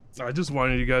I just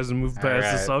wanted you guys to move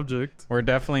past the subject. We're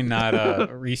definitely not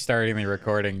restarting the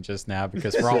recording just now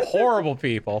because we're all horrible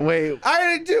people. Wait, I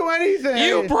didn't do anything.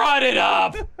 You brought it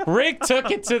up. Rick took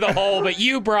it to the hole, but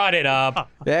you brought it up.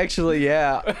 actually,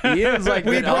 yeah. Ian's like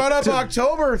We brought up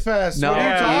Oktoberfest. No, what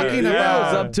are you talking Ian about?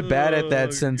 was up to bat at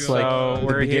that since God. like So the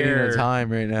we're beginning here. of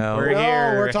time right now. We're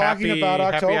here. we're talking about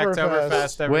Happy Oktoberfest.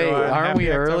 Oktoberfest, Wait, everyone. aren't we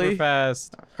Happy early?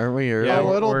 Oktoberfest. Aren't we early? Yeah, a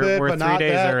little we're, bit, we're but 3 not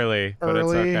days that early, but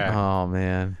early. it's okay. Oh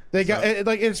man. They got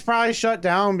it's probably shut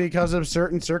down because of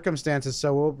certain circumstances.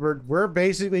 So we're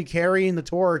basically carrying the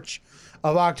torch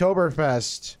of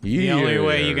Oktoberfest. The only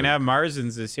way you can have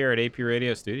Marzens is here at AP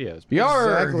Radio Studios.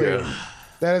 Exactly.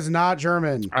 That is not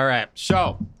German. All right,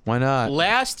 so Why not?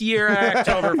 last year at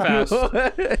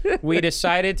Oktoberfest, we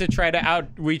decided to try to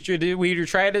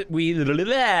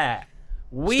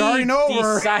Starting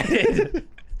over. decided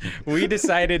we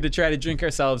decided to try to drink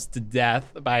ourselves to death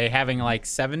by having like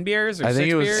 7 beers or I 6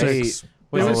 think it was beers. 6.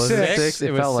 Was It it was 6? six.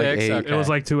 It was felt like 6? 8. Okay. It was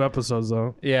like 2 episodes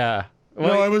though. yeah.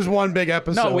 No, it was one big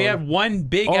episode. No, we had one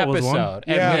big Oh, it was one? episode,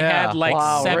 and Yeah. we had like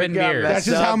Wow, 7 Rick got beers. That's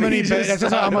just how many. That's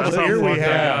just how much That's how beer we fucked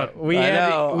had. up. We I had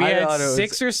know, we I had thought it was-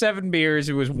 6 or 7 beers.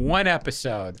 It was one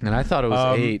episode. And I thought it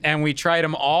was 8. And we tried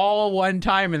them all one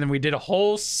time, and then we did a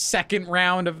whole second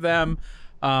round of them.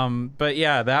 But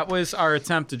yeah, that was our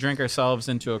attempt to drink ourselves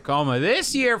into a coma.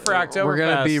 This year for Oktoberfest, We're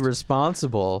gonna be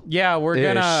responsible. yeah, we're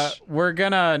Ish.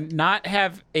 gonna not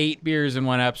have 8 beers in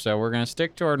one episode. We're gonna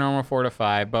stick to our normal 4 to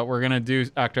 5, but we're gonna do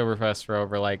Oktoberfest for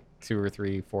over like 2 or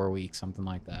 3, 4 weeks, something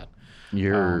like that.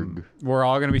 We're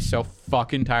all gonna be so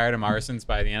fucking tired of Marsons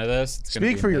by the end of this. It's gonna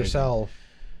Speak be for amazing. yourself.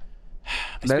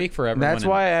 I speak for everyone. That's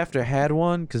why after I had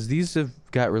one, because these have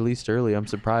got released early. I'm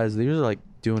surprised. These are like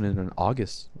doing it in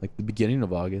August, like the beginning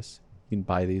of August. You can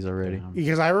buy these already.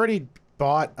 Because I already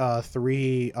bought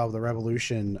 3 of the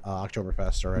Revolution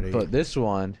Oktoberfest already. But this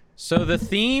one, So the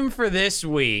theme for this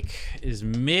week is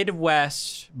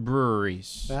Midwest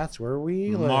breweries. that's where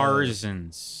we live.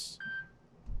 Marzens.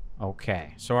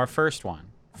 Okay, so our first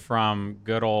one from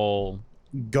good old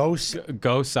Goose.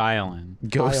 Goose Island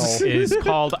Ghost. is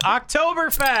called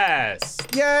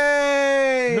Oktoberfest.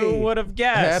 Yay! Who would have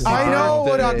guessed? Happy I know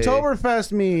what birthday.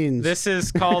 Oktoberfest means. This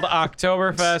is called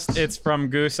Oktoberfest. It's from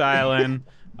Goose Island.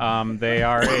 They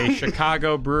are a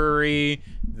Chicago brewery.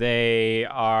 They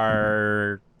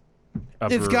are a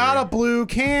It's brewery. got a blue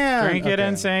can. Drink it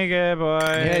and sing it, boy.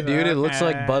 Yeah, dude, it looks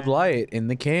like Bud Light in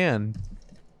the can.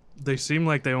 They seem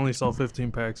like they only sell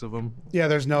 15 packs of them. Yeah,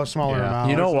 there's no smaller Yeah.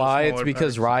 amount. You know so why? It's smaller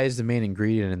because packs. rye is the main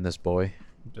ingredient in this boy.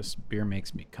 Just beer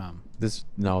makes me come. There's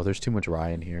too much rye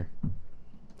in here.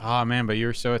 Oh man, but you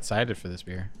were so excited for this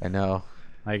beer. I know.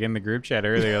 Like in the group chat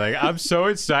earlier, like I'm so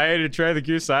excited to try the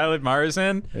Goose Island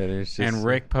Marzen. And it's just, And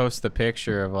Rick posts the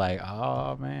picture of like,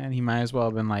 oh man, he might as well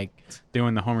have been like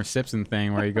doing the Homer Simpson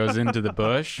thing where he goes into the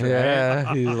bush. Right?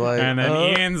 yeah, he's like, And then "Oh."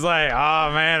 Ian's like,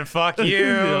 oh man, fuck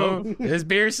you. This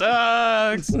beer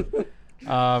sucks. I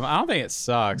don't think it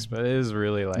sucks, but it is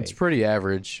really like It's pretty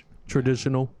average.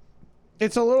 Traditional.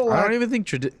 It's a little I like don't even think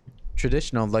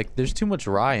traditional. Like, there's too much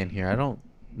rye in here.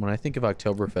 When I think of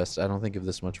Oktoberfest, I don't think of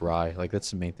this much rye. Like,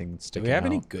 that's the main thing that's Do sticking we have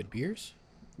out. any good beers?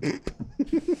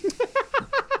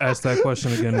 Ask that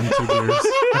question again in 2 beers.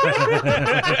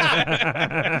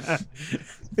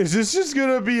 Is this just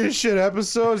gonna be a shit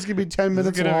episode? It's gonna be 10 minutes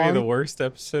It's gonna long. be the worst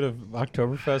episode of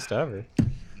Oktoberfest ever.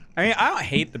 I mean, I don't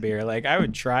hate the beer. Like, I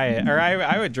would try it, or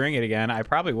I would drink it again. I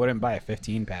probably wouldn't buy a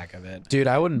 15-pack of it Dude,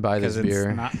 I wouldn't buy this because it's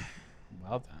beer. not.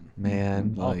 Well then,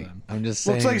 Man, Well like, then. I'm just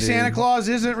saying. Looks like dude. Santa Claus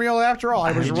isn't real after all.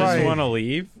 I was you right. just want to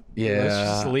leave. Yeah, Let's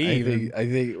just leave. I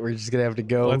think we're just gonna have to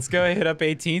go. Let's go hit up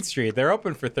 18th Street. They're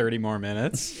open for 30 more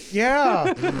minutes.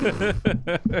 Yeah.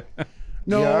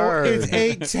 No, Yarr. it's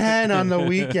 8:10 on the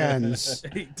weekends.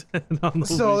 8:10 on the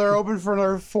So they're open for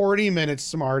another 40 minutes,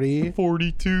 Smarty.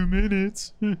 42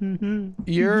 minutes.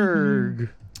 Yerg.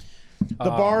 The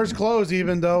bar's closed,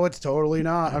 even though it's totally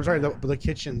not. I'm sorry, the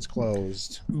kitchen's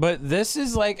closed. But this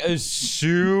is like a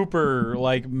super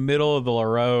like middle of the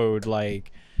road.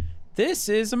 Like this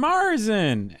is a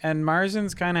Marzen, and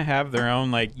Marzens kind of have their own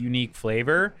like unique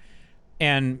flavor,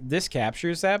 and this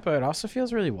captures that. But it also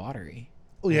feels really watery.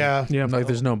 Yeah. Yeah, Like,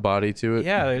 there's no body to it.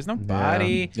 Yeah, there's no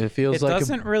body. It feels It like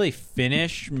doesn't really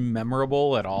finish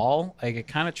memorable at all. Like it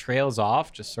kind of trails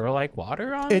off, just sort of like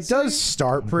water. Honestly. It does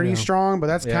start pretty strong, but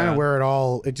that's kind Yeah. of where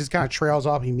it just kind of trails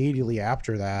off immediately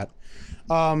after that.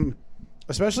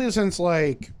 Especially since,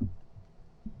 like,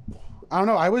 I don't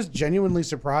know, I was genuinely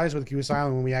surprised with Goose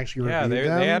Island when we actually Yeah, reviewed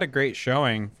them. they had a great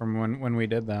showing from when we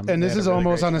did them. And They this had a is really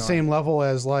almost great on the showing. same level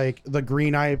as, like, the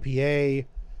Green IPA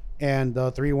and the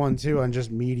 312 and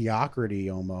just mediocrity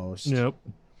almost. Yep.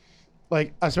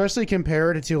 like especially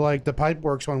compared to like the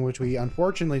Pipeworks one, which we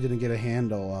unfortunately didn't get a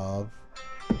handle of.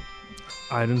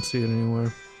 I didn't see it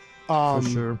anywhere. For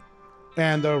sure.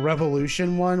 And the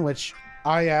Revolution one, which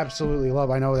I absolutely love.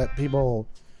 I know that people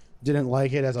didn't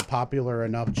like it as a popular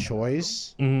enough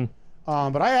choice.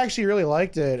 But I actually really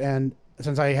liked it, and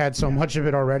since I had so much of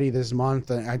it already this month,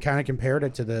 I kind of compared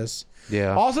it to this.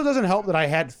 Yeah. Also, doesn't help that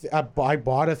I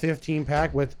bought a 15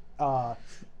 pack with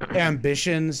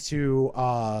ambitions to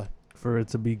For it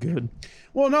to be good.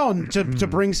 well, no, to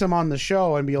bring some on the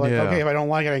show and be like, Yeah. okay, if I don't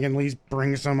like it, I can at least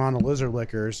bring some on the Lizard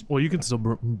Liquors. Well, you can still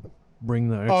bring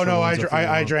the extra Oh no, ones if you I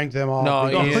want. drank them all. No,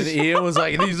 because- Ian was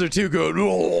like, these are too good.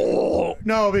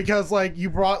 No, because like you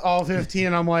brought all 15,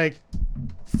 and I'm like,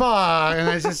 fuck, and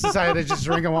I just decided to just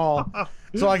drink them all,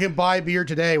 so I can buy beer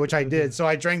today, which I did. So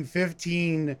I drank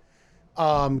 15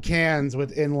 cans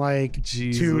within like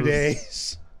 2 Jesus.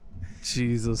 days,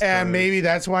 Jesus and Christ. maybe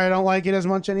that's why I don't like it as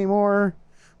much anymore,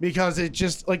 because it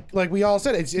just like we all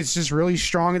said, it's just really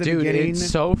strong at the Dude, beginning. it's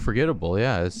so forgettable.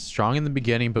 Yeah, it's strong in the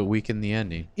beginning, but weak in the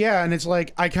ending. Yeah, and it's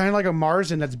like I kind of like a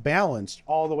Marzen that's balanced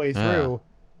all the way through.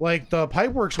 Like the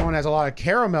Pipeworks one has a lot of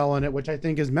caramel in it, which I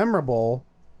think is memorable.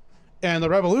 And the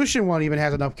Revolution one even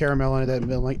has enough caramel in it that I'm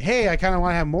like, hey, I kind of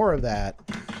want to have more of that.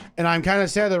 And I'm kind of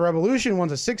sad the Revolution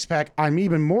one's a 6-pack. I'm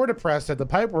even more depressed that the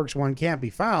Pipeworks one can't be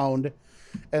found.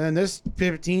 And then this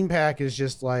 15-pack is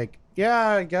just like, yeah,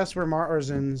 I guess we're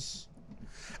Marzens.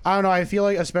 I don't know. I feel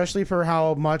like, especially for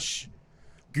how much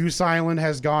Goose Island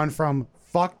has gone from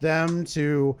fuck them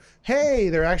to, hey,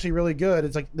 they're actually really good.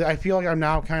 It's like, I feel like I'm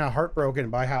now kind of heartbroken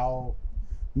by how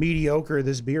mediocre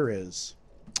this beer is.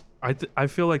 I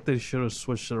feel like they should have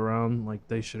switched it around. Like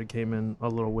they should have came in a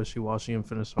little wishy-washy and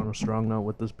finished on a strong note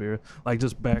with this beer. Like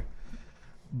just backwards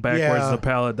Yeah. the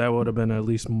palate. That would have been at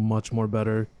least much more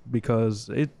better because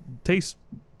it tastes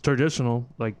traditional,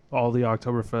 like all the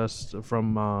Oktoberfest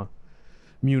from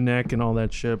Munich and all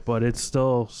that shit. But it's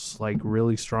still like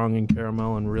really strong in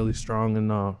caramel and really strong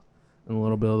in a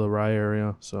little bit of the rye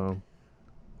area. So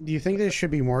Do you think there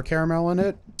should be more caramel in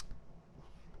it?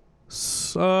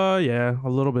 yeah, a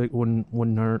little bit wouldn't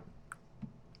hurt.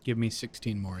 Give me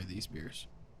 16 more of these beers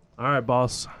All right,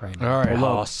 boss. right All now. right, Hold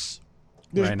up. Hoss.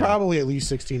 There's Right now. probably at least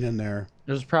 16 in there.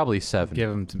 There's probably 7. Give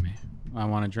them to me. I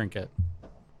want to drink it.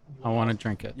 I want to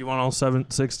drink it. You want all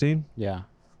 16? Yeah.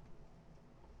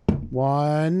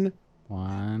 1,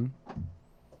 1,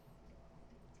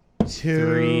 2,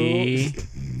 3,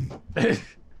 16.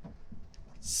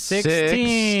 16.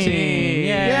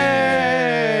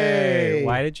 Yay!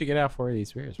 Why did you get out 4 of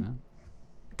these beers, man?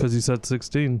 Because you said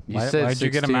 16. You said Why'd you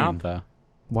get them 16. out, though?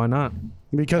 Why not?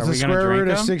 Because Are the we gonna square drink root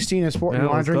of them? 16 is 4. Yeah, You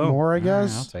want let's to drink go. more, I All right, I'll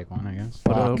guess? take one, I guess.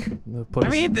 Put Fuck. put I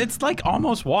mean, it's like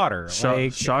almost water.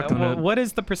 Like, shock on it. what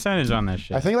is the percentage on this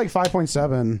shit? I think like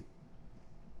 5.7.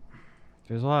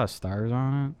 There's a lot of stars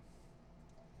on it.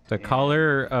 The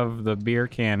color of the beer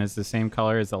can is the same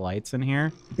color as the lights in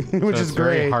here, Which so is it's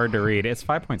very great. hard to read. It's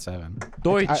 5.7.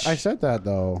 Deutsch. I said that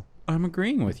though. I'm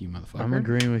agreean with you, motherfucker. I'm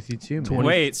agreeing with you too, man.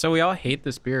 Wait, so we all hate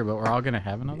this beer, but we're all gonna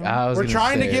have another one? I was We're gonna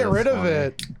trying to say, get that's rid of funny.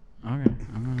 it.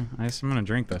 Okay, I guess I'm gonna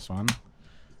drink this one.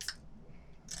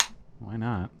 Why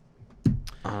not?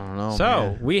 I don't know. So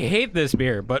man. we hate this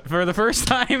beer, but for the first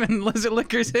time in Lizard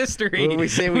Liquor's history, When we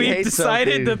say we hate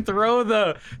decided something.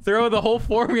 to throw the whole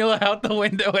formula out the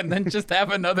window and then just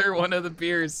have another one of the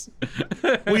beers.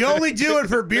 We only do it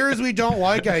for beers we don't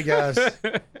like, I guess.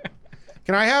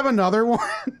 Can I have another one?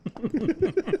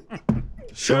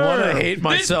 I want to hate This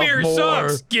myself beer more.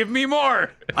 sucks. Give me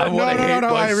more. I want to hate no.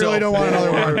 I really don't want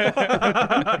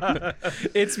another one.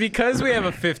 It's because we have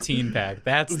a 15 pack.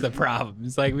 That's the problem.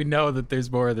 It's like we know that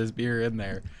there's more of this beer in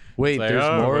there. Wait, It's like, there's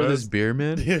oh, more of well, this beer,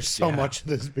 man? There's so much of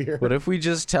this beer. What if we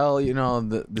just tell,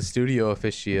 the studio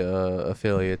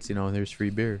affiliates, there's free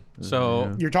beer? So- You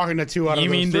know? You're talking to 2 out of You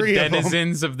those mean the 3 of them.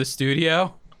 denizens of the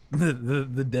studio?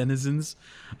 The denizens.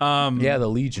 Yeah, the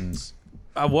legions.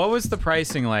 What was the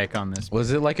pricing like on this?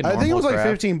 Was it like a I normal think it was like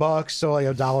craft? $15, so like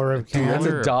 $1 a can. That's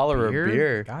a dollar a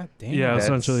beer. God damn. Yeah, That's-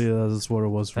 essentially that's what it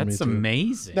was for me That's too.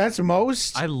 amazing. That's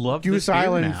most I love Goose this beer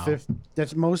Island. now.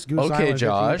 That's most Goose Okay, Island 15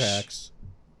 Josh. packs.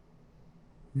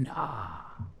 Nah,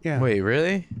 Yeah. Wait,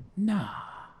 really? nah,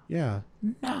 Yeah.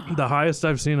 nah, The highest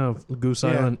I've seen of Goose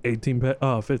Yeah. Island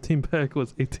 15 pack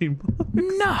was 18 bucks.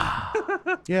 nah.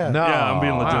 Yeah. No. Yeah, I'm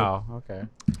being legit. Wow. Okay.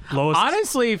 Lowest.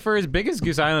 Honestly, for as big as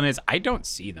Goose Island is, I don't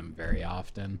see them very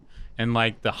often. And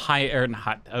like the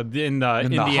in the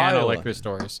Indiana Iowa. liquor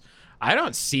stores, I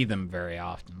don't see them very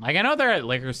often. Like I know they're at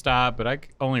Liquor Stop, but I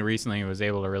only recently was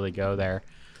able to really go there.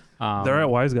 They're at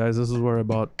Wise Guys. This is where I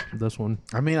bought this one.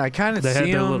 I mean, I kind of They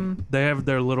see had them. they have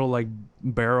their little like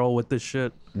barrel with this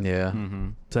shit Yeah.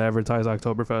 to advertise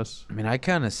Oktoberfest. I mean, I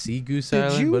kind of see Goose Did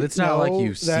Island, you but it's not like know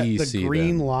you that see the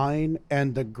green them. line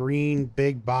and the green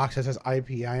big box that says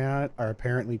IPA on it are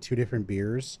apparently two different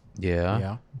beers?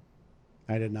 Yeah.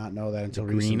 I did not know that until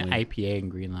Green recently. IPA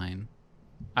and Green Line.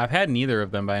 I've had neither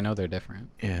of them, but I know they're different.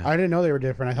 Yeah. I didn't know they were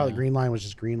different. I thought the green line was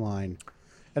just green line.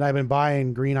 And I've been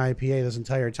buying green IPA this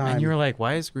entire time. And you were like,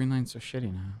 why is Green Line so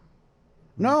shitty now?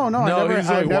 No, No, I've he's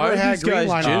like, never why had these green guys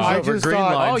line. jizz I over just green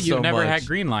thought, line? Oh, you've so never much. had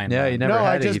Green Line. Yeah, then. you never no, had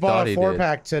I it. just You bought thought a he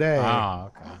 4-pack today.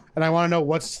 Oh, okay. And I want to know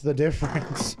what's the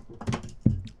difference.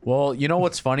 Well, you know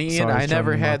what's funny, Ian? Sorry, I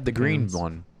never Sean, had not the green cans.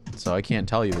 one, so I can't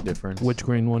tell you the difference. Which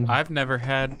green one? I've never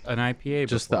had an IPA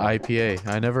Just before. the IPA.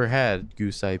 I never had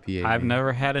Goose IPA. I've man.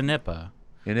 never had a Nipah.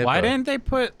 And Why Ipa. didn't they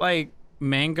put like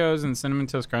mangoes and cinnamon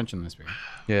toast crunch in this beer?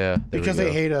 Yeah. there we Because they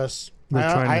go. hate us. They're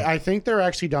trying to- I think they're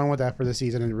actually done with that for the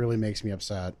season, and it really makes me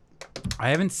upset. I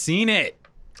haven't seen it.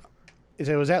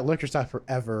 It was at Liquor Stop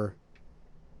forever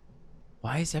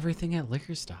Why is everything at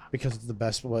Liquor Stop? because it's the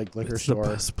best like liquor It's store.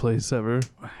 the best place ever.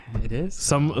 It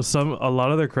is. A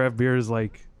lot of their craft beers,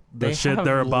 like the They shit have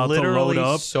they're about to literally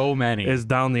load up, so many. is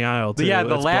down the aisle too. Yeah,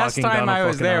 the It's last blocking time down a I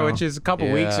was fucking there, aisle. which is a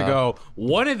couple weeks Yeah. ago,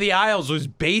 one of the aisles was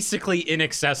basically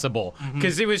inaccessible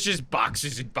because it was just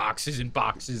boxes and boxes and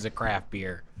boxes of craft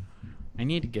beer. I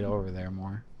need to get over there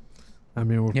more. I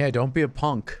mean, Yeah, don't be a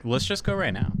punk. Let's just go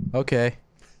right now. Okay.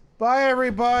 Bye,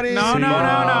 everybody. No.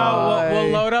 Bye. We'll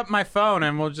load up my phone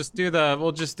and we'll just do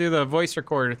the voice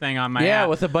recorder thing on my Yeah, app.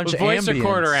 with a bunch The of voice ambience,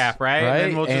 recorder app, right? And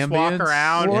then we'll just walk Ambience.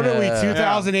 around. What are we, Yeah.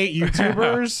 2008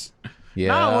 YouTubers? Yeah.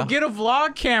 No, we'll get a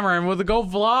vlog camera and we'll go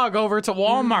vlog over to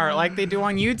Walmart like they do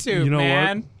on YouTube, You know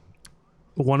man.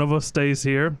 one of us stays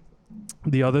here,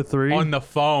 the other three On the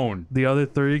phone. get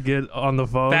on the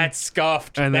phone. That's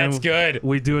scuffed. and That's then good.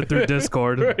 We do it through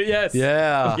Discord. Yes.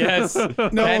 Yeah. Yes. we'll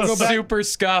That's go back- super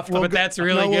scuffed, but that's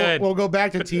really No, good. We'll go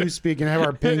back to TeamSpeak and have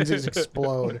our pings just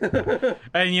explode.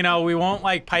 And we won't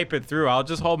like pipe it through. I'll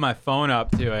just hold my phone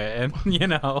up to it and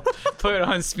put it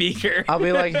on speaker. I'll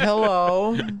be like,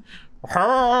 hello.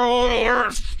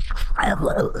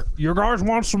 You guys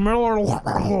want some Miller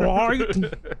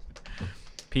Lite?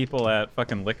 People at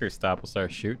fucking Liquor Stop will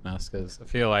start shooting us because I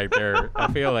feel like they're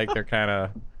kind of,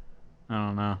 I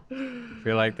don't know. I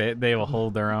feel like they will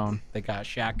hold their own. They got a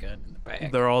shotgun in the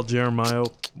back. They're all Jeremiah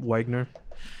Wagner.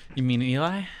 You mean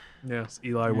Eli? Yes,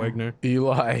 Eli Wagner.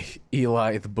 Eli,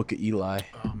 the book of Eli.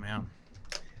 Oh man.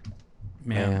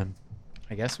 Man.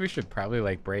 I guess we should probably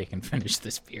like break and finish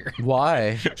this beer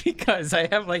Why? because I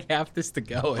have like half this to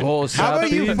go. And Oh, How stop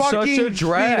about you being fucking such a speed up?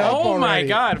 drag. oh my already.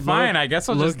 god, fine. I guess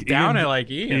I'll just down Ian- it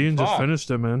like Ian. Ian just Fuck. finished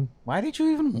it, man. Why did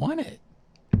you even want it?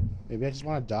 Maybe I just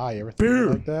want to die. You ever think Beer.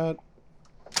 like that?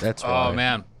 That's why. Oh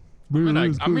man. I'm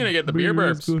gonna get the beer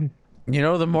burps. You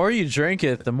know, the more you drink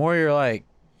it, the more you're like,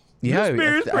 yeah, This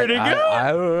beer's pretty good.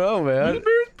 I don't know, man. This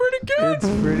beer's pretty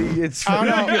good. It's I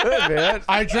don't pretty know. good, man.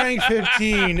 I drank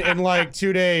 15 in like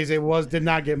 2 days. It did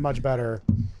not get much better.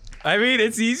 I mean,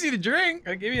 it's easy to drink.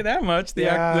 I'll give you that much. The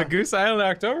Yeah. Goose Island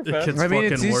Oktoberfest. It's I mean,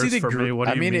 fucking it's easy worse to. for me. What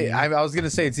do I you mean, mean? I was gonna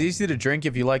say it's easy to drink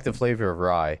if you like the flavor of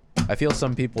rye. I feel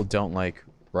some people don't like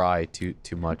rye too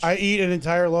much. I eat an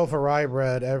entire loaf of rye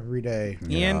bread every day.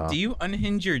 Ian, Yeah. do you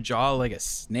unhinge your jaw like a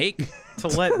snake to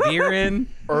let beer in?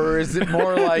 Or is it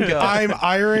more like a? I'm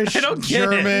Irish, I don't get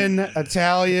it. German,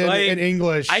 Italian, Like, and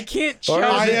English. I can't Or chug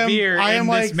I am- beer I in am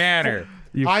this like- manner.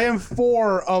 I am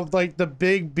 4 of like the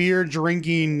big beer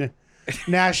drinking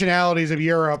nationalities of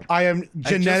Europe. I am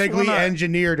genetically wanna-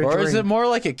 engineered to or drink. is it more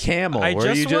like a camel, I where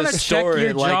you just want to just check store your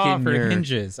it like jaw in for your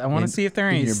hinges. I want in- to see if there are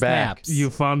in any your back. snaps. You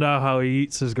found out how he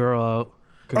eats his girl out.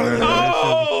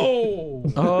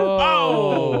 Congratulations.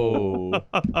 Oh! Oh.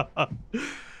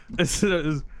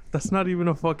 That's not even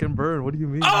a fucking burn. What do you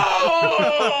mean?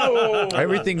 Oh!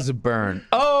 Everything's a burn.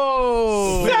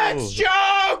 Oh. Sex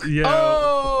joke! Yeah,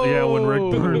 Oh! yeah. When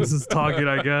Rick Burns is talking,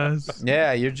 I guess.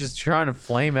 Yeah, you're just trying to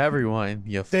flame everyone.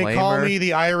 You They flamer. call me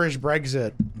the Irish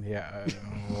Brexit. Yeah.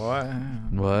 What?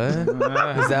 What?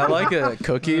 Is that like a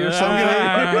cookie or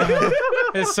something?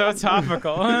 It's so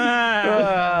topical.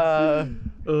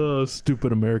 Oh,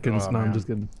 stupid Americans. Oh, no, I'm man. just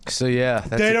kidding. So yeah,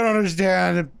 that's They don't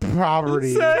understand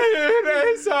poverty.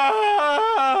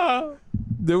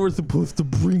 They were supposed to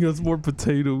bring us more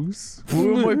potatoes.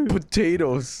 Where are my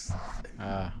potatoes?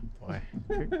 Boy.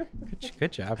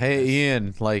 Good job. Hey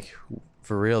Ian, like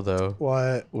for real though,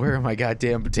 What? where are my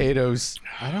goddamn potatoes?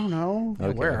 I don't know. Yeah,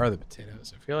 where are the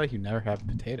potatoes? I feel like you never have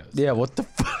potatoes. Yeah, what the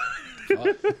fuck?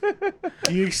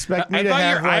 Do you expect me I to thought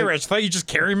have you're like, Irish. I thought you just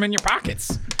carry them in your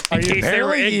pockets. In case they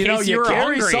were, in case you were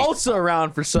carry hungry. salsa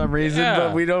around for some reason, Yeah.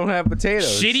 but we don't have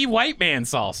potatoes. Shitty white man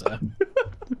salsa.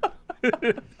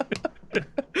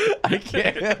 I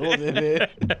can't hold it.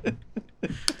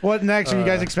 What next? Are you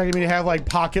guys expecting me to have like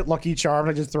pocket Lucky Charms?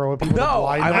 I just throw it people No,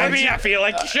 blind I bags? I mean, I feel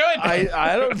like you should.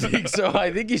 I don't think so.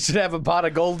 I think you should have a pot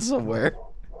of gold somewhere.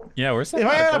 Yeah, where's that If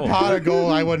I pot had of a gold? pot of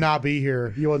gold, I would not be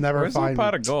here. You will never Where's that find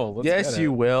pot me. of gold? Let's Yes, get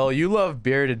you it. will. You love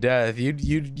beer to death.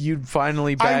 You'd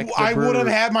finally back. I the would have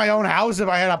brewer. had my own house if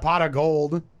I had a pot of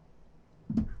gold.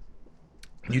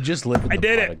 You just live in the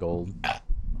did pot it. of gold.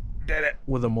 Did it.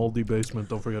 With a moldy basement.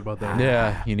 Don't forget about that.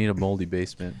 Yeah, you need a moldy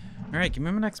basement. All right, give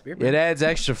me my next beer. It adds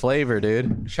extra flavor,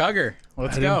 dude. Chugger.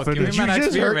 Let's I go. didn't Give me finish. my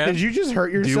next beer, man. Did you just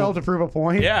hurt yourself to prove a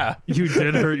point? Yeah. You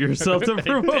did hurt yourself to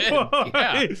prove a did, point.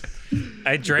 yeah.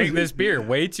 I drank this beer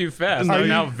way too fast. Are I'm you-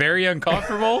 now very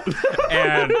uncomfortable,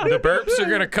 and the burps are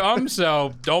gonna come.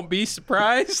 So don't be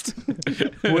surprised.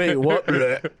 Wait, what?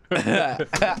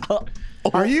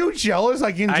 Are you jealous?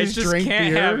 I can I just just drink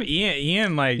can't beer. have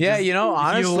Ian like. Yeah, just- you know,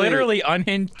 honestly- you literally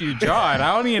unhinged your jaw, and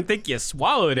I don't even think you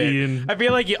swallowed it. Ian. I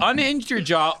feel like you unhinged your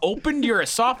jaw, opened your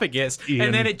esophagus, Ian.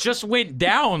 and then it just went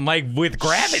down like with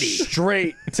gravity.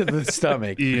 Straight to the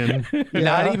stomach. Ian,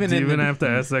 Not even do you in even the, have to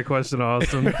ask that question,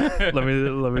 Austin? let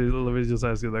me just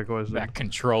ask you that question. That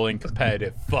controlling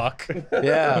competitive fuck.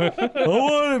 Yeah. I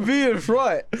want to be in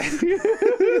front.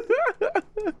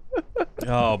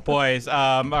 Oh, boys.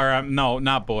 No,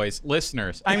 not boys.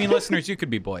 Listeners. I mean, listeners, you could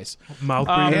be boys. Mouth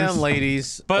Um, breathers. And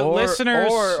ladies. But or,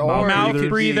 listeners, or mouth you could be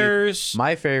breathers.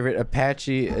 My favorite,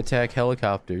 Apache attack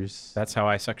helicopters. That's how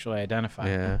I sexually identify.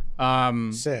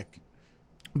 Yeah. Sick.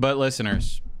 But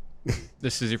listeners,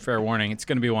 this is your fair warning. It's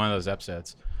going to be one of those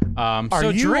episodes. Are So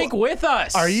you- drink with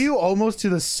us. Are you almost to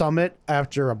the summit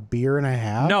after a beer and a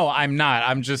half? No, I'm not.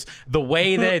 I'm just the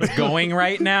way that it's going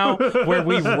right now, where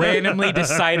we randomly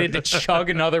decided to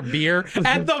chug another beer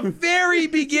at the very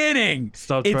beginning.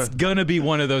 Stop It's try- gonna be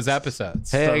one of those episodes.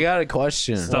 Hey, I got a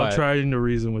question. Stop What? trying to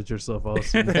reason with yourself,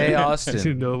 Austin. Hey, Austin.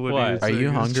 You know what What? you're Are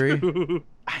you saying is hungry? true.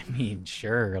 I mean,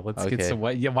 sure. Let's get Okay. some.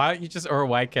 Yeah, why don't you just or a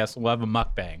White Castle? We'll have a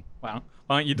mukbang. Well,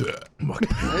 why don't you do it?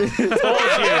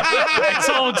 I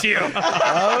told you.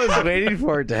 I was waiting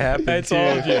for it to happen. I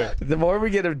told too. you. The more we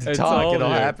get him to I talk, told it'll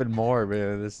you. happen more,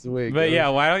 man. This is the way it But goes. yeah,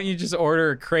 why don't you just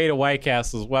order a crate of White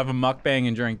Castles? We'll have a mukbang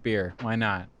and drink beer. Why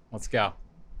not? Let's go.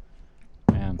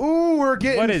 Man. Ooh, we're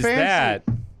getting What is fancy. that?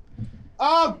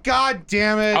 Oh, god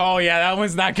damn it. Oh yeah, that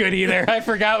one's not good either. I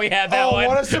forgot we had that Oh, one.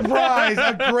 what a surprise.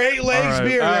 A Great Lakes All right.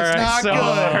 beer. That's All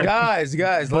not right, so- good.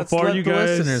 Guys, let's Before let you the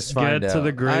guys listeners find get to out.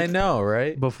 the great- I know,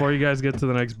 right? Before you guys get to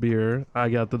the next beer, I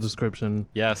got the description.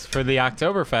 Yes, for the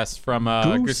Oktoberfest from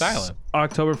Goose Island.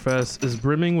 Oktoberfest is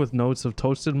brimming with notes of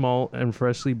toasted malt and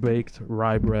freshly baked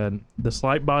rye bread. The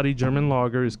slight-bodied German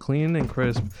lager is clean and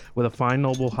crisp with a fine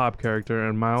noble hop character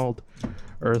and mild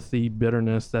earthy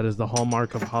bitterness that is the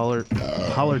hallmark of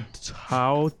Hallertau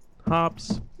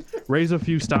hops. Raise a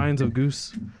few steins of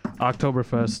Goose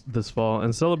Oktoberfest this fall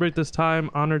and celebrate this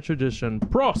time-honored tradition.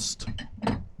 Prost!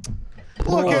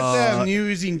 Look at them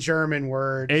using German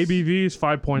words. ABV is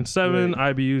 5.7.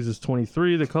 IBUs is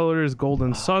 23. The color is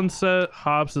Golden Sunset.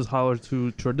 Hops is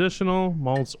Hallertau Traditional.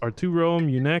 Malts are 2 Rome,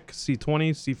 Unique,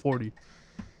 C20, C40.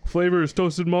 Flavor is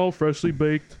toasted malt, freshly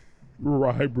baked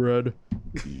rye bread.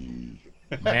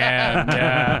 Man,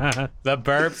 yeah. The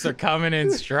burps are coming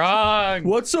in strong.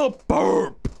 What's a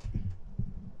burp?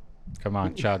 Come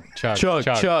on, chug, chug, Chug,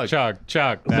 chug, chug. chug,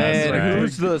 chug. Man, That's right.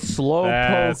 who's the slow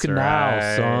That's poke now,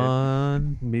 right.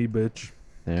 son? Me, bitch.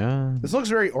 Yeah. This looks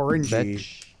very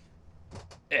orangey.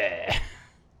 Bitch.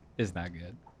 It's not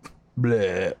good.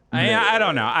 Bleh. I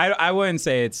don't know. I wouldn't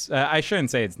say it's. I shouldn't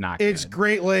say it's not. It's good.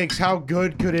 Great Lakes. How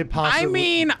good could it possibly I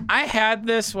mean, I had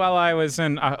this while I was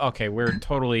in. Okay, we're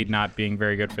totally not being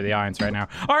very good for the audience right now.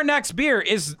 Our next beer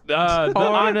is the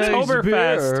Our next Oktoberfest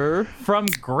beer. from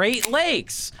Great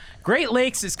Lakes. Great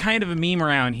Lakes is kind of a meme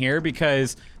around here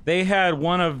because they had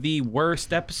one of the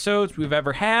worst episodes we've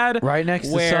ever had. Right next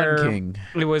to where Sun King.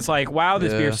 It was like, wow,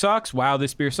 this Yeah. beer sucks. Wow,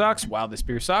 this beer sucks. Wow, this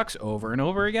beer sucks over and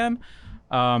over again.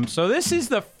 So this is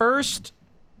the first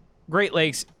Great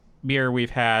Lakes beer we've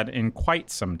had in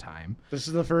quite some time. This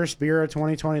is the first beer of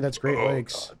 2020 that's Great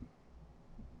Lakes.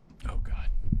 Oh God.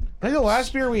 I think the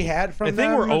last beer we had from I think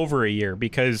them, we're over a year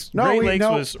because No, Great we- Lakes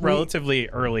no, was we- relatively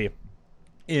early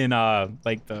in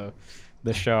like the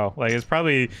show. Like it's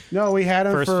probably No, we had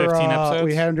them First for 15 episodes?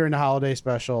 we had them during the holiday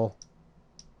special.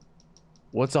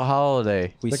 What's a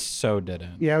holiday? we so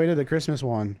didn't. Yeah, we did the Christmas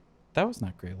one. That was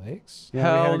not Great Lakes. Yeah,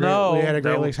 Hell we had a no. We had a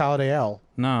Great That Lakes Holiday Ale.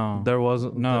 No, There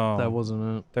wasn't. No. That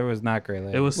wasn't it. there was not Great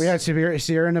Lakes. It was. We had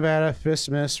Sierra Nevada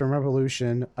Fistmas from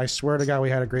Revolution. I swear to God, we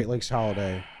had a Great Lakes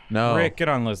Holiday. No. Rick, get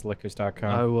on lizliquors.com.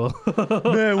 I will.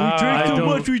 Man, we drank so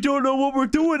much we don't know what we're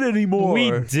doing anymore.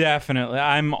 We definitely,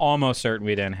 I'm almost certain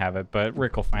we didn't have it, but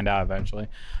Rick will find out eventually.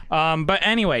 But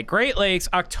anyway, Great Lakes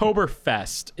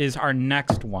Oktoberfest is our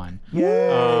next one.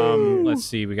 Let's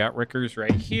see. We got Rickers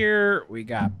right here. We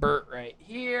got Bert right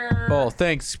here. Oh,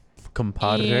 thanks,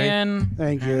 compadre. Ian,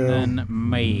 Thank you. And then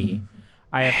me.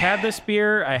 I have had this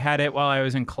beer. I had it while I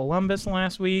was in Columbus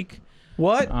last week.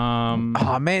 What? Oh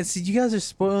man, see, you guys are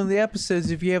spoiling the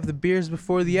episodes if you have the beers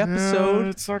before the episode.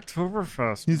 It's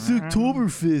Oktoberfest. It's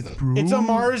Oktoberfest, bro. It's a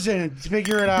Marzen.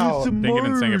 Figure it out. It's a Think it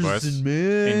and sing it, boys. Marzen,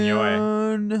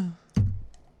 man. Enjoy.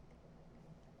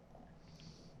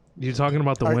 You talking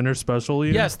about the winter special?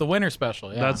 Ian? Yes, the winter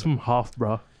special. Yeah. That's from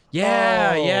Hofbräu.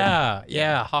 Yeah, Oh.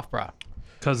 yeah, Hofbräu.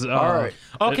 Because All right.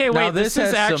 Okay, Now wait. This this is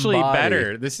has some actually body.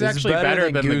 better. This is This is actually better better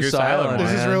than than the Goose Goose Island Island. one.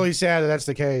 This is Man. really sad that that's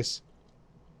the case.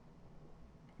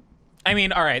 I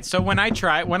mean, all right. So when I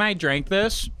drank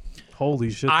this, holy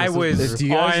shit! I this is was Do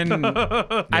you guys- on.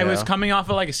 I was Yeah. coming off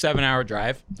of like a 7-hour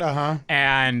drive, Uh-huh.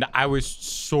 and I was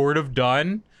sort of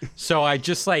done. So I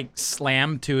just like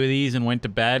slammed 2 of these and went to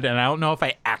bed. And I don't know if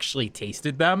I actually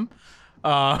tasted them.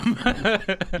 You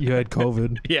had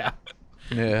COVID. Yeah.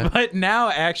 Yeah. But now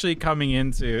actually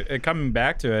coming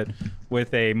back to it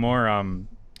with a more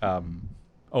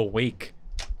awake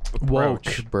Woke,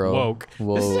 approach. bro. Woke. This is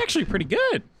Woke. actually pretty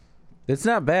good. It's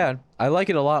not bad. I like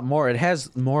it a lot more. It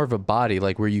has more of a body,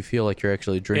 like where you feel like you're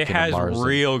actually It drinking has a Marzen.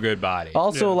 real good body.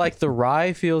 Also, like the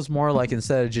rye feels more like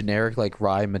instead of generic like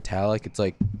rye metallic, it's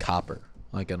like copper.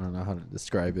 Like I don't know how to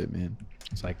describe it, man.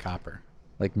 It's like copper.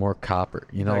 Like more copper.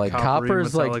 You know, That like coppery copper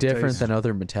is like metallic different taste. than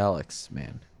other metallics,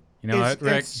 man. You know It's- what,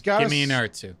 Rick? it's got Give a me an s-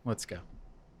 R2. Let's go.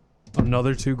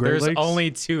 Another 2 Great There's Lakes. only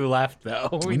 2 left,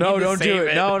 though. We No, need to don't do save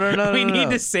it. No, no, no, We no, need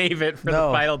no. to save it for No.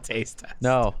 the final taste test.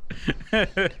 No.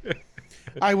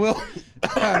 I will.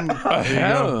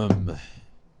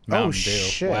 Mountain Dew.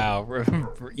 shit. Wow.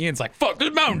 Ian's like, fuck,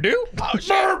 there's Mountain Dew? Oh, shit. Is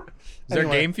there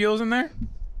Anyway. Game Fuels in there?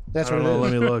 That's I what don't know. it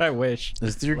Let is. me look. I wish.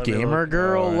 Is your Let me gamer look.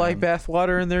 girl Oh, like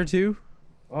bathwater in there too?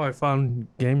 Oh, I found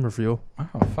Gamer Fuel. Oh,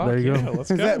 fuck. There you yeah, go.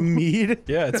 Let's Is go. that mead?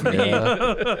 Yeah, it's me.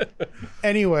 Yeah.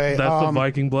 Anyway, That's the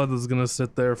Viking blood that's gonna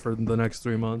sit there for the next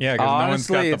 3 months. Yeah, because no one's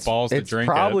got the it's- balls to it's drink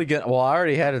probably it. gonna. Well, I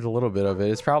already had a little bit of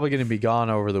it. It's probably gonna be gone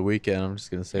over the weekend. I'm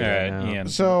just gonna say All that right, now. Ian.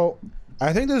 So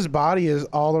I think this body is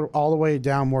all the way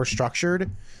down more structured,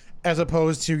 as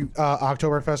opposed to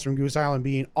Oktoberfest from Goose Island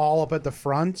being all up at the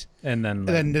front, And then, and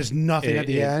then there's nothing at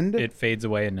the end. It fades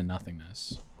away into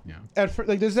nothingness. Yeah.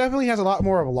 Like this definitely has a lot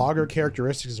more of lager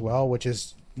characteristics as well, which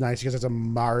is nice because it's a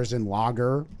Marzen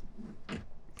lager.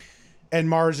 And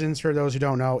Marzens, for those who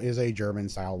don't know, is a German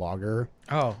style lager.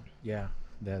 Oh, yeah.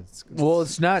 That's Well,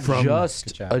 it's not From- Good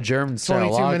just job. a German style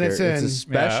 22 lager. minutes It's in. a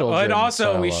special. Yeah. Well, and German also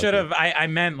style we lager. should have. I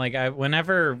meant like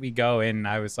whenever we go in,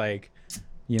 I was like,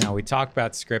 you know, we talk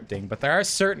about scripting, but there are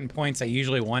certain points I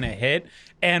usually want to hit.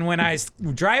 And when I was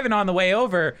driving on the way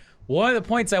over, one of the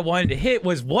points I wanted to hit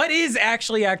was what is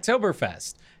actually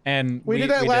Oktoberfest. And We did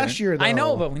that last didn't. year, I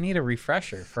know, though. but we need a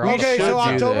refresher for all Okay, the so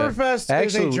fun do that. Oktoberfest is a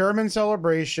Actually- German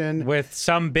celebration. with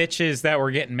some bitches that were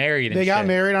getting married. And They got shit.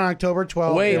 married on October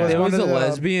 12th. Wait, It there one was of a the-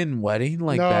 lesbian wedding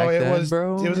like No, back it then, was-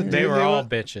 bro. it was a- They were They all were-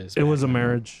 bitches. It was a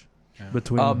marriage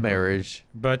between a marriage.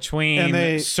 between And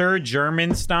they- Sir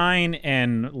Germanstein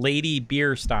and Lady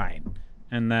Beerstein,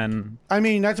 and then I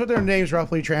mean, that's what their names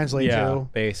roughly translate to.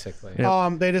 basically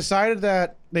They decided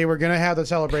that they were going to have the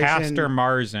celebration, Pastor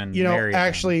Marzen. you know, married them.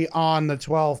 actually on the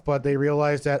 12th, but they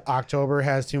realized that October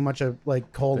has too much of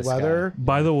like cold This weather.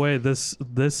 By the way, this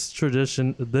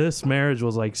tradition, this marriage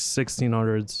was like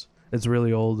 1600s. It's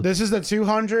really old. This is the Old as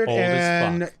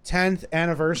 210th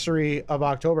anniversary of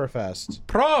Oktoberfest.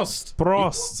 Prost.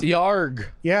 Prost. Yarg.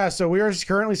 Yeah, so we are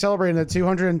currently celebrating the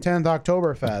 210th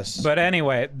Oktoberfest. But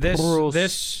anyway,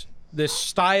 Prost. this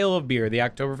style of beer, the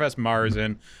Oktoberfest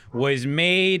Marzen, was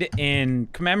made in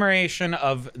commemoration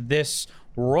of this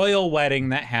royal wedding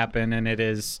that happened, and it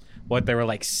is what there were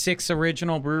like 6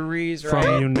 original breweries, right?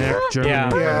 From Munich, Germany. Yeah,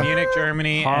 Yeah. from Munich,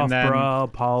 Germany, and then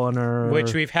Hofbräu, Polliner.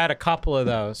 which we've had a couple of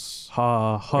those.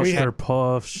 Husker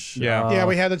Puff. Yeah.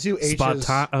 we had the 2 H's.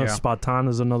 Spatan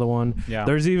is another one. Yeah.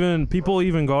 There's even people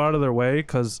even go out of their way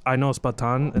because I know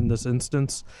Spatan in this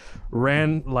instance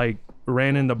ran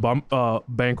into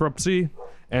bankruptcy,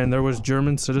 and there was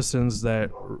German citizens that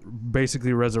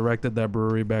basically resurrected that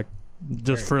brewery back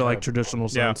just for like traditional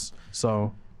Yeah. sense.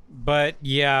 So But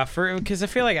yeah, because I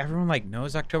feel like everyone like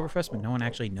knows Oktoberfest, but no one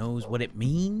actually knows what it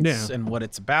means and what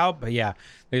it's about. But yeah,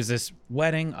 there's this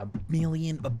wedding a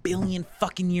billion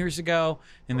fucking years ago,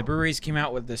 and the breweries came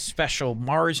out with this special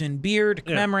Marzen beer to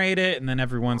commemorate it, and then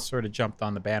everyone sort of jumped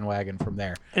on the bandwagon from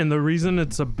there. And the reason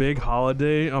it's a big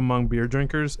holiday among beer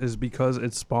drinkers is because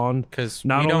it spawned. Because we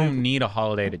don't need a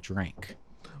holiday to drink.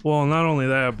 Well, not only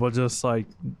that, but just like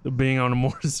being on a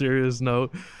more serious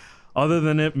note. Other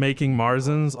than it making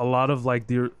Marzens, a lot of like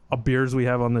the beers we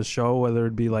have on this show, whether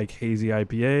it be like hazy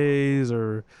IPAs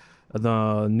or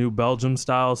the New Belgium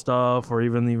style stuff, or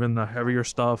even the heavier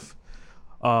stuff,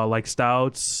 like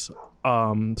stouts.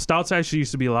 Stouts actually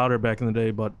used to be louder back in the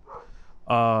day, but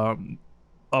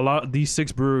these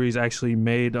 6 breweries actually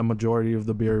made a majority of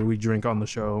the beer we drink on the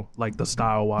show, like the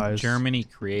style wise. Germany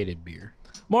created beer.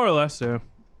 More or less, yeah.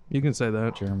 You can say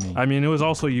that. Germany. I mean, it was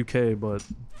also UK, but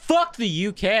Fuck the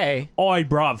UK. oi,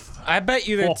 bruv. I bet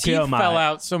you their Fuck teeth yeah, mate. fell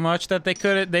out so much that they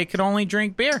could only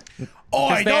drink beer.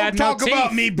 Oi, they had don't no talk about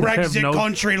teeth. me Brexit no-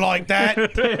 country like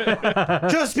that.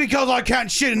 Just because I can't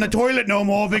shit in the toilet no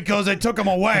more because they took them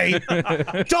away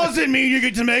doesn't mean you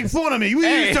get to make fun of me. We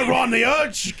Hey. used to run the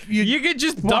urge. You could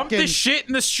just dump the fucking- shit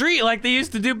in the street like they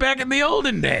used to do back in the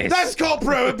olden days. That's called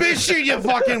prohibition, you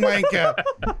fucking wanker.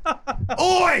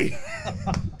 Oi!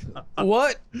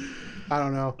 What? I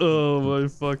don't know. Oh my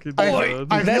fucking I god. feel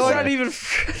That's like- not even.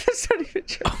 That's not even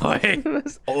true.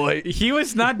 Oi. He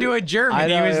was not doing German. I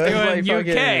know, He was it doing like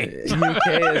UK. fucking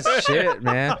UK is shit,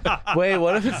 man. Wait,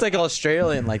 what if it's like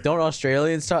Australian? Like, don't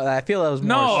Australians talk? I feel that was more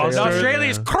No, Australian.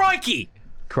 Australia's crikey.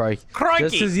 Crikey. Crikey.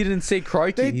 Just because he didn't say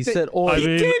crikey, he said oi. I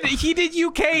mean- He did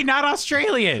UK, not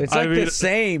Australian. It's like I mean, the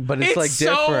same, but it's It's like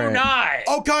so different. not.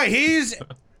 Okay, he's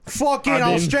fucking I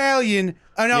mean- Australian,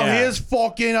 and now Yeah. he's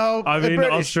fucking I mean,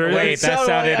 British. Australia. Wait, that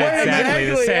sounded exactly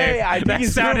the same. Hey, I think That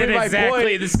he's sounded proving my exactly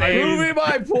point. the same. Proving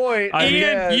my point. I mean-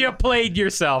 Ian, you played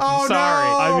yourself. Oh, I'm sorry.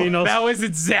 no. I mean, That was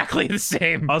exactly the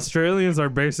same. Australians are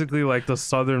basically like the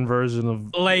southern version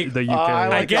of Like, the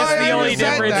UK. I guess I the only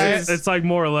understand difference that. is it's like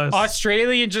more or less.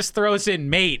 Australian just throws in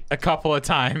mate a couple of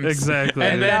times. Exactly.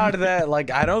 And And then out of that, like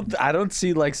I don't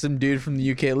see like some dude from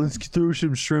the UK. Let's throw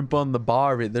some shrimp on the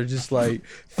bar. But they're just like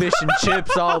fish and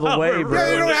chips all the way, bro. Yeah,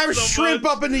 they don't Ruined it have so shrimp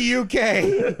much. up in the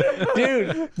UK.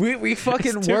 Dude, we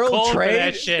fucking It's too world cold for trade.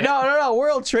 that shit. No,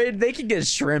 world trade. They can get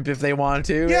shrimp if they want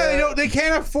to. Yeah, they don't. They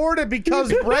can't afford it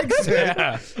because Brexit.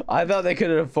 Yeah. I thought they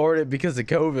couldn't afford it because of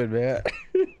COVID, man.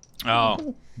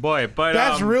 Oh boy, but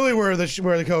That's really where the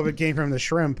COVID came from. The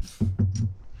shrimp.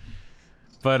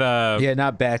 But Yeah,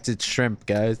 not bats, it's shrimp,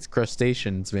 guys. It's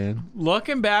crustaceans, man.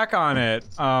 looking back on it,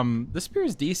 this beer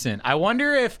is decent. I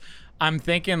wonder if I'm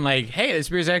thinking like, hey, this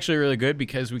beer is actually really good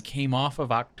because we came off of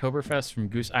Oktoberfest from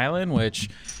Goose Island, which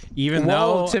even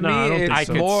Well, though to No, I don't me, think it's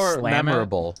so. more Slam it.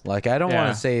 memorable. Like, I don't Yeah.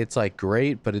 want to say it's like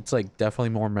great, but it's like definitely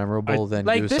more memorable than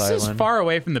like Goose this Island. is far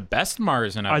away from the best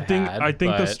Marzen I've had. I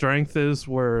think the but strength is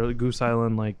where Goose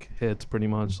Island like hits pretty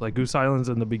much. Like Goose Island's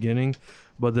in the beginning,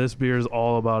 but this beer is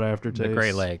all about aftertaste. the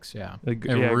Great Lakes, yeah, It-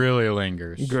 it yeah. really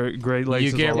lingers. Great Lakes. You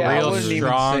is get all Yeah, I about real wouldn't even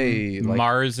strong say, like-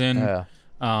 Marzen Yeah.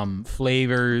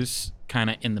 flavors kind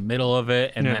of in the middle of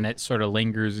it, and Yeah. then it sort of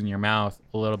lingers in your mouth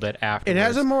a little bit after. It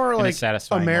has a more like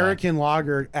satisfying way. American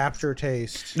lager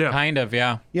aftertaste. Yeah. Kind of,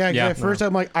 yeah. Yeah, 'cause at first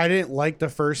I'm like, I didn't like the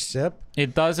first sip.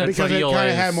 It doesn't Because it feel kinda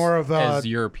as, had more of a- as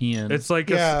European. It's like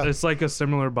Yeah. it's like a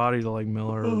similar body to like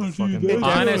Miller or fucking. It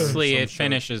honestly, some it shit.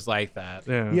 finishes like that.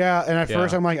 Yeah. Yeah, and at Yeah.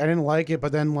 first I'm like, I didn't like it,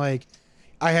 but then like,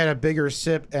 I had a bigger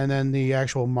sip, and then the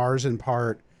actual Marzen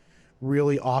part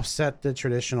really offset the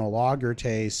traditional lager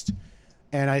taste,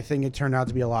 and I think it turned out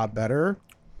to be a lot better.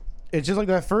 It's just like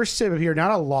that first sip. If you're not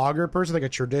a lager person, like a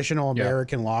traditional Yeah.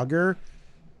 American lager,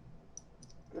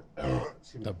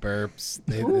 The burps,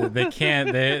 they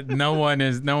can't. No one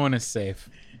is safe.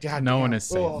 God No damn. one is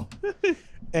safe. Oh.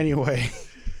 Anyway,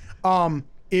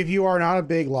 if you are not a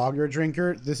big lager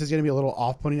drinker, this is going to be a little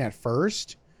off-putting at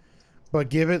first, but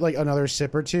give it like another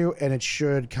sip or two, and it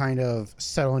should kind of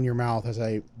settle in your mouth as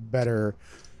a better,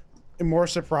 more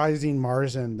surprising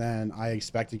Marzen than I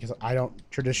expected, because I don't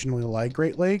traditionally like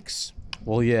Great Lakes.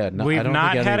 Well, yeah. No, I We've don't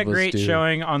not think any had a of us great do.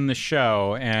 showing on the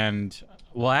show, and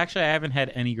well, actually, I haven't had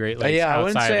any Great Lakes Yeah, I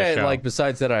wouldn't outside say of the show. like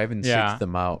besides that, I haven't Yeah. seeked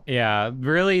them out. Yeah,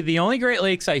 really, the only Great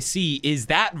Lakes I see is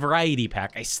that variety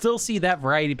pack. I still see that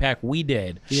variety pack we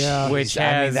did. Yeah. which I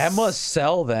has mean, that must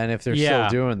sell then if they're yeah,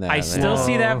 still doing that. I man. still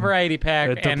see that variety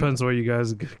pack, It and depends where you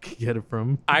guys get it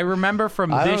from. I remember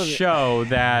from I this don't- show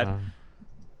that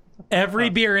Every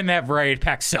beer in that variety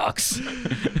pack sucks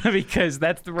because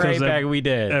that's the variety pack we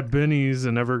did. At Benny's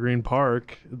in Evergreen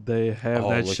Park, they have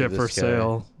that look shit at for this guy.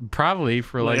 sale. Probably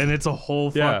for like, And it's a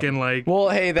whole Yeah. fucking like Well,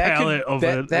 hey, that palette could, of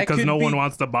that, it that because could no be, one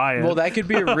wants to buy it. Well, that could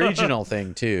be a regional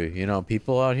thing too. You know,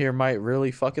 people out here might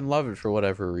really fucking love it for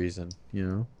whatever reason. You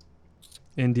know.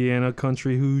 Indiana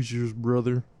country Hoosiers,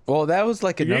 brother. Well, that was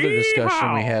like another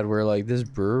discussion we Yeehaw! had where like this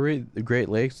brewery, the Great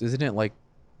Lakes, isn't it like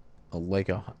a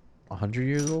 100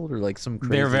 years old or like some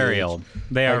crazy? they're very age? old.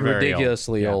 They Like are very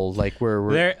ridiculously old. Like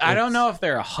we're I don't it's- know if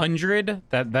they're 100.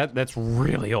 That's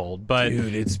really old. But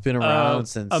Dude, it's been around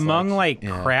since among like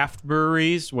yeah. craft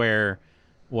breweries where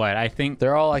what I think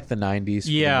They're all like the 90s. For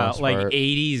the yeah, most like part.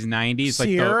 80s, 90s. Like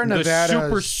Sierra the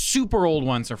Nevada's- super old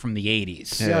ones are from the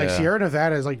 80s. Yeah, like Yeah. Sierra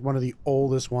Nevada is like one of the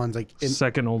oldest ones. Like in,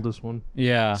 Second oldest one.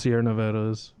 Yeah. Sierra Nevada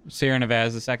is. Sierra Nevada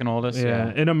is the second oldest.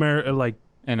 Yeah. In America, like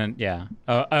And then,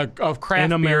 of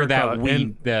craft In beer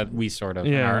America, that we sort of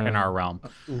Yeah. in our realm.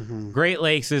 Mhm. Great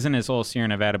Lakes isn't as old as Sierra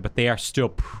Nevada, but they are still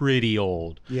pretty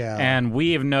old. Yeah. And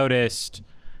we have noticed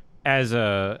as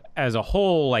a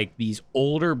whole, like these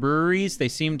older breweries, they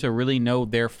seem to really know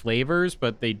their flavors,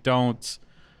 but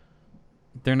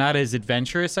they're not as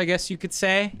adventurous, I guess you could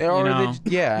say. Or you know?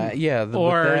 yeah, with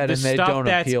Or that, the and they stuff don't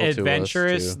that's appeal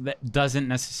adventurous to us, that doesn't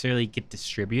necessarily get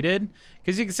distributed.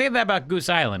 Because you can say that about Goose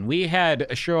Island. We had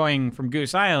a showing from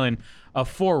Goose Island of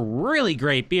 4 really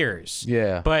great beers.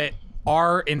 Yeah. But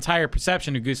our entire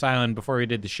perception of Goose Island before we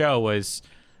did the show was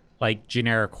like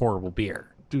generic horrible beer.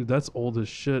 dude, that's old as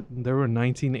shit. They were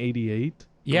 1988.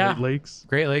 Yeah. Great Lakes.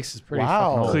 Great Lakes is pretty Wow.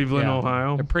 fucking old. Cleveland, Yeah.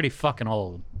 Ohio. They're pretty fucking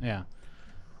old. Yeah.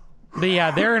 But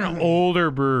yeah, they're an older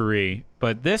brewery,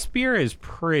 but this beer is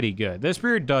pretty good. This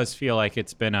beer does feel like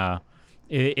it's been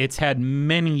it's had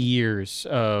many years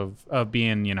of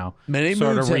being, Many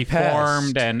sort of moons have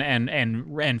reformed passed.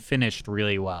 and finished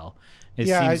really well. It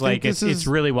Yeah, I seems think like this it's is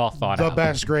really well thought the out.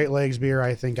 best Great Lakes beer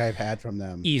I think I've had from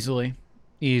them. Easily.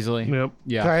 Yep.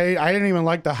 Yeah. I didn't even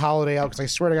like the holiday ale because I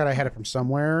swear to God I had it from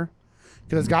somewhere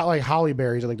because it's got like holly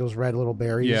berries, like those red little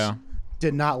berries. Yeah.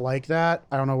 Did not like that.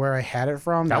 I don't know where I had it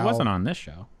from. That now. wasn't on this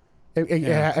show.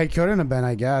 It couldn't have been,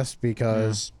 I guess,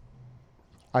 because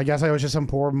I guess I was just some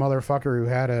poor motherfucker who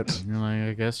had it. You're like,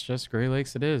 I guess just Great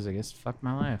Lakes it is. I guess fuck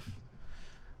my life.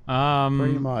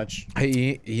 Pretty much.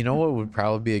 Hey, you know what would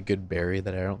probably be a good berry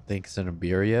that I don't think is in a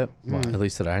beer yet? Well, at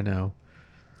least that I know.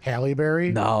 Halle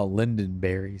berry? No, linden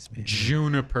berries, man.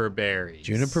 Juniper berries.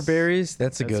 Juniper berries?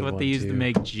 That's a That's good what one, they use too. to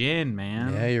make gin,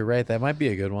 man. Yeah, you're right. That might be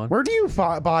a good one. Where do you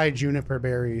buy juniper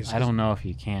berries? I don't know if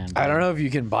you can. I don't know if you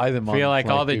can buy them I feel on like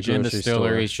all the your gin grocery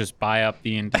distilleries just buy up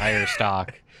the entire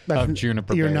stock of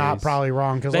juniper You're berries. not probably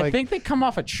wrong because I like think they come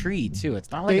off a tree too. It's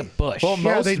not like a bush. well, yeah,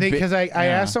 most because I yeah.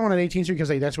 asked someone at 18th Street because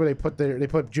that's where they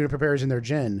put juniper berries in their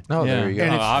gin. store. Oh, Yeah. there you go.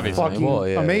 And Oh, it's obviously. fucking Well,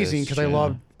 yeah, amazing that's because I true.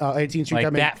 love 18th Street. like I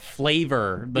mean, that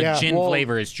flavor, the Yeah, gin well-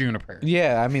 flavor is juniper.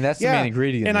 Yeah, I mean, that's the main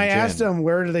ingredient. And in I gin. asked them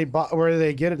where do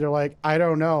they get it? They're like, I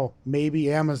don't know,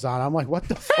 maybe Amazon. I'm like, what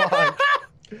the fuck?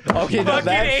 Okay, no, Fucking that's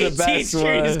 18th the best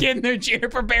Street is one. getting their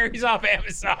juniper berries off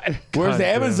Amazon. Where's God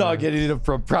damn Amazon it. getting it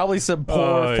from? Probably some poor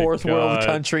Oh, fourth world God.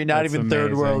 country, not That's even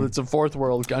third world. amazing. It's a fourth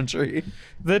world country.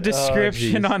 The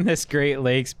description jeez. on this Great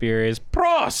Lakes beer is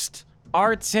Prost!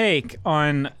 Our take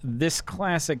on this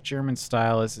classic German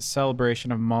style is a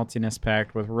celebration of maltiness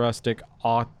packed with rustic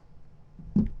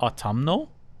autumnal.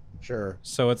 Sure.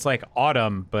 So it's like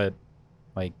autumn, but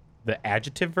like the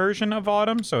adjective version of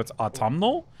autumn. So it's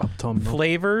autumnal Autumnal.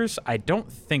 flavors. I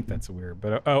don't think that's a weird,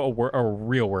 but a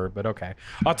real word, but okay.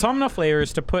 Autumnal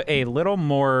flavors to put a little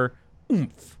more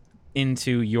oomph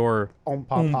into your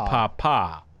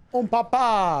Papa.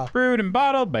 Papa. Brewed and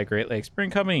bottled by Great Lakes Brewing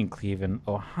Company in Cleveland,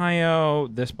 Ohio.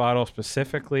 This bottle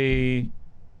specifically,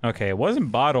 okay, it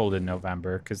wasn't bottled in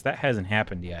November because that hasn't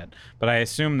happened yet. But I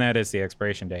assume that is the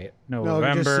expiration date. you just see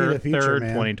November the future, 3rd, man.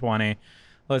 2020.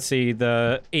 Let's see.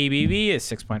 The ABV is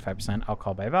 6.5%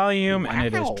 alcohol by volume, and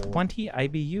it is 20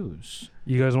 IBUs.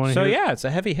 You guys want to So hear? yeah, it's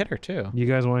a heavy hitter too. You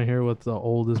guys want to hear what the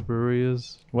oldest brewery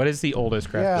is? What is the oldest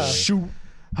craft Yeah. brewery? Shoot.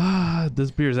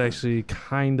 This beer is actually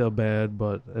kind of bad,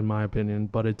 but in my opinion,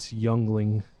 but it's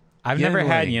Youngling. I've never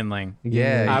had Yuengling. Yinling.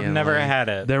 Yeah, I've never Yuengling. had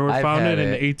it. They were I've founded had in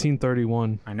it.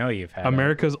 1831. I know you've had it.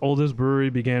 America's oldest brewery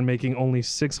began making only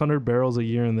 600 barrels a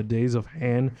year in the days of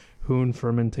hand hewn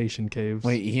fermentation caves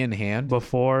Wait, Ian Hand?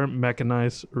 before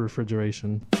mechanized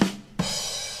refrigeration.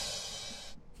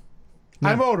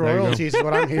 I'm owed there you go. royalties is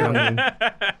what I'm hearing.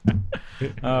 Youngling.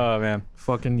 Oh man.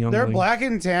 Fucking Youngling. Their black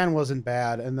and tan wasn't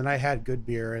bad, and then I had good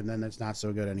beer, and then it's not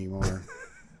so good anymore.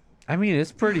 I mean,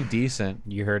 it's pretty decent.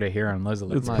 You heard it here on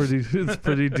Leslie. It's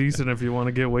pretty decent if you want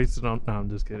to get wasted on. No, I'm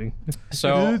just kidding.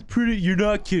 So It's pretty. You're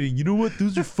not kidding. You know what?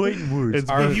 Those are fighting words. It's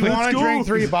If you Let's want to go. drink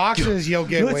 3 boxes, you'll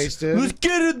get wasted. Let's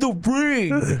get in the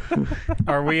ring.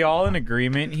 are we all in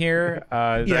agreement here?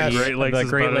 Yes. Great Lakes the is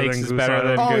Great better Lakes than is Goose better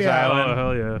than Island. Oh, Goose yeah. Oh Island.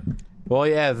 hell yeah! Well,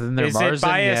 yeah. Then there's Is it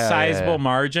by a sizable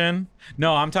margin?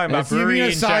 No, I'm talking about You brewery mean a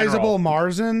in sizable general.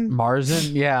 Marzen?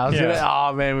 Marzen? Yeah. I was Yeah.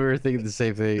 gonna. Oh man, we were thinking the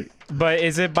same thing. But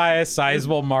is it by a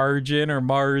sizable margin or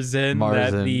margin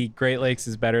that Marzen. the Great Lakes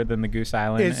is better than the Goose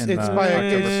Island? It's in the by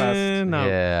a- Oktoberfest? No.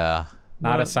 Yeah.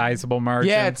 Not a sizable margin.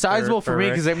 Yeah, it's sizable for me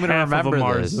Rick? because I'm gonna Half of a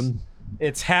remember this. Marzen.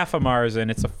 It's half a Marzen.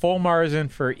 It's a full Marzen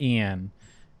for Ian.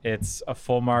 It's a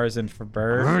full Marzen for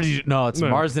Bird. No, it's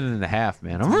No. Marzen and a half,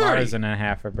 man. Marzen and a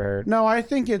half for Bird. No, I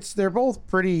think they're both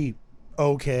pretty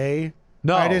okay.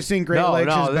 No, I just think Great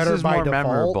Lakes is better this is by more default.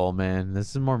 memorable, man. This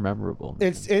is more memorable.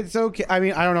 It's okay. I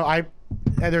mean, I don't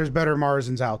know. There's better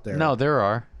Marzens out there. No, there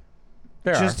are.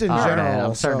 There just are. in Oh, general. man,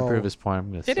 I'm starting so- to prove his point.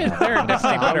 I'm gonna It is. stop. There are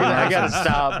definitely better I gotta Marzens.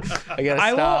 stop. I gotta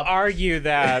I will stop. argue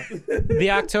that the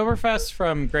Oktoberfest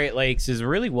from Great Lakes is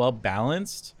really well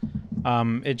balanced.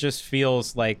 It just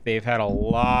feels like they've had a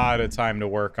lot of time to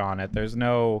work on it. There's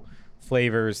no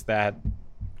flavors that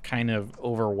kind of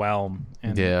overwhelm.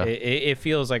 And Yeah. it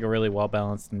feels like a really well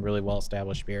balanced and really well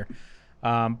established beer.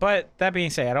 But that being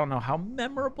said, I don't know how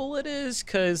memorable it is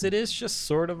because it is just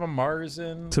sort of a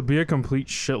Marzen. To be a complete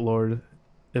shitlord,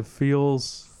 it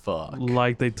feels Fuck.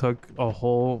 like they took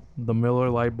the Miller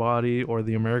Lite body or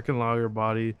the American Lager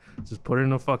body, just put it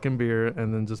in a fucking beer,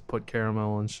 and then just put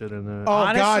caramel and shit in it. Oh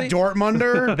Honestly- God,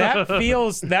 Dortmunder.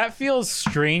 That feels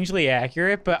strangely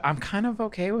accurate, but I'm kind of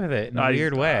okay with it in a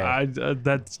weird way.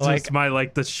 That's just Like, my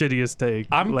the shittiest take.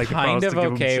 I'm like, if I kind was of to give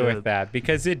 'em okay shit. with that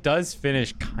because it does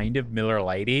finish kind of Miller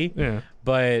Lighty, Yeah,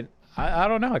 but I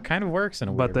don't know. It kind of works in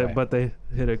a weird way. but they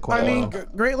hit it quite I mean, well.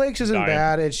 Great Lakes isn't Dying.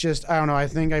 bad. It's just I don't know. I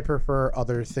think I prefer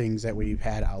other things that we've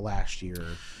had out last year.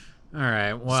 All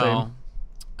right. Well,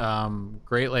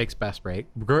 Great Lakes best break.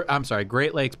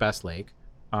 Great Lakes best lake.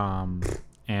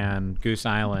 And Goose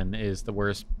Island is the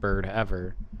worst bird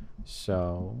ever.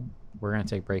 So we're gonna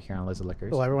take a break here on Liz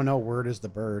Liquors. Well, everyone know word is the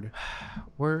bird.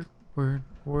 Word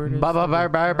is Ba, ba, the ba,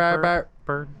 ba, ba,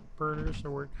 ba. bird is the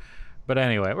word. But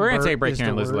anyway, we're gonna Bird take a break is here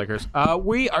on the Liz word. Liquors.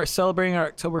 We are celebrating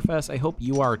our Oktoberfest. I hope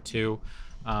you are too.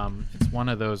 It's one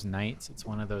of those nights. It's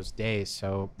one of those days.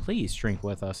 So please drink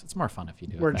with us. It's more fun if you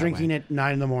do. We're it that drinking way. at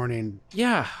 9 a.m.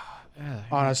 Yeah.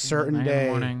 on a certain 9 in the day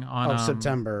morning on, of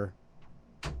September.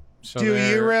 So Do you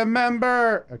there-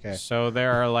 remember? Okay. So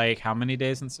there are like how many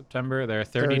days in September? There are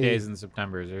 30 30. days in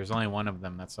September. There's only one of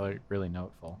them that's like really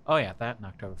notable. Oh yeah, that and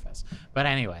Oktoberfest. But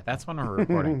anyway, that's when we're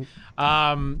recording.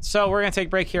 So we're gonna take a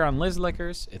break here on Liz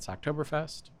Liquors. It's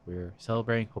Oktoberfest. We're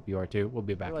celebrating. Hope you are too. We'll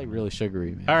be back. They're like in a really minute.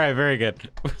 sugary, man. All right, very good.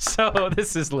 So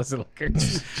this is Liz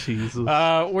Liquors. Jesus.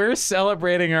 We're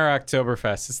celebrating our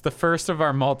Oktoberfest. It's the first of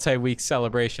our multi-week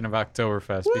celebration of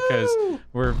Oktoberfest because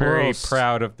we're very Gross.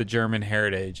 proud of the German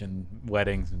heritage and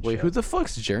weddings and Wait, shit. who the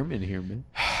fuck's German here, man?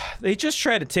 They just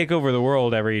try to take over the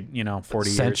world every, 40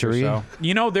 Century. years or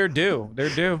so. They're due. They're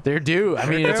due. They're due. I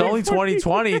mean, it's due. only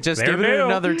 2020. Just They're give it due.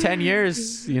 another 10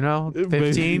 years.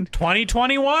 15,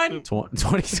 2021.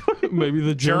 2020. Maybe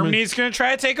the Germany's going to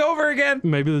try to take over again.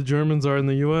 Maybe the Germans are in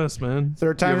the U.S., man.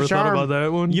 Third time's you ever charm. thought about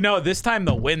that one? This time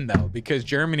they'll win, though, because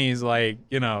Germany's like,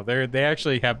 they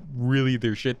actually have really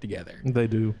their shit together. They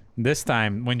do. This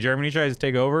time, when Germany tries to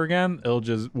take over again,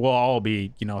 we'll all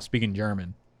be, speaking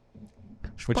German.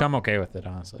 Which I'm okay with it,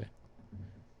 honestly.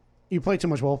 You play too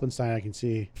much Wolfenstein, I can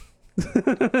see.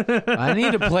 I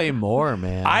need to play more,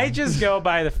 man. I just go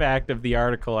by the fact of the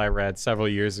article I read several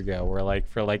years ago where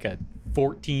for a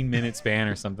 14-minute span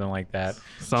or something like that.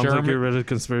 Sounds like you're ready to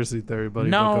conspiracy theory, buddy.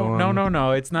 but go No, on.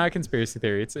 no. It's not a conspiracy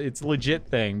theory. It's a legit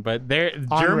thing. But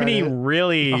On Germany Reddit.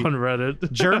 really On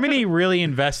Reddit. Germany really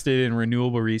invested in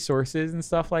renewable resources and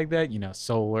stuff like that.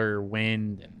 Solar,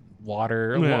 wind, and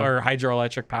water Yeah. or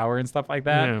hydroelectric power and stuff like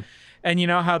that. Yeah. And you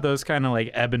know how those kind of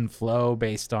ebb and flow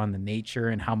based on the nature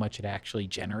and how much it actually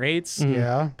generates.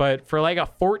 Yeah. But for a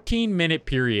 14-minute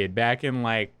period back in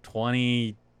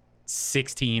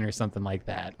 2016 or something like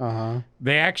that,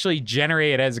 they actually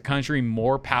generated as a country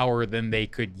more power than they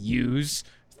could use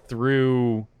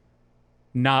through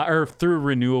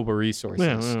renewable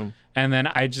resources. Yeah. And then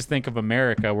I just think of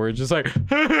America where it's just like,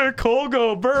 coal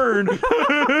go burn,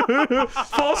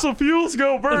 fossil fuels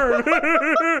go burn.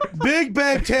 Big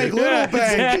bank take little Yeah,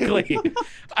 bank. exactly.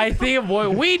 I think of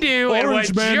what we do and Orange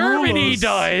what man Germany rules.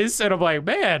 does, and I'm like,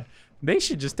 man, they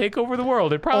should just take over the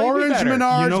world. It'd probably Orange be better.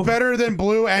 Menards You know- better than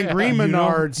blue and green You know,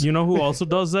 Menards. you know who also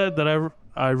does that? That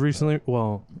I recently,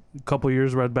 well, a couple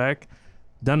years right back.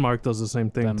 Denmark does the same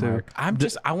thing Denmark. too.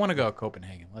 I want to go to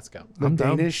Copenhagen. Let's go. I'm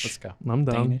down. Danish. Let's go. I'm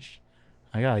down. Danish.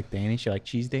 I got like Danish. You like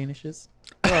cheese Danishes?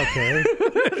 Okay.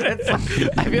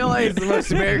 I feel like it's the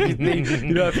most American thing.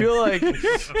 You know, I feel like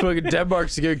fucking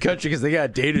Denmark's a good country because they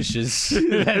got Danishes.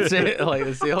 That's it. Like,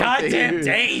 that's the only Goddamn thing.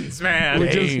 Danes,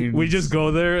 man. We just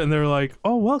go there and they're like,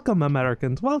 "Oh, welcome,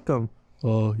 Americans, welcome."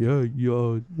 Oh yeah,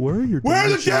 where are your? Where are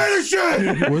the Danishes?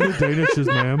 Danishes? Where are the Danishes,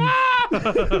 ma'am?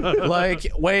 Like,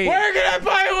 wait. Where can I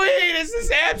buy weed? Is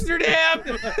this Amsterdam?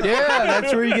 Yeah,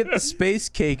 that's where you get the space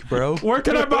cake, bro. Where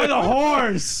can I buy the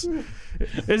horse?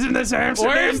 Isn't this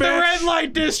Amsterdam? Where's the bitch? red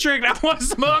light district? I want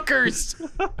smokers.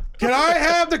 Can I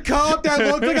have the cup that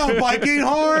looks like a Viking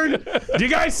horn? Do you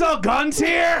guys sell guns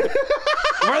here?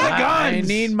 Where are the guns? I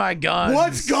need my guns.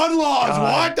 What's gun laws?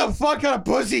 What the fuck kind of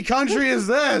pussy country is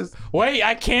this? Wait,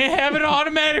 I can't have an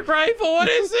automatic rifle. What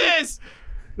is this?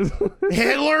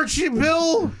 Hitler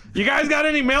bill? You guys got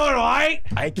any Miller Lite?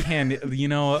 I can. You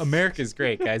know, America's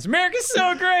great, guys. America's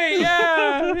so great.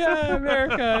 Yeah,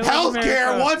 America. I love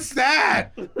Healthcare? America. What's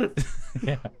that?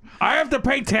 Yeah. I have to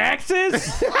pay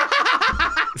taxes?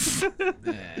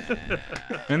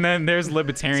 And then there's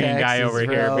libertarian guy Taxes, over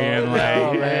here bro. being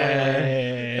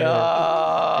like,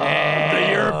 Oh, hey.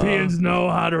 The Europeans know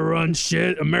how to run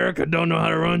shit. America don't know how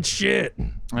to run shit.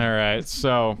 All right,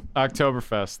 so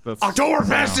Oktoberfest. That's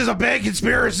Oktoberfest is a big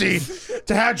conspiracy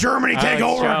to have Germany take Alex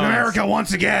over Jones. America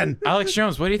once again. Alex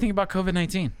Jones, what do you think about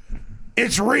COVID-19?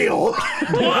 It's real.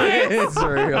 It's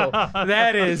real.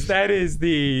 That is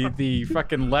the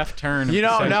fucking left turn. Of You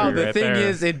know, the no, century the right thing there.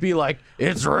 is, it'd be like,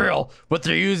 it's real, but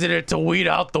they're using it to weed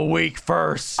out the weak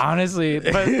first. honestly,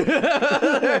 but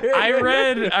I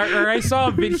read or I saw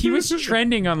a video. He was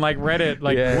trending on like Reddit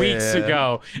like Yeah, weeks yeah.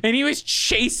 ago, and he was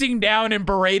chasing down and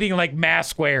berating like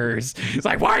mask wearers. It's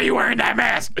like, why are you wearing that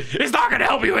mask? It's not gonna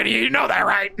help you any. You know that,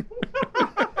 right?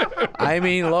 I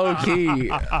mean, low key.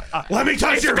 Let me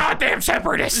touch It's your goddamn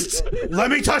separatists.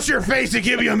 Let me touch your face to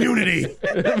give you immunity.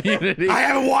 Immunity. I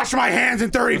haven't washed my hands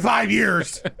in 35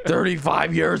 years.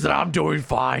 35 years and I'm doing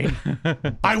fine.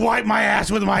 I wipe my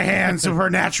ass with my hands for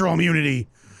natural immunity.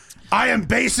 I am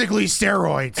basically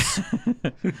steroids.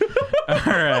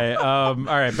 All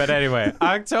right. But anyway,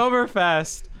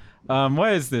 Oktoberfest.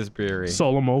 What is this brewery?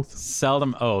 Solemn Oath.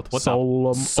 Seldom Oath. What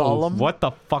Solemn Oath. What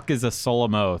the fuck is a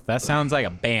Solemn Oath? That sounds like a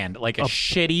band, like a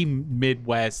shitty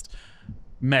Midwest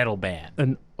metal band.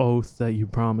 An oath that you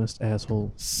promised,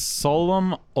 asshole.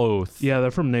 Solemn Oath. Yeah, they're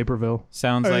from Naperville.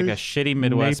 Sounds like a shitty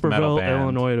Midwest metal Naperville, band.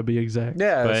 Illinois, to be exact.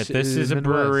 Yeah, But this is a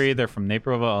brewery. They're from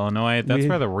Naperville, Illinois. That's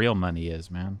where the real money is,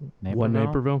 man. What,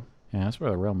 Naperville? Yeah, that's where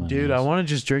the real money Dude, is. I want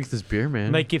to just drink this beer,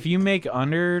 man. Like, if you make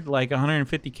under, like,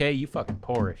 150K, you fucking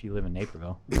poor if you live in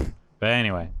Naperville. But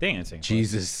anyway, dang it.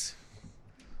 Jesus.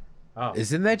 Oh.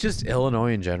 Isn't that just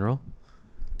Illinois in general?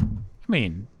 I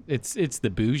mean, it's the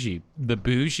bougie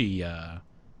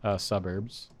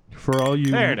suburbs. For all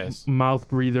you There it is. mouth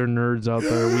breather nerds out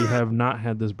there, we have not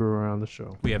had this brewer on the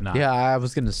show. We have not. Yeah, I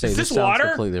was going to say, Is this this sounds water?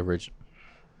 completely original.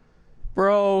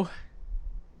 Bro.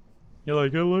 You're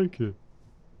like, I like it.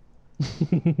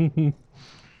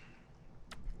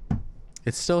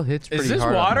 It still hits Is pretty this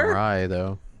hard water? on the rye,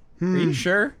 though. Are you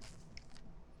sure?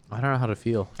 I don't know how to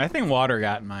feel. I think water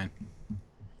got in mine.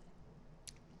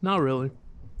 Not really.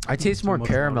 I taste more much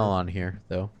caramel water. on here,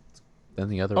 though, than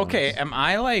the other Okay, ones. am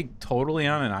I like totally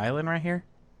on an island right here?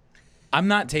 I'm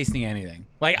not tasting anything.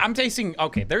 Like, I'm tasting,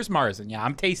 okay, there's Marzen. Yeah,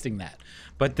 I'm tasting that.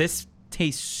 But this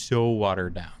tastes so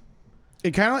watered down.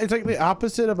 It's like the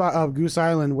opposite of Goose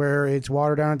Island, where it's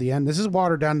watered down at the end. This is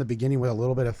watered down in the beginning with a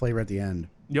little bit of flavor at the end.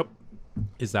 Yep.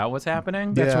 Is that what's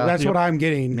happening? That's Yep. what I'm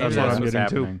getting. Maybe That's what I'm what's getting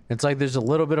too. happening. It's like there's a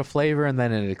little bit of flavor and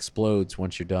then it explodes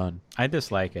once you're done. I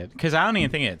dislike it because I don't even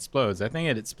think it explodes. I think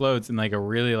it explodes in like a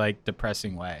really like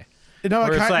depressing way. No,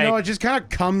 Where it's no, like- it just kind of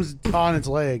comes on its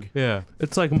leg. Yeah.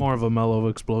 It's like more of a mellow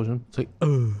explosion. It's like,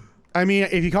 I mean,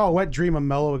 if you call a wet dream a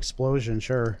mellow explosion,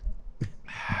 sure.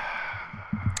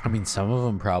 I mean, some of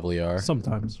them probably are.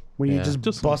 sometimes. When you Yeah. just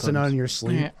Just busting sometimes. on your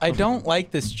sleep. I don't like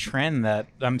this trend that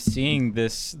I'm seeing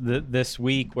this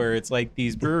week where it's like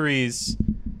these breweries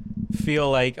feel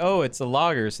like, oh, it's a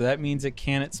lager, so that means it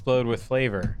can't explode with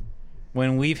flavor.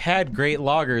 When we've had great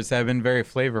lagers that have been very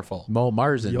flavorful. Mo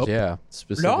Marzens, Yup. yeah.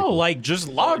 Specifically. No, like just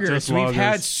lagers. Just We've lagers.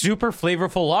 had super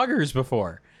flavorful lagers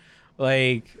before.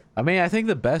 Like I mean, I think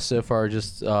the best so far are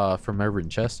just from Urban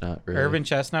Chestnut. Really. Urban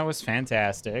Chestnut was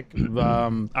fantastic.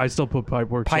 I still put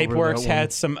Pipeworks. Pipeworks over that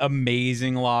had some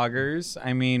amazing lagers.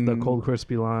 I mean, one. The cold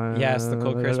crispy lime. Yes, the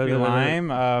cold crispy lime.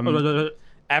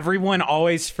 everyone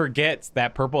always forgets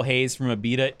that Purple Haze from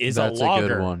Abita is That's a a lager.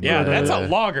 good one. Yeah, Yeah, that's yeah. a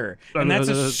lager, and that's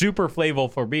a super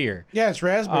flavorful beer. Yeah, it's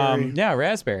raspberry. Yeah,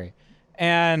 raspberry.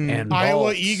 And Iowa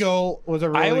malts. Eagle was a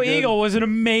really Iowa good, Eagle was an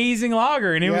amazing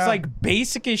lager, and it was Yeah. like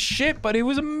basic as shit, but it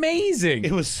was amazing.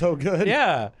 It was so good.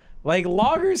 Yeah. Like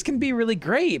lagers can be really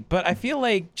great, but I feel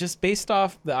like just based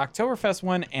off the Oktoberfest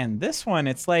one and this one,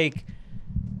 it's like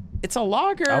it's a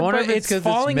lager, I wonder but if it's 'cause it's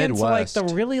falling into like the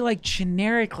Midwest. really like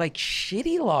generic, like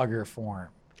shitty lager form.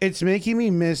 It's making me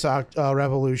miss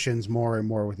Revolutions more and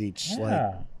more with each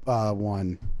Yeah.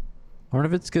 one. I wonder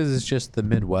if it's because it's just the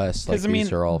Midwest. Like Because I mean,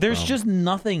 these are all there's from. just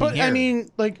nothing But here. I mean,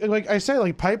 like I said,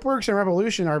 like Pipeworks and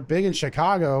Revolution are big in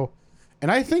Chicago, and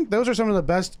I think those are some of the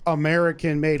best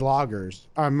American-made lagers.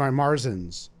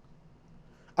 Marzens.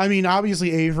 I mean,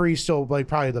 obviously Avery's still like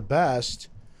probably the best,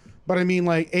 but I mean,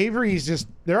 like Avery's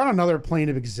they're on another plane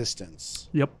of existence.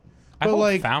 Yep. I but, hope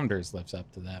like- Founders lives up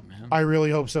to that, man. I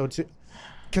really hope so too,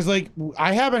 because like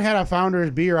I haven't had a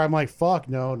Founders beer. I'm like, fuck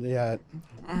no yet.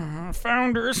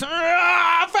 Founders,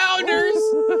 Founders.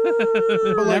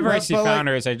 But, like, Whenever I see but, like-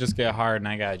 Founders, I just get hard and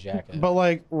I got a jacket. But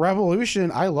like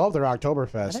Revolution, I love their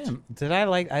Oktoberfest. Did I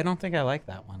like? I don't think I liked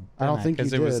that one. I don't think you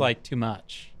because it was did. like too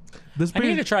much. This I need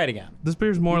to beer, try it again. this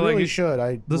beer's more You like really should.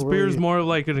 this really, beer is more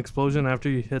like an explosion after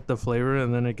you hit the flavor,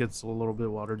 and then it gets a little bit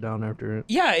watered down after it.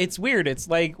 Yeah, it's weird. It's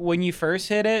like when you first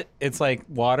hit it, it's like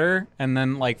water, and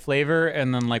then like flavor,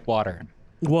 and then like water.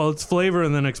 Well, it's flavor,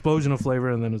 and then explosion of flavor,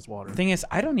 and then it's water. Thing is,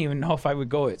 I don't even know if I would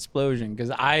go explosion because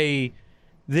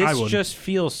this wouldn't. just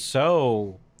feels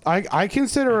so I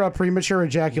consider a premature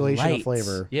ejaculation light. of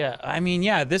flavor. Yeah, I mean,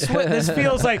 yeah, this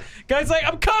feels like guys like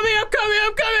I'm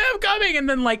coming, and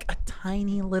then like a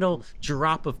tiny little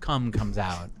drop of cum comes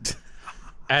out.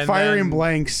 And Firing then-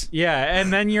 blanks. Yeah,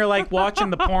 and then you're like watching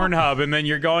the Pornhub, and then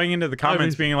you're going into the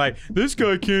comments being like, "This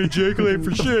guy can't ejaculate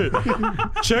for shit.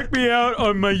 Check me out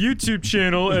on my YouTube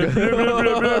channel." And blah, blah,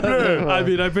 blah, blah, blah. I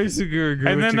mean, I basically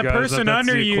agree And with then you the guys person that that's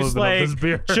under the you is equivalent of like,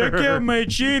 this beer. "Check out my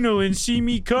channel and see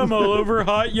me come all over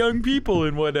hot young people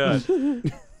and whatnot."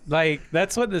 Like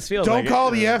that's what this feels Don't like. call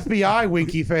the FBI,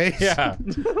 winky face. Yeah,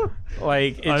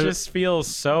 like it just feels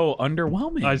so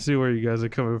underwhelming. I see where you guys are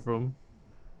coming from.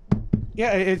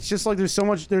 Yeah, it's just like there's so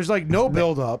much. There's like no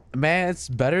build up. Man, it's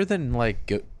better than like.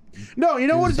 No, you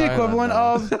know what it's the Goose equivalent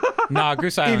Island, of? Nah,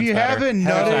 Goose Island's If you better. haven't Goose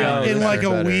nutted Island in is like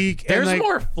better. a week, There's and like,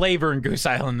 more flavor in Goose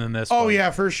Island than this. oh one.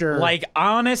 yeah, for sure. Like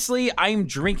honestly, I'm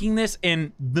drinking this,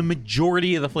 and the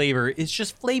majority of the flavor is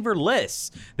just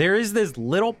flavorless. There is this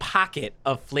little pocket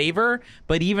of flavor,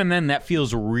 but even then, that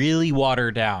feels really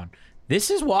watered down. This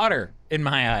is water in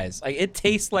my eyes. Like it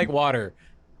tastes like water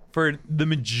for the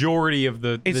majority of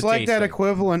the. it's the like that tasting.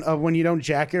 equivalent of when you don't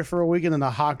jack it for a week and then the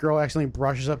hot girl accidentally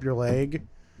brushes up your leg.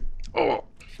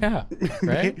 Yeah,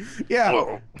 right.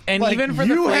 Yeah, And like, even for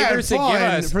the you had flavors it gives fun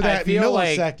us, for I that feel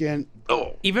like millisecond.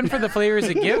 even for the flavors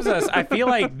it gives us, I feel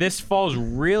like this falls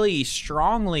really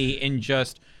strongly in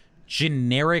just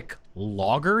generic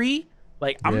lagery.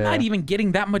 Like I'm Yeah. not even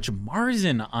getting that much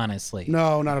Marzen, honestly.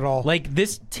 No, not at all. Like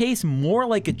this tastes more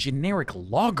like a generic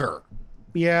lager.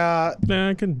 yeah, Yeah,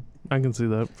 I can see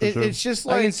that for sure. it's just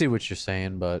I can like see what you're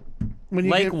saying, but when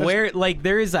you Like get, where like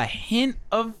there is a hint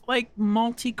of like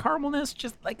malty caramelness,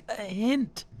 just like a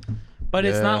hint. But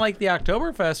it's Yeah. not like the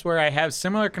Oktoberfest where I have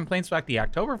similar complaints about the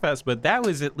Oktoberfest, but that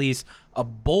was at least a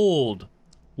bold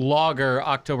lager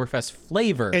Oktoberfest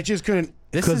flavor. it just couldn't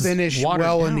This is finish watered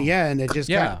well in down. the end. It just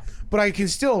Yeah. but I can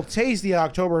still taste the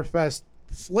Oktoberfest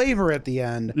flavor at the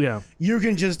end. yeah. You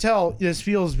can just tell this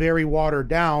feels very watered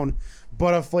down,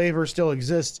 but a flavor still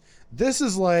exists. This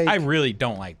is like I really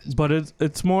don't like this. But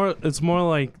it's more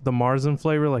like the Marzen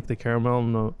flavor, like the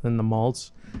caramel and the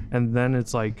malts, and then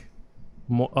it's like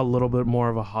a little bit more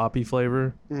of a hoppy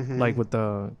flavor, like with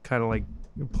the kind of like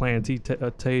planty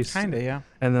taste, Kinda, yeah.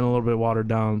 and then a little bit watered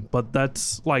down. But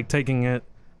that's like taking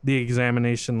the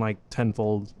examination like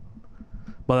tenfold.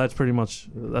 But that's pretty much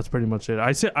it.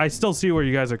 I still see where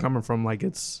you guys are coming from. Like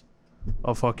it's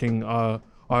a fucking I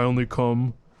only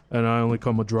come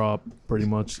a drop, pretty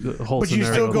much. The whole but you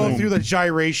scenario. still go Boom. through the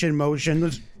gyration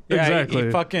motion. Yeah, Exactly.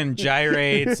 he fucking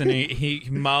gyrates and he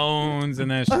moans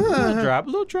and then it's just a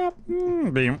little drop.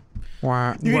 Beam. You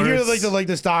can hear Whereas- like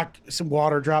the stock some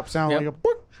water drop sound Yep. like a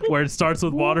boop. where it starts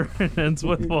with water and ends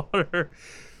with water.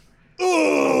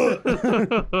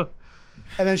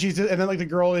 and then like the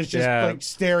girl is just Yeah. like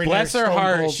staring. Bless at her stone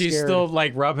heart, cold she's scared. still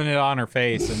like rubbing it on her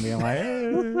face and being like,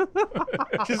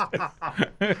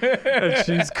 And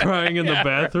she's crying in the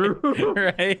bathroom.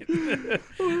 right?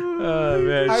 Oh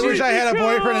man, I wish I had a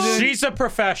boyfriend. And didn't- she's a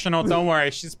professional. Don't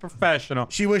worry, she's professional.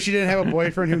 She wished she didn't have a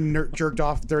boyfriend who jerked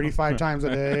off 35 times a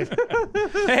day.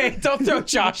 Hey, don't throw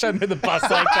Josh under the bus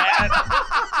like that.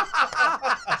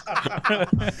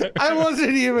 I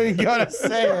wasn't even gonna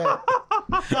say it.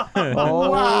 Oh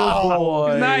Wow.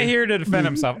 boy. He's not here to defend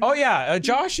himself. Oh yeah,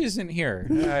 Josh isn't here.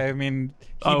 I mean,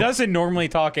 he Oh. doesn't normally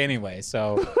talk anyway,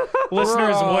 so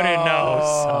listeners wouldn't know.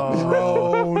 So. You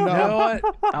know Rona. what?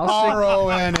 I'll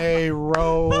R-O-N-A, I'm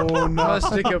Rona. gonna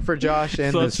stick up for Josh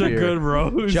and this Such a beer. good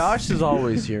roast. Josh is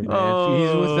always here, man.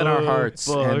 He's within our hearts,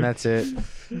 fuck. and that's it.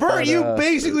 Bert, you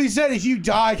basically said if you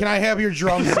die, can I have your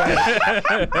drum set?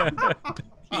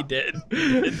 He did.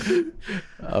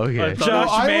 Okay, Josh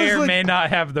I may was or like- may not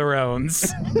have the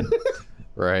Rones.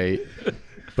 right.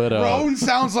 But Crone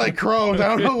sounds like Crohn's. I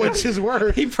don't know which is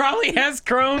worse. He probably has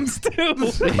Crohn's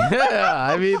too. yeah,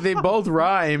 I mean they both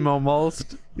rhyme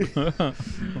almost.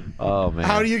 Oh man.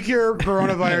 How do you cure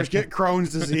coronavirus? Get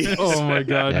Crohn's disease. Oh my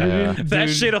god. Yeah. You didn't, That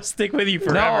dude, shit'll stick with you No,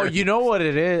 forever. you know what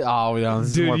it is. Oh, no, this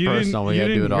is Dude, more you personal. didn't, We you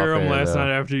gotta do didn't it off hear him air, last though.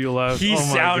 night after you left. He Oh my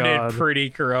sounded God.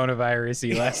 pretty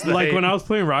coronavirus-y last night. Like when I was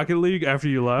playing Rocket League after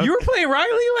you left. You were playing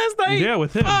Rocket League last night? Yeah,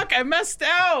 with him. Fuck, I messed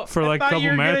out. For, I like, thought couple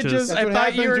you were gonna matches. Just, That's I what thought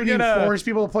happens you were when you gonna. force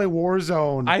people to play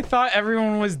Warzone. I thought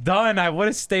everyone was done. I would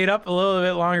have stayed up a little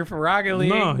bit longer for Rocket League.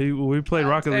 No, we played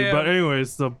Rocket League. damn. But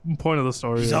anyways, the point of the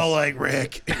story is, like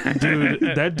Rick. dude,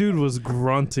 that dude was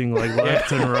grunting like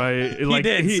left and right. He Like,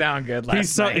 did sound good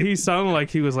last night. He sounded like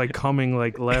he was like coming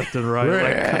like left and right,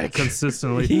 like Rick.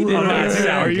 consistently. He did I'm not like,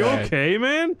 sound are you good. okay,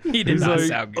 man? He did He's not like,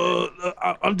 sound good.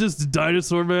 I'm just a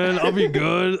dinosaur, man. I'll be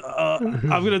good. I'm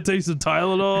gonna take some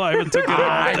Tylenol. I haven't took it all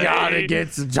I day. gotta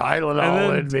get some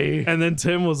Tylenol in me. And then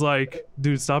Tim was like,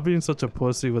 dude, stop being such a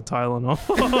pussy with Tylenol.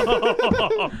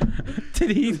 Did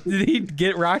he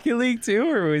get Rocket League too,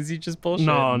 or was he just bullshit?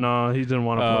 No, he didn't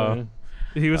want to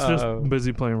play. He was just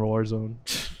busy playing Warzone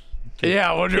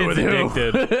Yeah, I wonder with Kid's who.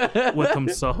 addicted. with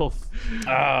himself.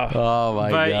 Oh my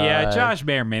But god. yeah, Josh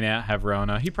may or may not have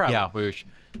Rona. He probably whoosh.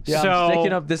 Yeah, so, I'm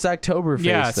sticking up this Oktoberfest.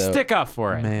 Yeah, though. stick up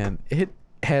for it. Man, it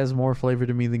has more flavor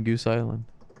to me than Goose Island.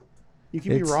 You can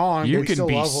be It's- wrong. You but can still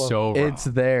be love so wrong. It's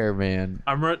there, man.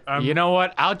 I'm You know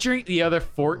what? I'll drink the other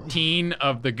 14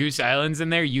 of the Goose Islands in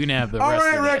there. You can have the All rest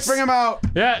right, of Rick, this. bring him out.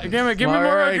 Yeah, give me All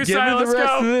more right, Goose give me Island. the Let's rest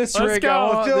go. of this, Let's Rick. go.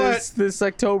 I want Do this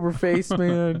Oktoberfest,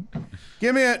 man.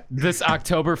 Give me it. This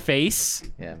October face.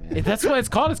 Yeah, man. That's what it's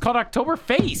called. It's called October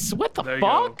face. What the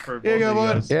fuck? Here you go,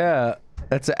 bud. Yeah,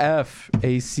 that's a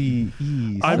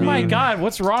F-A-C-E. I Oh my mean- god,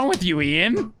 what's wrong with you,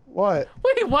 Ian? What?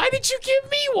 Wait, why did you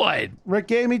give me one? Rick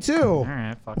gave me two. All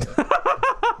right, fuck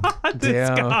it. This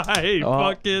Damn. guy, Oh.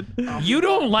 fucking. You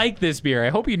don't like this beer. I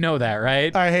hope you know that,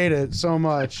 right? I hate it so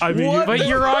much. I mean, But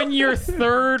you're on your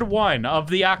third one of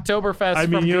the Oktoberfest I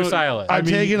mean, from you- Goose Island. I'm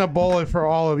mean- taking a bullet for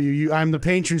all of you. I'm the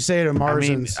patron saint of I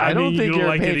mean, Marzens. I don't mean, think you you're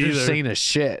don't a like it patron either. saint of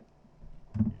shit.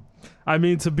 I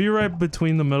mean, to be right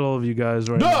between the middle of you guys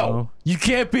right No, now. you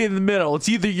can't be in the middle. It's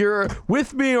either you're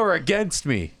with me or against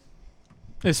me.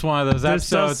 It's one of those This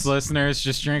episodes, does- listeners.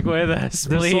 Just drink with us,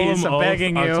 This please. Solemn I'm Oath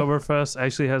begging you. Oktoberfest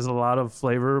actually has a lot of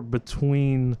flavor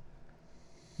between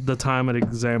the time it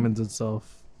examines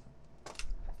itself.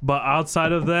 But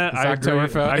outside of that, I agree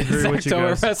with you guys.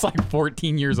 Oktoberfest like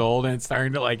 14 years old and it's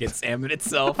starting to like examine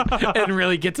itself and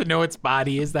really get to know its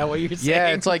body. Is that what you're saying? Yeah,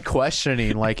 it's like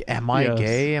questioning, like, am I Yes.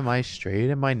 gay? Am I straight?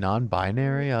 Am I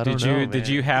non-binary? I don't know. Did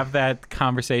you have that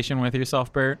conversation with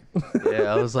yourself, Bert?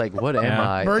 Yeah, I was like, what am Yeah.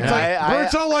 I? Bert's And like,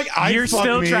 Bert's all like, I You're fuck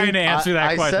still me. trying to answer that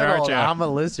I question, said aren't all you? that. I'm a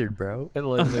lizard, bro. A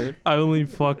lizard. I only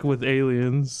fuck with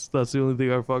aliens. That's the only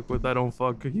thing I fuck with. I don't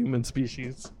fuck a human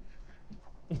species.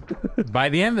 By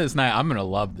the end of this night, I'm gonna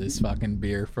love this fucking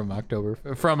beer from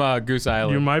Goose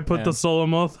Island. You might put the Man.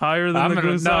 Solemn Oath higher than I'm the gonna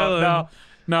Goose Island.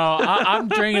 no. I'm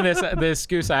drinking this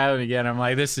Goose Island again. I'm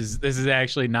like, this is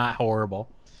actually not horrible.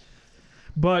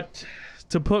 But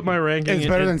to put my ranking, It's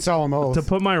better than Solemn Oath. to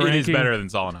put my It ranking. is better than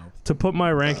Solemn Oath. To put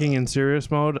my ranking in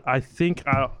serious mode, I think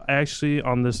I actually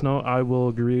on this note I will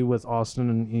agree with Austin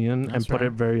and Ian and put right.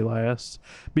 it very last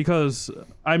because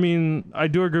I mean I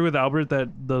do agree with Albert that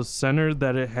the center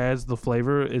that it has the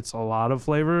flavor, it's a lot of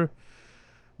flavor,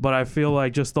 but I feel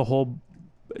like just the whole.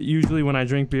 Usually when I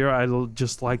drink beer, I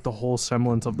just like the whole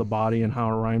semblance of the body and how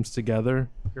it rhymes together.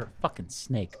 You're a fucking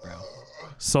snake, bro.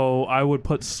 So I would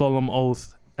put Solemn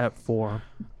Oath at 4.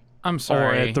 I'm Or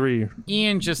sorry. at 3.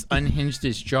 Ian just unhinged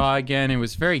his jaw again. It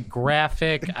was very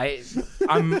graphic.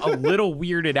 I'm a little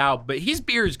weirded out, but his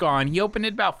beer is gone. He opened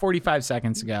it about 45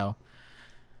 seconds ago.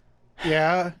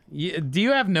 Yeah, Do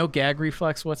you have no gag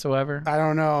reflex whatsoever? I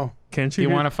don't know. Can't Do you you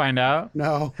hear- want to find out?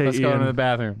 No. Hey, Let's go Ian, into the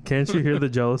bathroom. Can't you hear the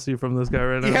jealousy from this guy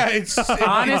right now? Yeah, it's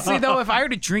Honestly, though, if I were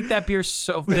to drink that beer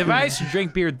if I used to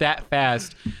drink beer that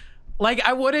fast, like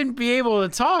I wouldn't be able to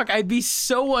talk. I'd be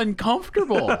so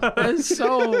uncomfortable. That's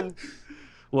so.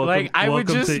 Like I would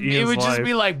just, it would just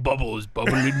be like bubbles,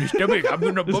 bubble in your stomach. I'm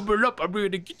gonna bubble up. I'm gonna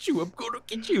get you. I'm gonna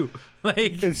get you.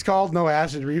 Like It's called no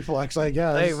acid reflux, I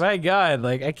guess. my God,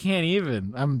 like I can't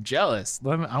even. I'm jealous.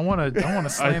 I want to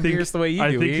slam beers the way you do.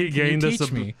 I think Ian. he gained Can you this.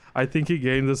 teach me. I think he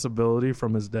gained this ability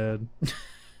from his dad.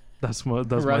 That's my.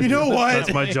 Right. You know what?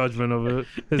 That's my judgment of it.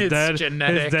 His It's dad.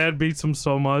 genetic. His dad beats him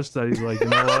so much that he's like, you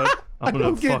know what? I'm gonna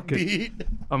Don't get fucking. beat.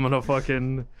 I'm gonna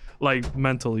fucking like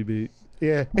mentally beat.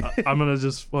 Yeah. I'm gonna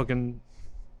just fucking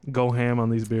go ham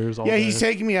on these beers all Yeah, day. he's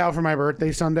taking me out for my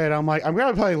birthday Sunday, and I'm like, I'm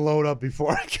gonna probably load up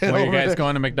before I get Were you over guys there.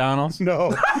 going to McDonald's?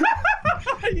 No,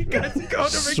 You guys go to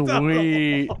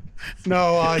Sweet.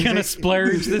 no. Gonna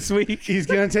splurge this week? He's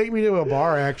gonna take me to a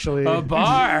bar, actually. A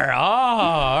bar. Oh,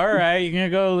 all right. You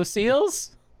gonna go to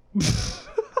Lucille's?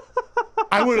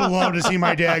 I would have loved to see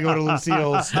my dad go to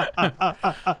Lucille's.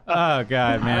 Oh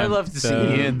God, man! I'd love to see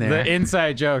you in there. The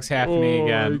inside jokes happening Oh,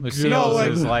 again. my Lucille's God. No,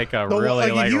 like, is like a The-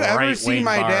 really like, if you ever right-wing see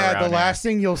my bar dad, the around last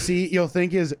thing you'll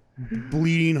think is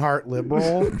bleeding heart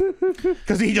liberal,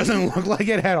 because he doesn't look like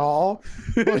it at all.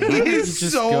 But he here. is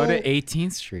Just so go to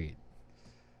 18th Street.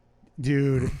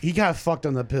 dude. He got fucked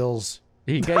on the pills.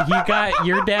 Your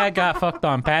dad got fucked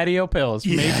on patio pills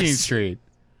from Yes. 18th Street.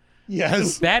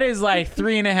 Yes. That is like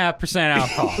 3.5%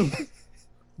 alcohol.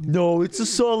 No, it's a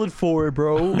solid 4,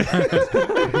 bro.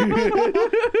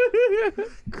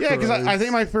 Yeah, because I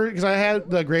think my first, because I had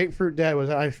the grapefruit dad was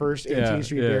my first 18th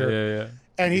Street beer, yeah.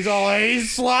 and he's all like,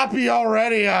 he's sloppy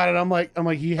already on it. I'm like,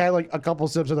 he had like a couple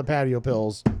sips of the patio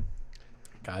pills.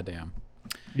 Goddamn.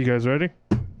 You guys ready?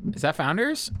 Is that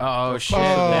Founders? Oh shit!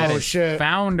 Oh, That is shit.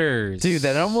 Founders. Dude,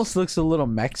 that almost looks a little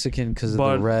Mexican because of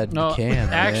But- the red No, can. man.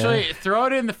 actually, throw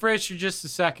it in the fridge for just a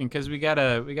second because we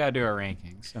gotta do our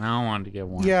rankings, and I don't want to get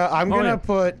one. Yeah, I'm gonna yeah.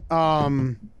 put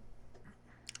I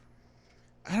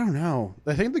don't know.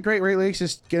 I think the Great Lakes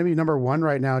is gonna be number 1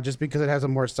 right now, just because it has a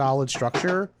more solid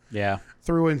structure Yeah.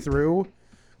 through and through.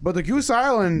 But the Goose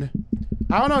Island,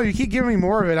 I don't know. You keep giving me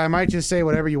more of it, I might just say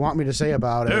whatever you want me to say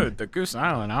about it. Dude, the Goose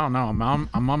Island. I don't know.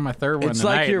 I'm on my third one It's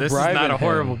tonight. like you're This is not bribing a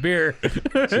horrible him. beer.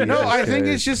 No, I think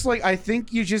Okay. it's just like, I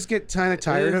think you just get kind of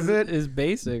tired of it. It's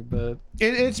basic, but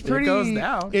It's pretty. goes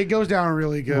down. It goes down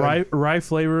really good. Rye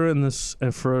flavor in this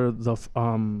for the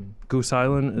Goose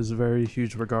Island is a very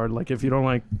huge regard. Like if you don't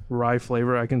like rye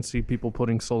flavor, I can see people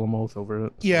putting Solemn Oath over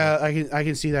it. Yeah, I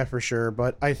can see that for sure.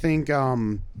 But I think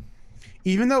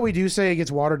even though we do say it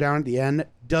gets watered down at the end,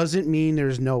 doesn't mean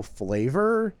there's no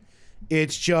flavor.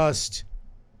 It's just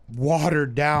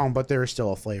watered down, but there is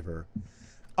still a flavor.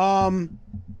 And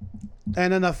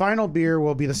then the final beer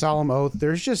will be the Solemn Oath.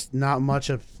 There's just not much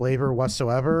of flavor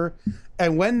whatsoever.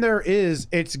 And when there is,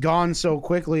 it's gone so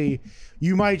quickly,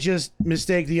 you might just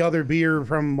mistake the other beer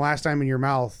from last time in your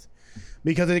mouth,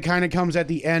 because it kind of comes at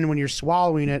the end when you're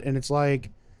swallowing it, and it's like,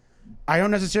 I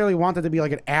don't necessarily want that to be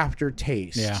like an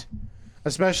aftertaste. Yeah.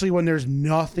 Especially when there's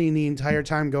nothing the entire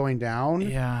time going down.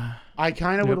 yeah. I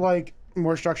kind of would like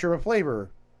more structure of flavor.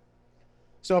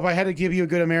 So if I had to give you a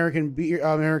good American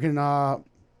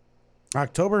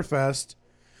Oktoberfest,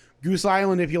 Goose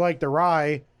Island if you like the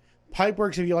rye,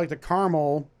 Pipeworks if you like the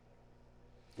caramel,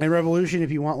 and Revolution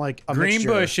if you want like a mixture.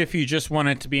 Greenbush if you just want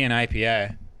it to be an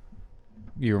IPA.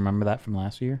 You remember that from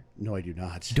last year? No, I do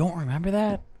not. Don't remember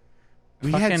that?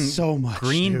 We had Fucking so much.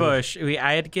 Greenbush.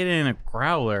 I had to get it in a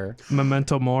growler.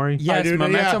 Memento Mori. Yes, do,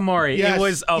 Memento yeah. Mori. Yes, It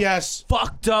was a yes.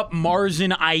 fucked up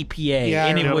Marzen IPA, Yeah, I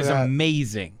and it remember was that.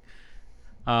 amazing.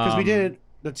 Because we did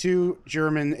the 2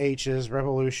 German H's,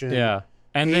 Revolution. Yeah.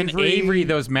 And then Avery- Avery,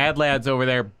 those mad lads over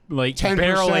there, like 10%.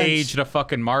 barrel aged a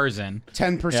fucking Marzen.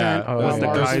 10%. Yeah, Oh, the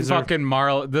those Kaiser. fucking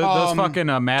those fucking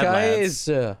mad lads.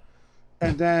 Guys,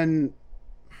 And then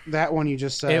that one you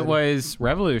just said. It was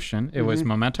Revolution. It Mm-hmm. was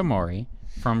Memento Mori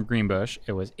from Greenbush.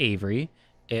 It was Avery.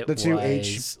 It The two was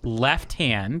H. Left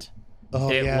Hand.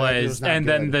 Oh, It yeah, was, not and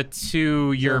then good. the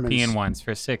 2 European Germans. ones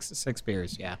for six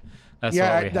beers. Yeah, that's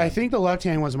Yeah, what we had. I think the left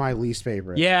hand was my least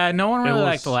favorite. Yeah, no one really was-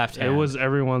 liked the left hand. It was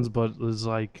everyone's, but it was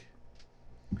like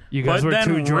You guys But were then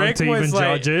too drunk Rick to even was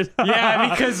like- judge it. Yeah,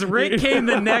 because Rick came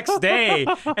the next day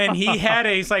and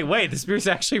he's like, wait, this beer's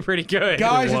actually pretty good.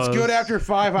 Guys, it's was. good after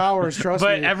 5 hours. Trust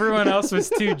But me. everyone else was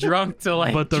too drunk to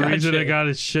like. But the judge reason it it got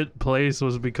its shit placed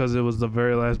was because it was the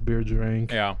very last beer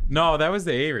drank. Yeah. No, that was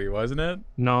the Avery, wasn't it?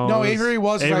 No, no, it Avery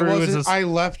was. I Avery wasn't. was I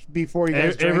left before you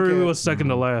guys drank Avery it. was second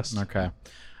to last. Okay.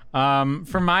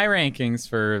 For my rankings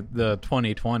for the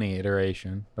 2020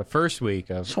 iteration, the first week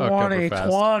of Oktoberfest.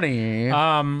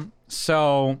 2020.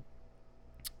 So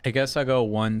I guess I'll go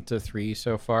 1 to 3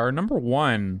 so far. Number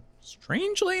 1,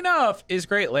 strangely enough, is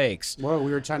Great Lakes. What a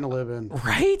weird time to live in.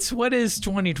 Right? What is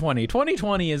 2020?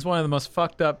 2020 is one of the most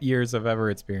fucked up years I've ever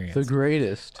experienced. The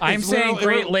greatest. I'm It's saying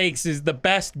literally- Great Lakes is the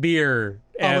best beer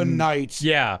Of a night.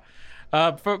 Yeah.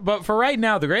 But for right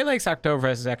now, the Great Lakes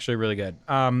Oktoberfest is actually really good.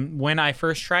 When I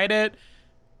first tried it,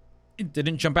 it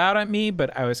didn't jump out at me,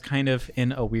 but I was kind of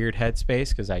in a weird headspace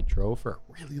because I drove for a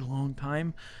really long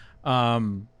time.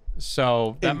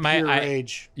 So that In pure I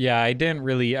rage.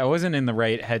 I wasn't in the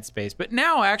right headspace. But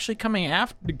now actually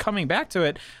coming back to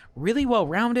it, really well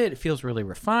rounded. It feels really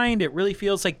refined. It really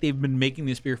feels like they've been making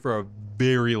this beer for a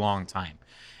very long time.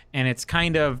 And it's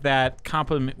kind of that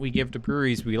compliment we give to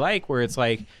breweries we like, where it's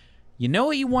like, you know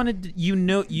what you wanted, you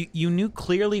knew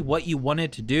clearly what you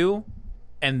wanted to do,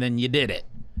 and then you did it.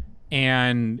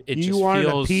 And it You just wanted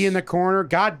feels to pee in the corner.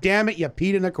 God damn it, you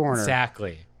peed in the corner.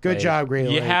 exactly. Good job, Great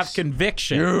You Lakes. have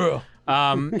conviction.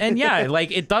 And yeah,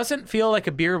 like it doesn't feel like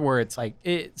a beer where it's like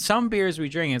some beers we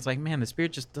drink, it's like, man, this beer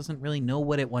just doesn't really know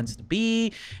what it wants to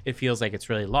be. It feels like it's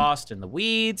really lost in the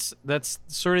weeds. That's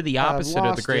sort of the opposite of the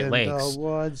Lost Great in Lakes. The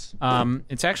woods.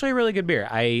 It's actually a really good beer.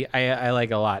 I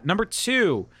like it a lot. Number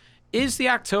 2 is the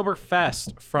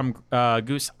Oktoberfest from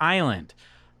Goose Island.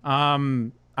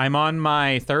 I'm on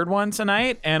my third one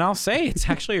tonight, and I'll say it's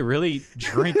actually a really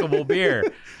drinkable beer.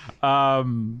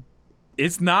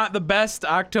 It's not the best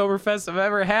Oktoberfest I've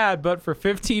ever had, but for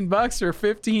 $15 or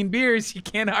 15 beers, you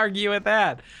can't argue with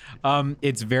that.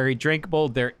 It's very drinkable.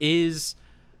 There is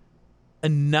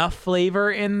enough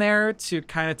flavor in there to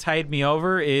kind of tide me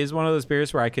over. It is one of those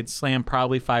beers where I could slam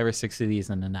probably 5 or 6 of these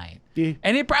in a night. Yeah.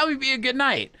 And it'd probably be a good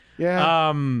night.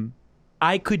 Yeah.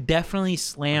 I could definitely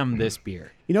slam this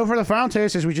beer. You know, for the final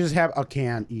tasters, we just have a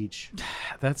can each.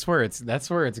 That's where it's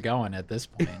going at this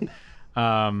point.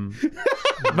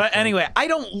 But anyway, I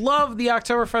don't love the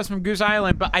Oktoberfest from Goose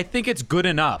Island, but I think it's good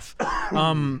enough.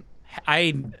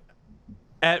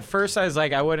 At first I was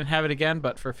like, I wouldn't have it again,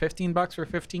 but for $15 for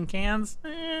 15 cans,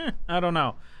 I don't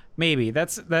know. Maybe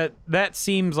that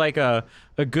seems like a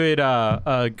good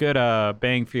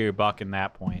bang for your buck in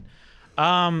that point.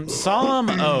 Solemn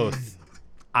Oath.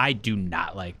 I do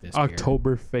not like this beer.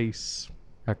 Oktoberfest.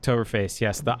 Oktoberfest,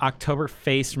 yes. The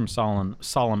Oktoberfest from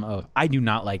Solemn Oath. I do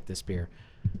not like this beer.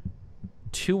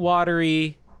 Too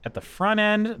watery at the front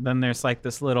end. Then there's like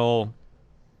this little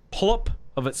plop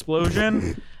of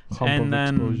explosion. Hump and of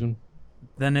explosion.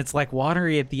 then it's like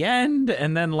watery at the end.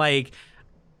 And then like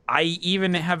I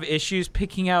even have issues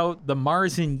picking out the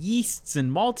Marzen yeasts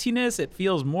and maltiness. It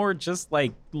feels more just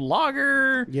like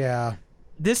lager. Yeah.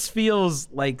 This feels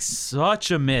like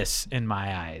such a miss in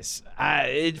my eyes.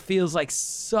 It feels like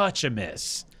such a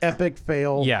miss. Epic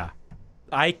fail. Yeah.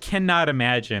 I cannot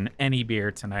imagine any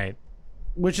beer tonight.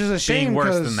 Which is a shame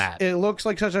worse than because that. it looks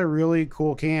like such a really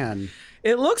cool can.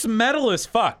 It looks metal as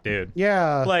fuck, dude.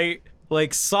 Yeah.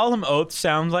 Like Solemn Oath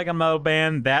sounds like a metal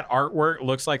band. That artwork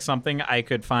looks like something I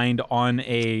could find on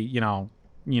a,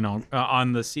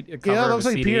 on the CD, cover Yeah, it of looks a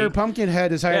like CD. Peter Pumpkinhead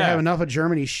decided to Yeah. have enough of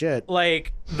Germany shit.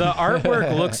 Like the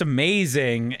artwork looks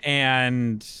amazing,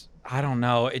 and I don't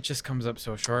know, it just comes up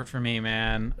so short for me,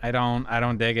 man. I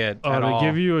don't dig it at all. To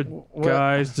give you a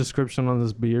guy's description on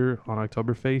this beer on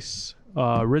Oktoberfest,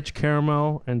 rich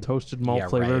caramel and toasted malt Yeah,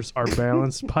 flavors are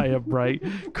balanced by a bright,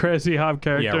 crazy hop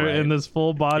character right. in this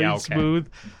full-bodied, Yeah, okay. smooth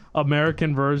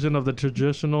American version of the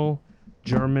traditional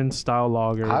German-style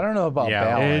lager. I don't know about Yeah.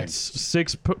 balance. It's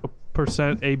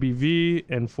 6% ABV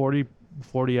and 40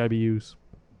 IBUs.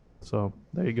 So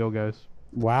there you go, guys.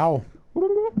 Wow.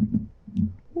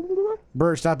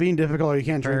 Bert, stop being difficult or you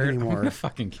can't drink I'm anymore. gonna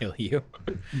fucking kill you.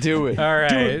 Do it. All right,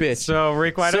 Do it, bitch. So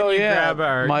Rick, why don't you grab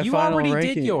our? my You final already did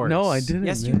ranking. yours. No, I didn't.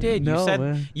 Yes, you man. did. No, you said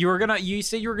man. you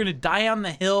said you were gonna die on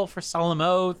the hill for Solemn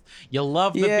Oath. You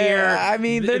love the Yeah, beer. I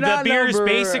mean, they're the not beer is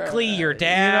number- basically your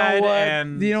dad. You know what?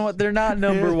 And You know what? They're not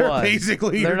number They're one.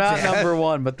 basically they're your not dad. number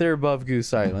one, but they're above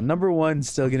Goose Island. Number one's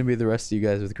still gonna be the rest of you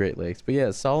guys with Great Lakes. But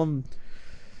yeah, Solemn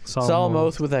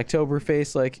Oath with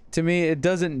Oktoberfest. Like to me, it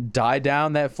doesn't die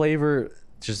down. That flavor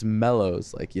just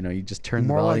mellows. Like you just turn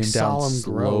More the like volume down Solemn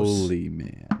Gross. slowly,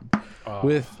 man.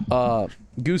 With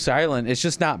Goose Island, it's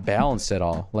just not balanced at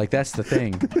all. Like, that's the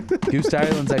thing. Goose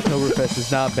Island's Oktoberfest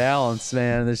is not balanced,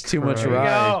 man. There's too much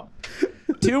rye.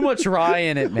 Too much rye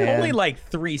in it, man. Only like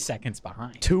 3 seconds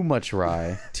behind. Too much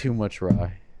rye. Too much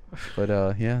rye. But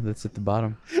yeah, that's at the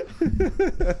bottom.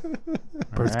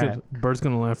 Bert's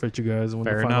gonna laugh at you guys when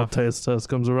Fair the final enough. taste test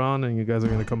comes around, and you guys are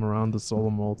gonna come around to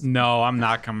Solemn Oath. No, I'm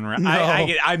not coming around. No.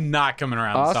 I'm not coming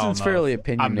around. to Austin's Solemn fairly Oath.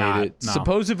 opinionated. I'm not, no.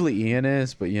 Supposedly Ian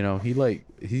is, but you know,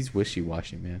 he's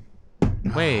wishy-washy, man.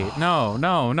 Wait,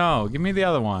 no. Give me the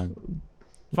other one.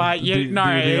 Fine. Yeah,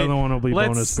 The other one will be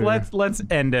bonus beer. Let's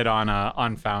end it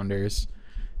on Founders.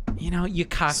 You know, you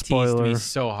cock teased Spoiler. me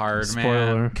so hard,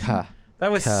 Spoiler. man.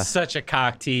 That was such a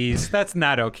cock tease. That's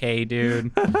not okay,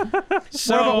 dude. What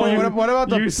about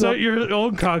the You set your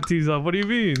own cock tease up. What do you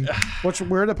mean?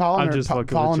 where the polliner? I'm just fucking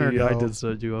polliner with you. I go? did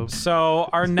set you up. So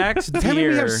our next Damn it, we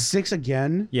beer. have 6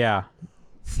 again. Yeah.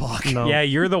 Fuck. No. Yeah,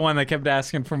 you're the one that kept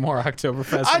asking for more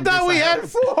Oktoberfest. I from thought we Goose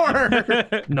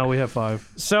had 4. No, we have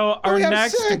 5. So our we have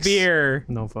next 6. beer.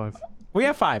 No, 5. We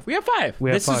have 5. We have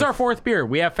This is 5. our 4th beer.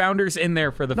 We have Founders in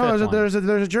there for the No, 5th one.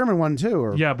 there's a German one too.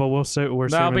 Or... Yeah, but we're saving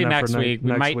That'll be that next for week. We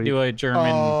next might week. do a German.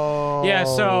 Oh. Yeah,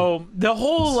 so the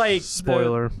whole like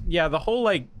Spoiler. the whole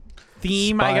like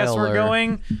theme I guess we're Spoiler.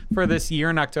 going for this year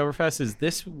in Oktoberfest is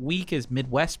this week is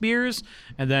Midwest beers,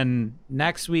 and then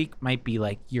next week might be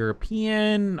like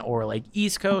European or like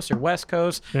East Coast or West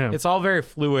Coast. Yeah. It's all very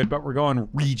fluid, but we're going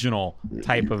regional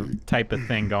type of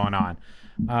thing going on.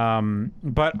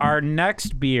 But our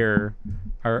next beer,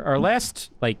 our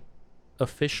last like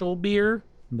official beer,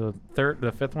 the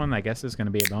 5th one, I guess is going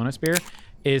to be a bonus beer,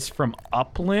 is from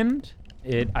Upland.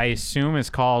 It, I assume,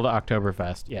 is called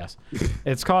Oktoberfest. Yes,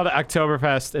 it's called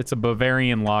Oktoberfest. It's a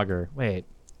Bavarian lager. Wait,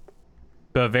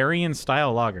 Bavarian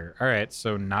style lager. All right,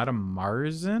 so not a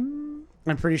Marzen.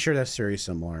 I'm pretty sure that's very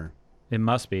similar. It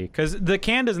must be, because the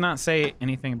can does not say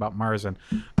anything about Marzen.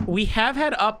 We have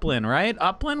had Upland, right?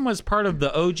 Upland was part of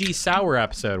the OG Sour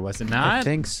episode, was it not? I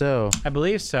think so. I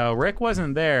believe so. Rick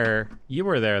wasn't there. You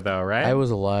were there, though, right? I was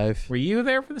alive. Were you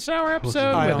there for the Sour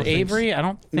episode I don't with think Avery? I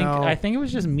don't think. No. I think it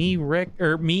was just me, Rick,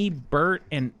 or me, Bert,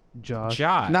 and Josh.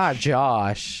 Not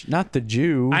Josh. Not the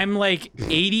Jew. I'm like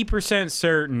 80%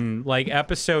 certain, like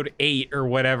episode 8 or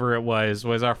whatever it was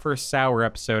our first Sour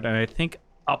episode, and I think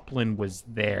Upland was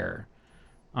there.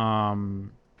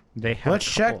 They have. Let's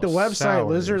check the website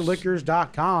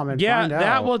lizardliquors.com and Yeah, find out.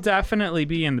 that will definitely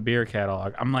be in the beer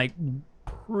catalog. I'm like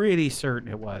pretty certain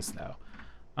it was though.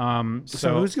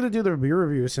 So who's gonna do the beer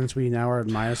review since we now are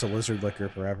minus a lizard liquor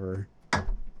forever?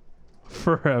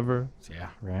 Forever. Yeah,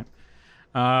 right.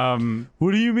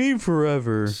 What do you mean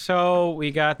forever? So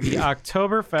we got the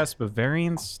Oktoberfest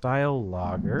Bavarian style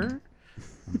lager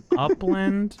from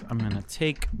Upland. I'm gonna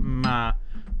take my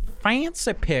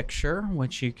fancy picture,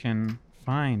 which you can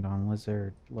find on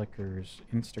Lizard Liquors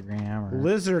Instagram or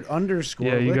Lizard _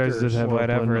 Yeah, you guys did have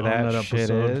whatever Upland on that shit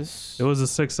episode. is. It was the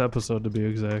 6th episode to be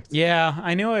exact. Yeah,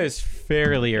 I knew it was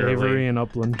fairly early. Avery and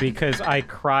Upland. Because I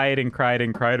cried and cried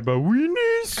and cried about we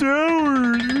need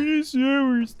sours,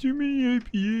 too many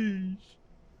IPAs.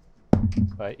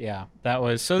 But yeah, that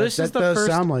was so. This is that the does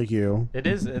first. sound like you. It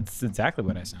is. It's exactly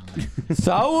what I sound like.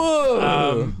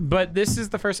 Sour! But this is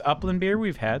the first Upland beer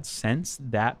we've had since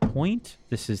that point.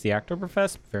 This is the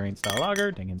Oktoberfest Bavarian style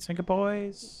lager. Ding and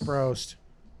Boys. Prost.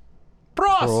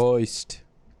 Prost. Proist.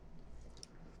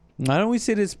 Why don't we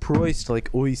say this Proist like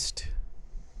oist?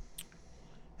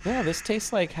 Yeah, this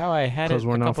tastes like how I had it Because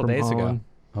we're a not couple from days ago. Holland.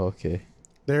 Okay.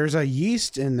 There's a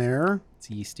yeast in there, It's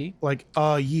yeasty. like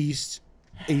a yeast,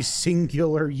 a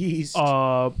singular yeast.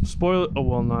 Spoiler. Oh,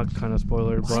 well, not kind of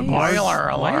spoiler, but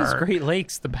Why is Great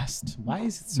Lakes the best? Why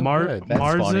is it so good? That's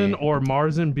Marzen funny. or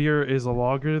Marzen beer is a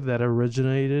lager that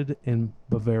originated in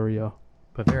Bavaria.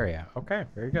 Bavaria. Okay,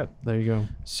 very good. There you go.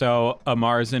 So a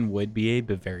Marzen would be a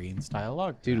Bavarian style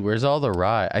lager. Dude, where's all the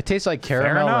rye? I taste like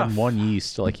caramel enough. and one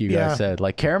yeast, like you Yeah. guys said.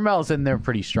 Like caramel's in there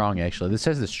pretty strong, actually. This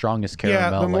has the strongest caramel.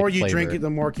 yeah, the more like, you flavor. drink it, the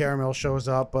more caramel shows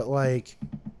up. But like,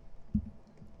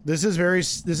 this is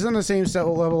on the same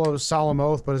level of Solemn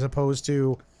Oath, but as opposed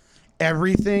to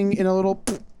everything in a little,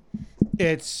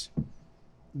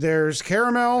 there's I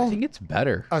caramel, think it's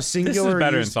better. a This singular is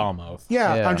better than yeast. Solemn Oath.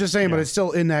 Yeah, Yeah. I'm just saying, but Yeah. it's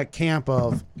still in that camp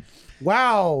of,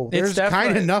 wow, It's there's kind of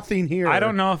definitely- nothing here. I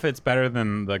don't know if it's better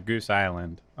than the Goose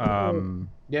Island.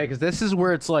 Yeah, because this is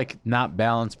where it's like not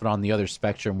balanced, but on the other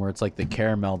spectrum, where it's like the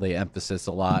caramel they emphasis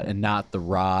a lot, and not the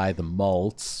rye, the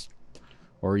malts,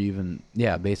 or even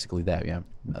basically that. Yeah,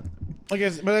 But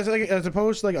it's like as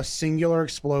opposed to like a singular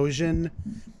explosion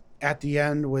at the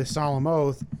end with Solemn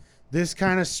Oath, this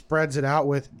kind of spreads it out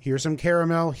with here's some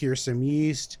caramel, here's some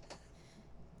yeast,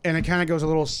 and it kind of goes a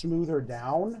little smoother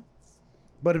down,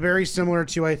 but very similar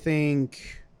to, I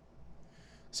think,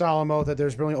 Solemn Oath, that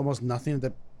there's really almost nothing at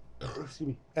the, excuse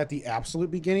me, at the absolute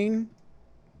beginning.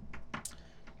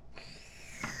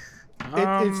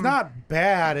 It's not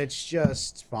bad. It's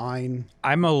just fine.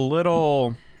 I'm a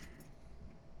little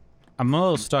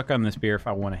stuck on this beer if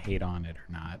I want to hate on it or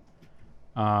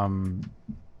not.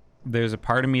 There's a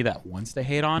part of me that wants to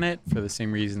hate on it for the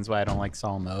same reasons why I don't like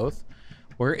Solemn Oath,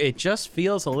 where it just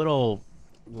feels a little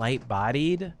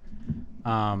light-bodied.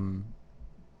 But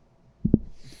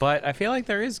I feel like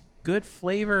there is good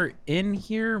flavor in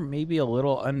here, maybe a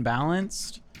little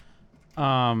unbalanced.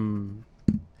 I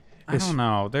don't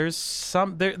know. There's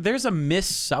a miss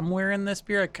somewhere in this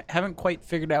beer. I haven't quite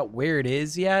figured out where it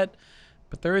is yet,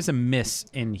 but there is a miss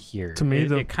in here. To me,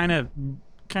 it kind of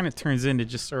turns into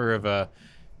just sort of a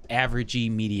averagey,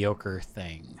 mediocre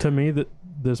thing. To me,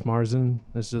 this Marzen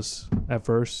is just, at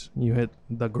first you hit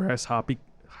the grass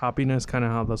hoppiness, kind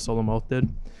of how the Solemn Oath did,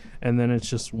 and then it's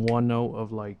just one note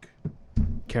of like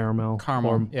caramel or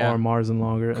Marzen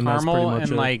lager, and that's pretty Caramel much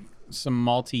and it. like some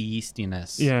malty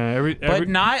yeastiness. Yeah, but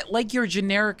not like your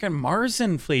generic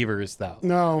Marzen flavors though.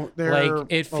 No, they're like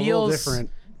it a little feels different.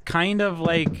 kind of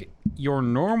like your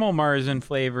normal Marzen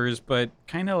flavors, but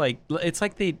kind of like it's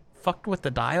like they fucked with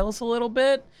the dials a little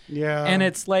bit. Yeah, And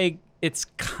it's like it's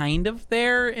kind of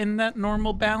there in that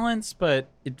normal balance, but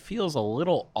it feels a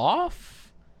little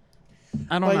off.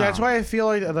 I don't know. That's why I feel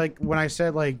like when I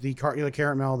said like the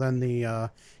caramel, then the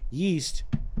yeast,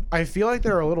 I feel like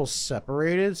they're a little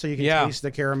separated, so you can taste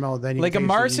the caramel. Then you like a taste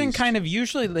the Marzen yeast. kind of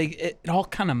usually like it all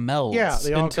kind of melds. Yeah,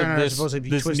 they all into kind of this, supposed to be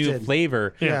this new twisted.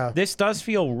 flavor. Yeah. This does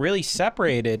feel really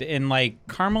separated in like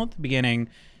caramel at the beginning,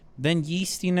 then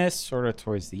yeastiness sort of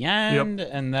towards the end,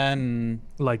 and then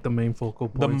like the main focal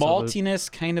the points of it. maltiness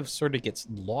kind of sort of gets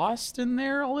lost in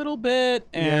there a little bit.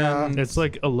 And It's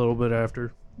like a little bit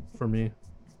after, for me.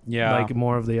 yeah, Like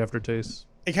more of the aftertaste.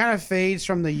 It kind of fades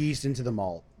from the yeast into the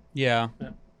malt. yeah,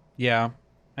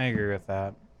 I agree with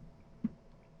that.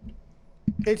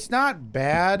 It's not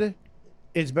bad.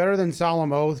 It's better than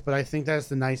Solemn Oath, but I think that's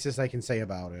the nicest I can say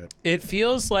about it. It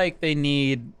feels like they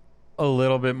need a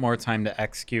little bit more time to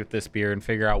execute this beer and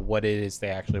figure out what it is they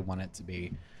actually want it to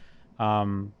be.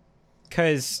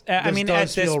 Because, I This mean,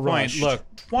 does at this feel point, rushed. look,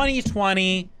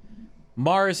 2020,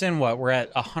 Marzen, what? We're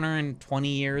at 120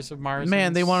 years of Marzen?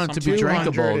 Man, they want it to be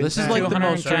 210. drinkable. This is like the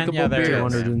most 210, drinkable yeah, there beer. it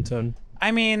is. 210.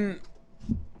 I mean,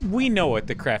 we know what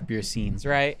the craft beer scenes,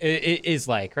 right? It is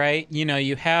like, right? You know,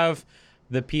 you have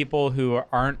the people who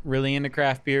aren't really into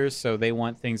craft beers, so they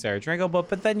want things that are drinkable,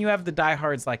 but then you have the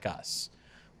diehards like us,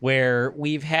 where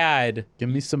we've had... Give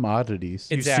me some oddities.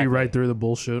 You see right through the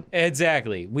bullshit.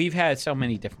 Exactly. We've had so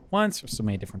many different ones from so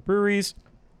many different breweries.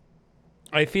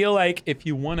 I feel like if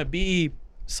you want to be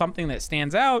something that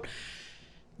stands out,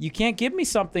 you can't give me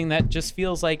something that just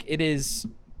feels like it is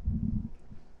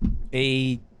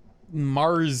a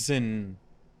Marzen.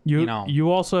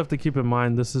 You also have to keep in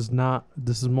mind this is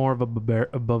more of a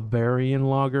Bavarian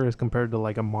lager as compared to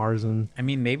like a Marzen. I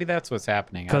mean, maybe that's what's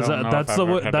happening. Because that's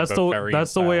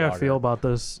the way I feel about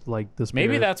this. Like this.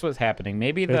 Maybe beer. that's what's happening.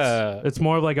 Maybe it's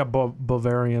more like a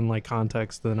Bavarian like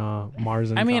context than a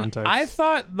Marzen. I mean, context. I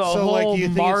thought the So, whole like, do you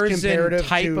think it's Marzen comparative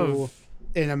type to of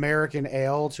an American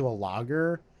ale to a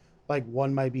lager? Like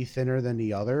one might be thinner than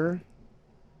the other.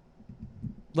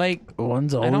 like.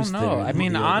 One's I always don't know. thinner I than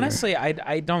mean, the other. honestly,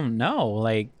 I don't know.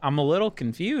 Like, I'm a little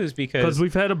confused because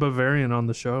we've had a Bavarian on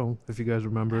the show, if you guys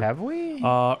remember. have we?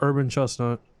 Urban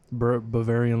Chestnut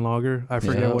Bavarian lager. I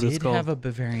forget Yeah. what it's did called. have a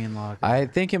Bavarian lager. I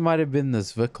think it might have been the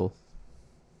Zwickel.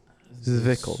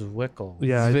 Zwickel.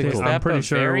 Yeah, I think, Zwickel. I'm pretty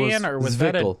sure it was. Bavarian or was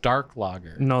that a Zwickel. dark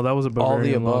lager? No, that was a Bavarian All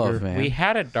the above, lager. man. We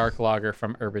had a dark lager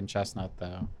from Urban Chestnut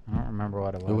though. I don't remember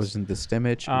what it was. It wasn't the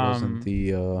Stimmich. It wasn't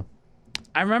the.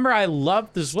 I remember I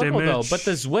loved the Zwickel though, Stimmich. but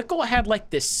the Zwickel had like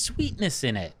this sweetness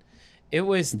in it. It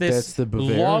was That's this the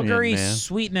Bavarian, lagery man.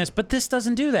 sweetness, but this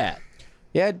doesn't do that.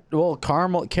 Yeah, well,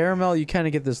 caramel. You kind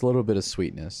of get this little bit of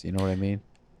sweetness. You know what I mean?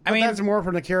 I mean, that's more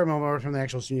from the caramel, more from the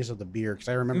actual sweetness of the beer. Because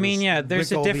I remember. yeah,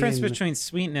 there's a Zwickel difference being- between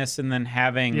sweetness and then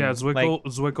having. Yeah, Like,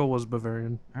 Zwickel was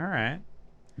Bavarian. all right.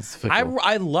 Zwickel.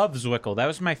 I love Zwickel. That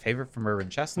was my favorite from Urban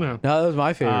Chestnut. Yeah. No, that was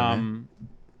my favorite. Man.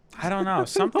 I don't know.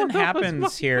 Something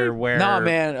happens here where Nah,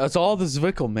 man, it's all the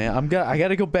Zwickel, man. I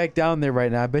gotta go back down there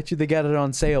right now. I bet you they got it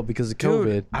on sale because of COVID.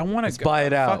 Dude, I want to buy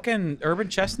it out. Fucking Urban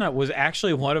Chestnut was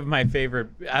actually one of my favorite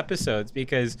episodes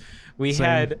because We Same.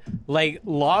 had like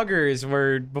lagers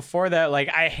where before that, like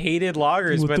I hated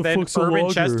lagers, What but the then fuck's a Urban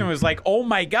lager? Chester was like, "Oh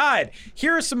my god,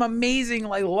 here are some amazing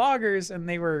like lagers," and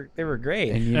they were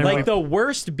great. And you know- Like the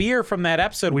worst beer from that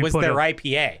episode We was put their a-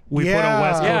 IPA. We put Yeah. a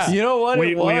West Coast. Yeah. You know what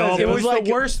We- it was? we all It was like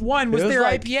the worst one. Was their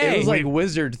IPA? It was like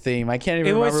wizard theme. I can't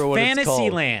even It was remember what it's called.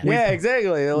 Fantasyland. Yeah,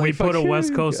 exactly. Like, We put a fuck West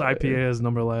you. Coast IPA as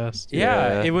number last.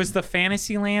 Yeah, Yeah. it was the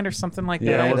Fantasyland or something like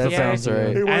Yeah, that. that was sounds the-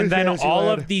 right. It was And then all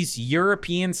Fantasyland. of these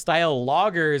European style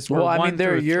lagers were Well, I mean, 1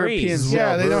 they're through 3. Europeans.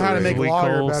 Yeah, they know how to make Sweet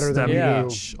lager Cold, better than Stem Yeah.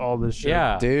 Beach, all this shit.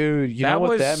 Yeah, Dude, you That know what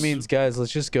was- that means, guys?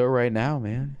 Let's just go right now,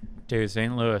 man. dude,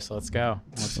 St. Louis, let's go.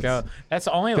 Let's go. That's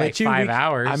only like Bet you 5 we-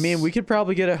 hours. I mean, we could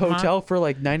probably get a hotel for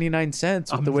like 99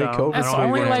 cents with I'm the way down. COVID. That's I don't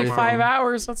only wanna like go 5 tomorrow.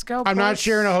 hours. Let's go. I'm not boys.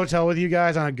 sharing a hotel with you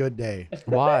guys on a good day.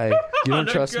 Why? You On don't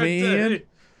a trust good me, day. Ian?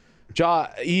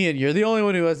 Ian, you're the only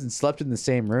one who hasn't slept in the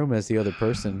same room as the other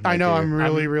person. I know. Like, I'm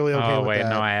really, really okay Oh with wait, that.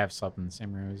 no, I have slept in the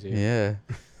same room as you. Yeah.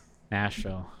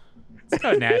 Nashville. Let's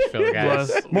go to Nashville,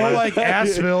 guys. More like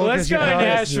Asheville. Let's 'cause go you to know,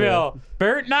 Nashville.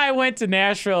 Bert and I went to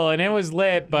Nashville and it was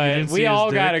lit, but didn't see we his all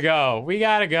dick? gotta go. We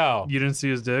gotta go. You didn't see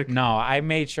his dick? No, I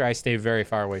made sure I stayed very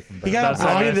far away from Bert. He got That's a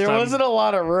all I mean, last there time- wasn't a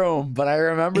lot of room, but I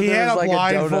remember He there had was a like a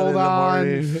donut in blindfold the on.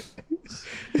 morning.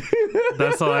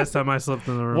 That's the last time I slept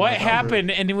in the room. What with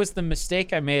happened, and it was the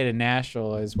mistake I made in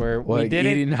Nashville, is where we What,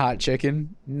 didn't. eating hot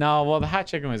chicken? No, well, the hot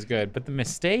chicken was good, but the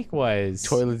mistake was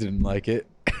Toilet didn't like it.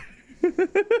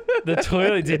 the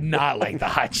toilet did not like the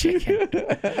hot chicken.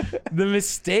 The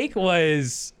mistake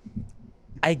was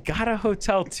I got a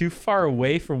hotel too far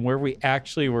away from where we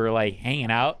actually were like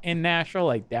hanging out in Nashville,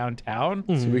 like downtown.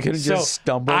 So we couldn't So just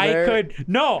stumble I there. could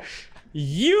no,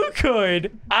 you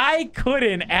could. I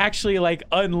couldn't actually like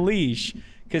unleash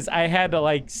because I had to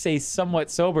like stay somewhat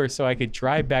sober so I could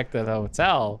drive back to the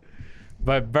hotel.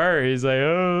 But Burr, he's like,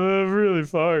 oh, I'm really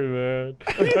far, man.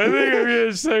 I think I'm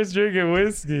gonna start drinking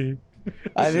whiskey.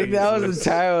 I think that was the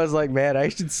time I was like, man, I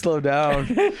should slow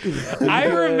down. I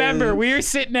remember we were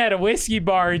sitting at a whiskey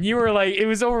bar and you were like, it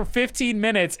was over 15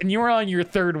 minutes and you were on your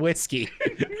third whiskey.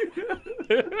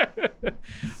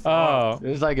 Oh, It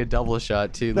was like a double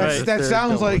shot too. That's- The that third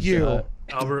sounds double like you. shot.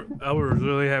 Albert was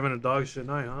really having a dog shit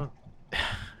night, huh?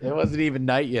 It wasn't even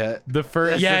night yet. the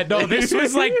first. Yeah, no, this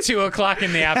was like 2:00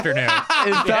 in the afternoon.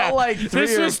 It felt like 3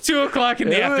 This or was 2:00 in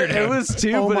the afternoon. It was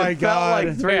 2, Oh but my it felt God.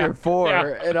 like 3 Yeah, or 4.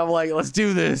 yeah. And I'm like, let's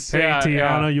do this. Hey, Yeah, Tiana,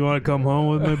 yeah. you want to come home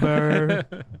with me, bear?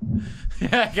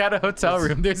 I got a hotel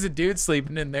room. There's a dude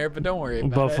sleeping in there, but don't worry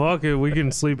about But it. fuck it, we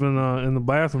can sleep in the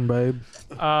bathroom, babe.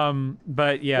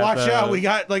 But yeah, Watch the, out. We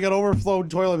got like an overflowed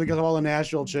toilet because of all the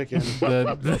Nashville chicken.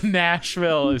 the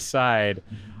Nashville aside.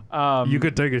 You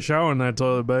could take a shower in that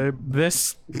toilet, babe.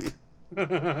 This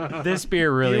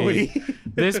beer really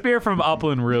this beer from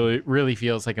Upland really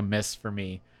feels like a miss for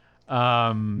me.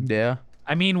 Yeah.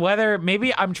 I mean, whether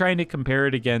maybe I'm trying to compare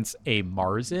it against a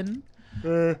Marzen,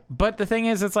 but the thing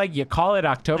is, it's like you call it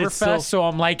Oktoberfest, still- so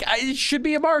I'm like, it should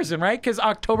be a Marzen, right? Because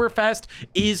Oktoberfest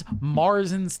is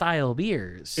Marzen style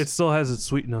beers. It still has its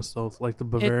sweetness, though, like the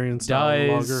Bavarian It style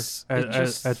lager does. at, It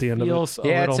just at the end of it. feels a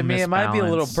Yeah, little to me, it might be a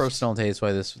little misbalanced. personal taste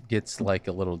why this gets like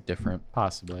a little different.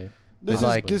 Possibly. This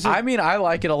Like, this I mean, I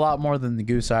like it a lot more than the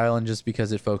Goose Island just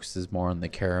because it focuses more on the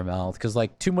caramel. Because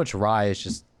like too much rye is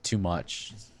just too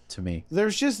much to me.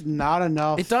 there's just not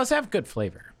enough. It does have good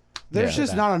flavor. There's Yeah.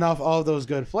 just not enough of those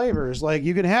good flavors. Like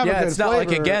you can have a Yeah, good it's not flavor.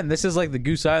 like again, this is like the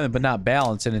Goose Island, but not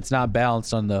balanced, and it's not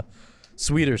balanced on the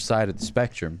sweeter side of the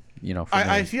spectrum. You know, for me.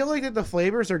 I feel like that the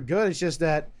flavors are good. It's just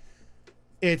that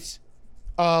it's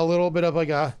a little bit of like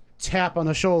a tap on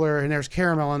the shoulder, and there's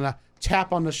caramel, and a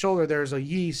tap on the shoulder, there's a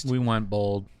yeast. We want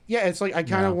bold. Yeah, it's like I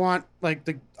kind of No. want like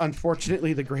the.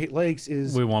 Unfortunately, the Great Lakes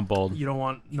is. We want bold. You don't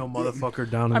want no motherfucker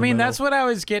down in I the mean, middle. that's what I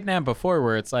was getting at before,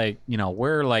 where it's like, you know,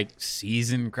 we're like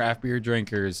seasoned craft beer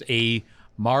drinkers. A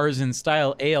Marzen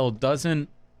style ale doesn't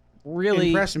really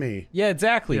impress me. Yeah,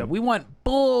 exactly. Yep. We want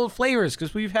bold flavors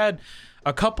because we've had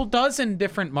a couple dozen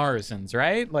different Marzens,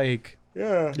 right? Like,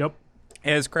 Yeah. Yep.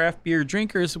 as craft beer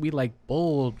drinkers, we like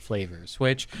bold flavors,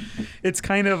 which it's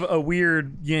kind of a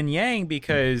weird yin yang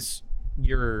because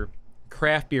your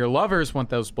craft beer lovers want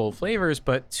those bold flavors,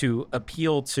 but to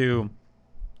appeal to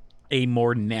a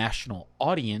more national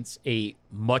audience, a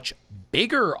much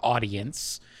bigger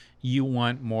audience, you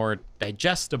want more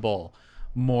digestible,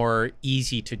 more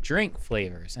easy to drink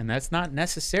flavors. And that's not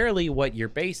necessarily what your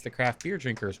base, the craft beer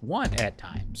drinkers, want at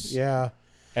times. Yeah.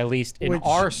 At least in Which-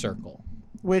 our circle.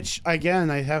 Which again,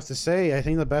 I have to say, I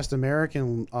think the best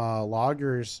American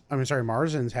lagers. I mean, sorry,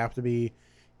 Marzens have to be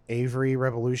Avery,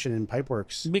 Revolution, and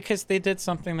Pipeworks. Because they did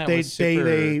something that They was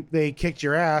super... they kicked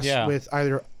your ass Yeah. with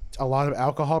either a lot of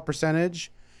alcohol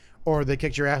percentage, or they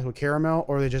kicked your ass with caramel,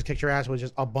 or they just kicked your ass with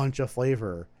just a bunch of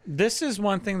flavor. This is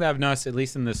one thing that I've noticed, at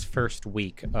least in this first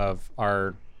week of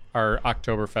our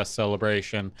Oktoberfest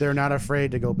celebration. They're not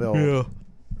afraid to go build.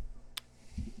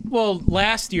 Well,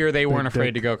 last year they weren't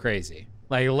afraid to go crazy.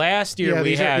 Like last year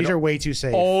we had these are way too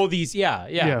safe. all these,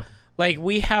 yeah. Like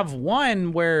we have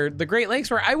one where the Great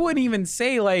Lakes, where I wouldn't even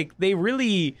say like they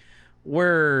really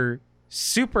were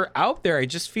super out there. I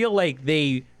just feel like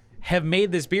they have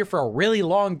made this beer for a really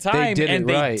long time, and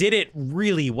they did it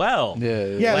really well.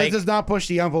 Yeah, like, this does not push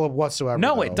the envelope whatsoever.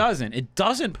 No, though. it doesn't. It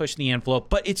doesn't push the envelope,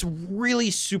 but it's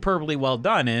really superbly well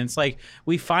done. And it's like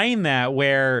we find that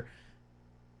where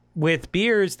with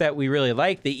beers that we really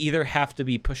like, they either have to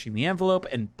be pushing the envelope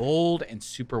and bold and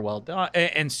super well done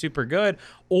and super good,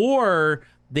 or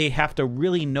they have to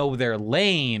really know their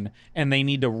lane and they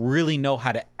need to really know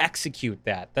how to execute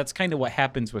that. That's kind of what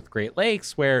happens with Great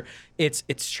Lakes, where it's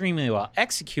extremely well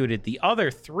executed. The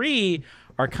other three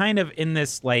are kind of in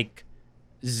this like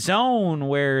zone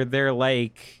where they're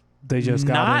like, they just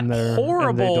got in there horrible.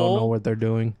 And they don't know what they're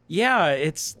doing. Yeah,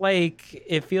 it's like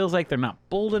it feels like they're not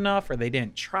bold enough, or they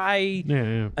didn't try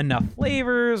enough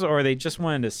flavors, or they just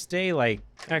wanted to stay like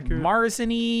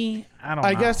Marzen-y. I don't know.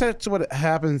 I guess that's what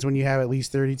happens when you have at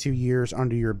least 32 years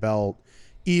under your belt.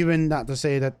 Even not to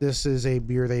say that this is a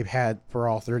beer they've had for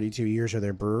all 32 years of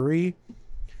their brewery,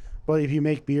 but if you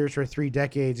make beers for 3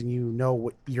 decades and you know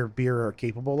what your beer are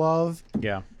capable of,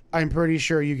 yeah, I'm pretty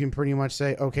sure you can pretty much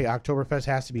say, okay, Oktoberfest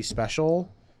has to be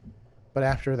special, but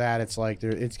after that, it's like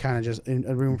it's kind of just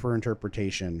a room for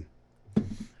interpretation.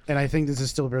 And I think this is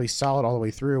still really solid all the way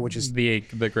through, which is the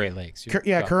Great Lakes.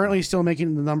 Currently still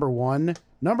making the number 1.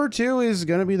 Number 2 is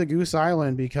going to be the Goose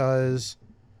Island, because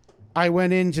I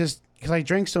went in just because I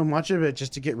drank so much of it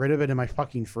just to get rid of it in my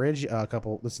fucking fridge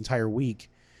this entire week.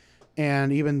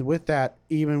 And even with that,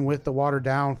 even with the watered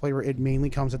down flavor, it mainly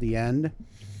comes at the end.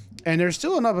 And there's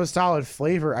still enough of a solid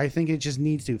flavor. I think it just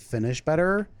needs to finish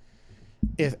better.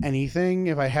 If anything,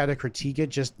 if I had to critique it,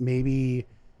 just maybe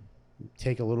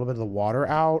take a little bit of the water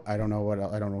out. I don't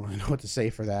really know what to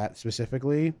say for that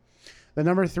specifically. The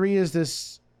number 3 is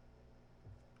this.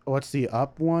 What's the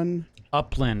up one?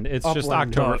 Upland. It's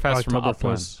Upland. just Oktoberfest from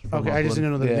Upland. Okay, I just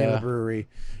didn't know the name of the brewery.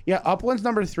 Yeah, Upland's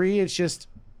number 3. It's just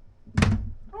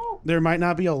there might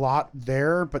not be a lot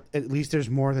there, but at least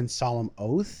there's more than Solemn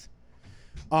Oath.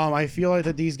 I feel like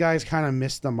that these guys kind of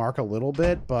missed the mark a little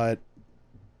bit, but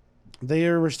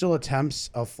there were still attempts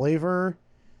of flavor.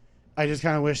 I just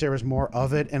kind of wish there was more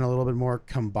of it and a little bit more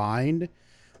combined,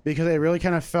 because it really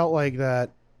kind of felt like that.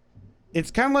 It's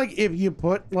kind of like if you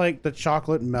put like the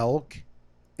chocolate milk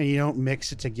and you don't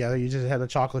mix it together, you just have the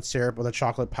chocolate syrup or the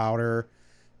chocolate powder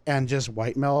and just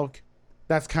white milk.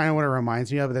 That's kind of what it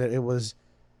reminds me of, that it was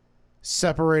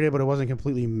separated, but it wasn't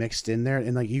completely mixed in there,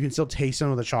 and like you can still taste some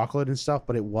of the chocolate and stuff,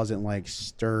 but it wasn't like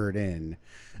stirred in.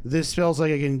 This feels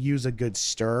like I can use a good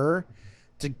stir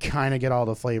to kind of get all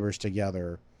the flavors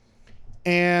together.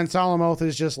 And Solemn Oath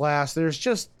is just last. There's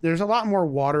a lot more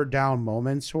watered down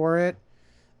moments for it,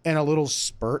 and a little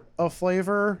spurt of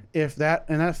flavor. If that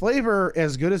flavor,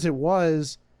 as good as it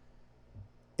was,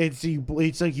 it's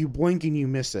like you blink and you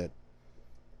miss it.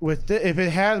 If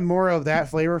it had more of that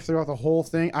flavor throughout the whole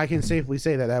thing, I can safely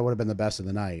say that would have been the best of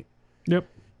the night. Yep.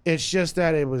 It's just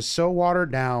that it was so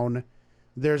watered down.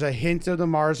 There's a hint of the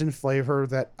Marzen flavor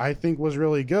that I think was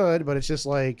really good, but it's just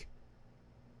like,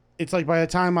 it's like by the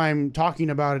time I'm talking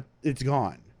about it, it's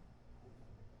gone.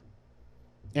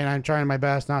 And I'm trying my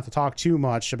best not to talk too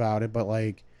much about it, but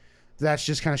like, that's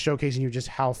just kind of showcasing you just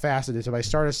how fast it is. If I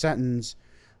start a sentence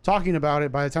talking about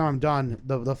it, by the time I'm done,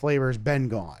 the flavor's been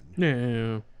gone.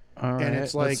 Yeah. All right. And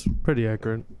it's like, that's pretty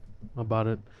accurate about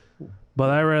it.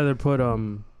 But I rather put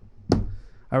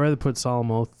Solemn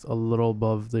Oath a little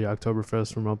above the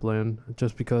Oktoberfest from Upland,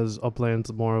 just because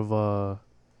Upland's more of a,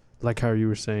 like how you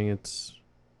were saying, it's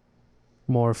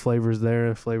more flavors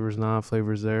there, flavors not,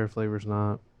 flavors there, flavors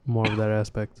not, more of that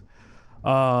aspect.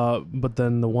 But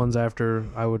then the ones after,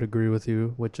 I would agree with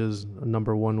you, which is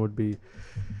number 1 would be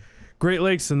Great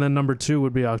Lakes, and then number 2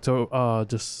 would be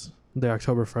just the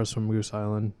Oktoberfest from Goose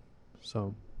Island.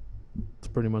 So it's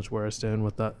pretty much where I stand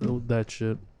with that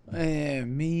shit.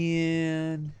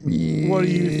 Man. What do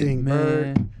you think,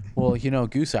 Bert? Well,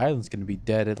 Goose Island's gonna be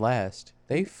dead at last.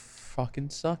 They fucking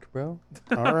suck, bro.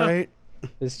 All right.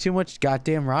 There's too much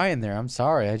goddamn rye in there. I'm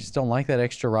sorry. I just don't like that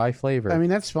extra rye flavor. I mean,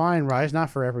 that's fine. Rye's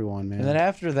not for everyone, man. And then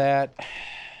after that,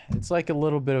 it's like a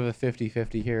little bit of a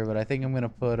 50-50 here, but I think I'm going to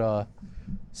put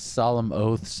Solemn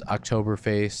Oath's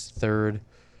Oktoberfest third.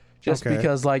 Just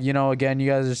because, like, again, you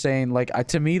guys are saying, like,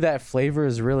 to me, that flavor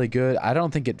is really good. I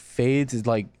don't think it fades. It,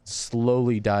 like,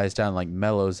 slowly dies down, like,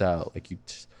 mellows out. Like,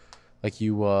 like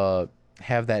you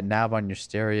have that knob on your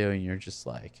stereo and you're just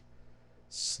like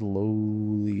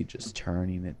slowly just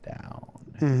turning it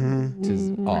down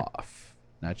to off,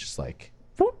 not just like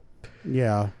whoop.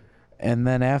 Yeah. And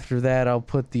then after that, I'll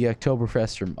put the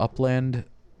Oktoberfest from Upland.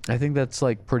 I think that's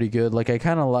like pretty good. Like I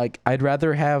kind of like, I'd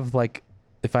rather have like,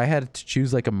 if I had to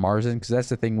choose like a Marzen, because that's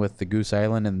the thing with the Goose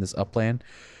Island and this Upland,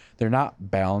 they're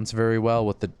not balanced very well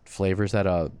with the flavors that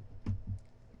a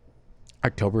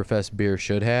Oktoberfest beer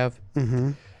should have.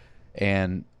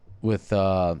 And with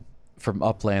from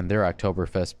Upland, their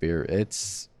Oktoberfest beer,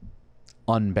 it's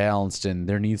unbalanced and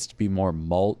there needs to be more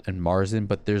malt and Marzen,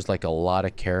 but there's like a lot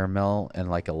of caramel and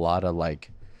like a lot of like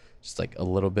just like a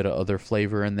little bit of other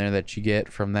flavor in there that you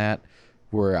get from that,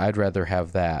 where I'd rather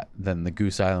have that than the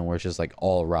Goose Island where it's just like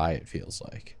all rye, it feels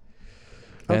like.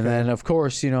 And then of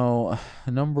course, you know,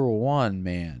 number one,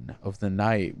 man, of the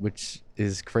night, which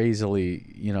is crazily,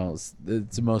 you know, it's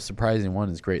the most surprising one,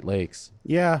 is Great Lakes.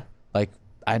 Yeah. Like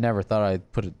I never thought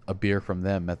I'd put a beer from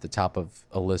them at the top of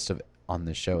a list of on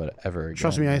this show ever again.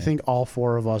 Trust me, I think all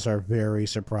four of us are very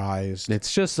surprised.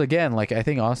 It's just, again, like I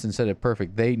think Austin said it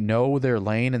perfect. They know their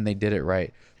lane and they did it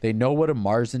right. They know what a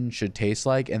Marzen should taste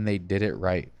like and they did it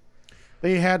right.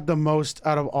 They had the most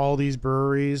out of all these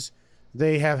breweries.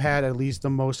 They have had at least the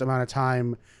most amount of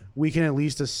time. We can at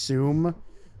least assume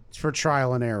it's for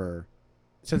trial and error.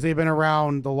 Since they've been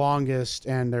around the longest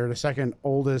and they're the second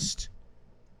oldest,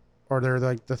 or they're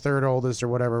like the third oldest or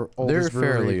whatever. They're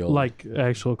fairly old. Like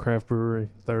actual craft brewery,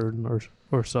 third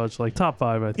or such, like top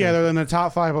 5, I think. Yeah, they're in the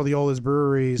top 5 of the oldest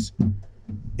breweries.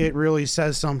 It really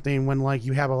says something when like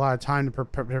you have a lot of time to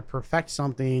perfect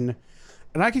something.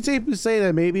 And I can safely say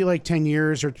that maybe like 10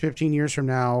 years or 15 years from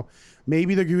now,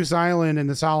 maybe the Goose Island and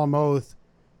the Solemn Oath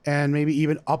and maybe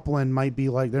even Upland might be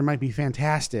like, there might be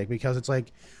fantastic, because it's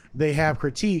like they have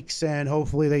critiques and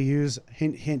hopefully they use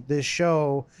hint this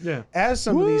show as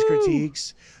some of these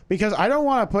critiques, because I don't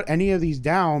want to put any of these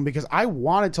down because I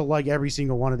wanted to like every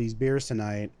single one of these beers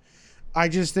tonight. I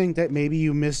just think that maybe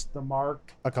you missed the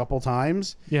mark a couple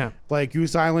times. Yeah. Like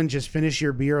Goose Island, just finish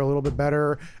your beer a little bit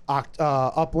better.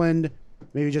 Upland,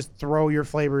 maybe just throw your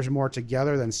flavors more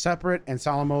together than separate. And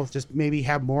Solemn Oath, just maybe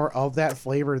have more of that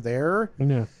flavor there.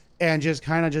 Yeah. And just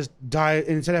kind of just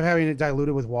instead of having it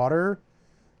diluted with water,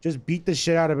 just beat the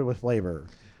shit out of it with flavor.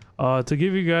 To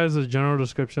give you guys a general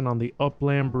description on the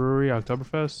Upland Brewery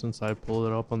Oktoberfest, since I pulled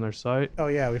it up on their site. Oh,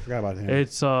 yeah, we forgot about that.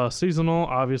 It's seasonal,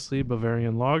 obviously,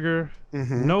 Bavarian lager.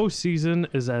 No season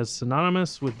is as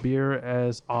synonymous with beer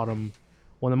as autumn.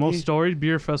 One of the most storied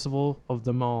beer festival of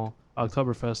them all,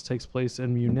 Oktoberfest, takes place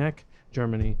in Munich,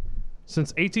 Germany.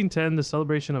 Since 1810, the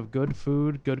celebration of good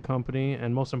food, good company,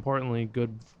 and most importantly,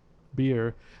 good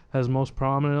beer has most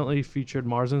prominently featured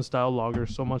Marzen-style lager,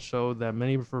 so much so that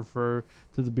many refer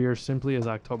to the beer simply as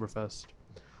Oktoberfest.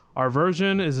 Our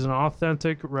version is an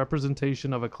authentic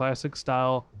representation of a classic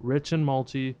style, rich and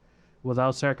malty,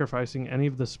 without sacrificing any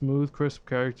of the smooth, crisp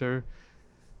character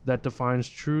that defines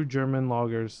true German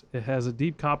lagers. It has a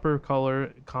deep copper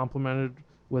color complemented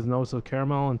with notes of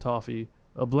caramel and toffee.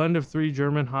 A blend of 3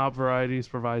 German hop varieties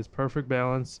provides perfect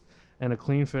balance and a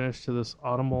clean finish to this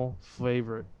autumnal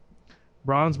favorite.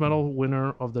 Bronze medal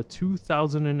winner of the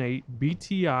 2008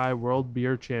 BTI World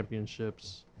Beer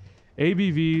Championships.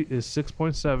 ABV is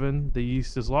 6.7. The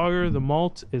yeast is lager. The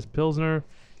malt is Pilsner.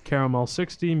 Caramel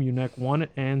 60. Munich 1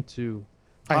 and 2.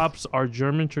 Hops are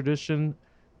German tradition,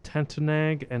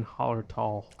 Tentenag and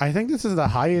Hallertau. I think this is the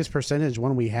highest percentage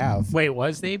one we have. Wait,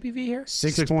 was the ABV here?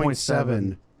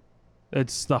 6.7.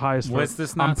 It's the highest. Was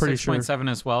this not 6.7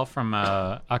 as well from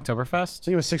Oktoberfest? I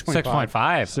think it was 6.5.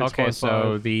 6.5. Okay, 6.5.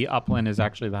 so the Upland is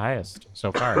actually the highest so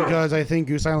far. Because I think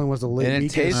Goose Island was the least. And it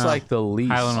tastes like the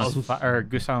least. Highland was or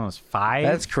Goose Island was 5.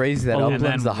 That's crazy that And Upland's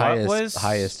then the what was-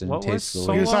 highest and what tastes was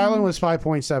the least. Goose Island was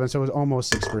 5.7, so it was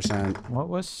almost 6%. What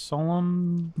was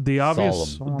Solemn? The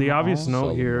obvious Solemn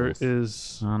note here Oath.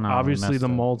 is Oh, no, we obviously missed the it.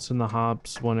 malts and the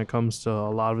hops when it comes to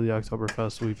a lot of the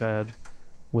Oktoberfest we've had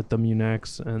with the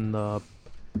Munichs and the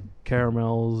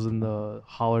caramels and the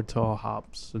Hallertau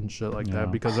hops and shit like that,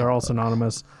 because they're all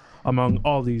synonymous among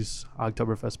all these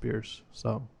Oktoberfest beers.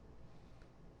 So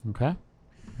Okay.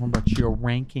 What about your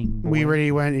ranking? Boy? We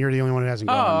already went. You're the only one who hasn't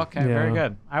gone. Oh, okay, very Yeah.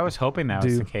 good. I was hoping that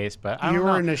was the case, but I You don't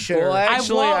were know. in the shitter. Well,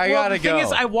 actually, I gotta the thing go.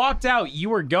 is, I walked out. You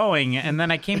were going, and then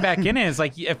I came back in, and it's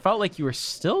like it felt like you were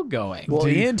still going. Well,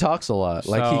 Ian talks a lot.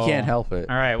 Like he So- can't help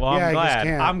it. All right. Well, Yeah, I'm I just glad.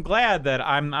 can't. I'm glad that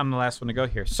I'm the last one to go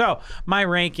here. So my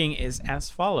ranking is as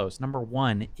follows. Number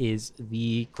 1 is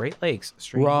the Great Lakes.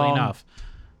 Strangely Wrong. enough,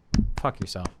 fuck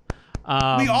yourself.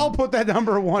 We all put that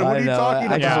number one. What are you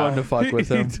talking I about? just wanted to fuck with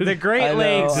him. The Great I know,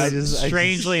 Lakes, I just-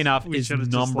 strangely enough, we is should've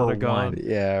just number let it go. one.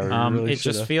 Yeah, we really It just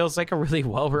should've. feels like a really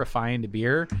well-refined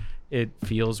beer. It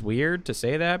feels weird to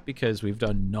say that because we've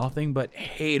done nothing but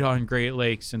hate on Great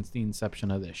Lakes since the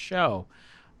inception of this show.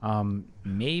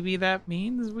 Maybe that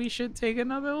means we should take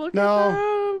another look No. at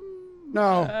them.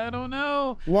 No. I don't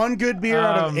know. One good beer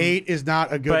out of 8 is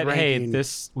not a good But ranking. hey,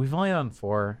 we've only done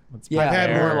 4. Let's be Yeah, I've had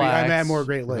fair. more. relax, I've had more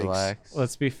Great Lakes. Relax.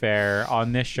 Let's be fair.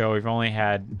 On this show, we've only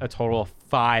had a total of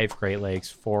 5 Great Lakes,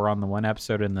 4 on the one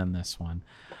episode, and then this one.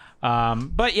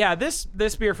 But yeah, this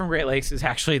beer from Great Lakes is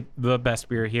actually the best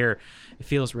beer here. It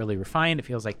feels really refined. It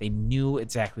feels like they knew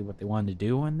exactly what they wanted to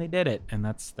do and they did it. And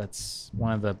that's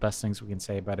one of the best things we can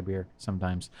say about a beer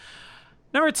sometimes.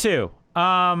 Number 2.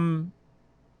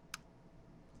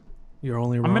 You're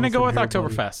only wrong. I'm gonna go from with here,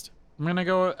 buddy. Oktoberfest. I'm gonna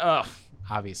go.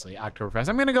 Obviously Oktoberfest.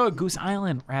 I'm gonna go with Goose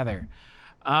Island rather.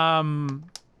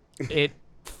 It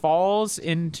falls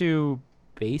into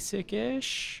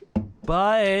basic-ish,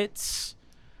 but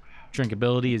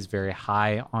drinkability is very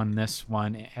high on this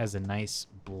one. It has a nice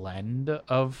blend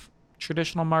of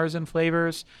traditional Marzen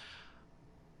flavors.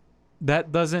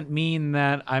 That doesn't mean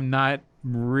that I'm not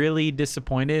really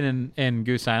disappointed in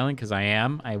Goose Island because I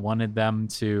am. I wanted them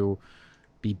to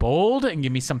be bold and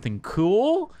give me something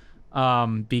cool,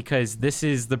 because this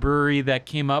is the brewery that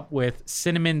came up with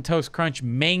Cinnamon Toast Crunch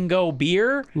Mango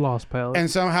Beer. Lost palate. And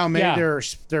somehow made Yeah.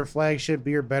 their flagship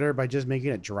beer better by just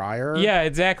making it drier. Yeah,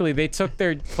 exactly. They took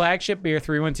their flagship beer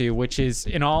 312, which is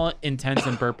in all intents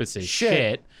and purposes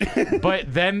shit.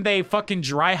 But then they fucking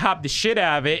dry hopped the shit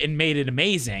out of it and made it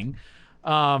amazing.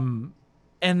 And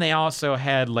they also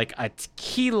had like a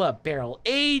tequila barrel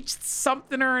aged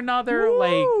something or another.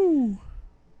 Like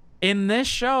in this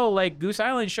show, like Goose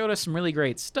Island showed us some really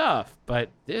great stuff, but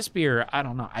this beer, I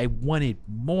don't know. I wanted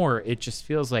more. It just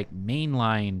feels like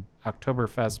mainline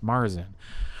Oktoberfest Marzen.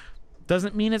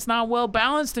 Doesn't mean it's not well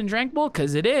balanced and drinkable,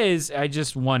 because it is. I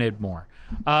just wanted more.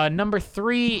 Number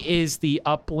 3 is the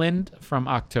Upland from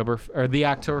the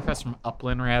Oktoberfest from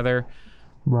Upland rather.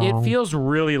 Wrong. It feels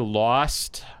really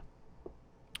lost.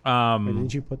 Wait,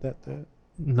 didn't you put that there?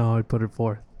 No, I put it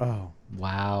 4th. Oh.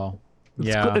 Wow. It's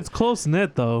Yeah. it's close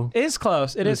knit though. It is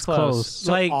close. It is It's close. close.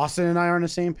 So Like Austin and I are on the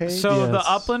same page? So the Yes.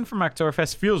 Upland from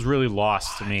Oktoberfest feels really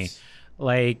lost to me.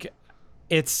 Like,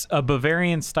 it's a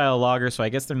Bavarian style lager, so I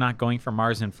guess they're not going for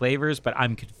Marzen flavors, but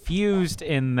I'm confused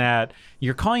in that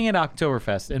you're calling it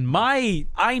Oktoberfest, and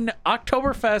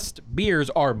Oktoberfest beers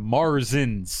are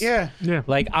Marzens. Yeah. Yeah.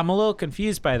 Like, I'm a little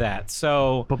confused by that.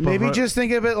 So But Maybe Bava- just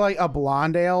think of it like a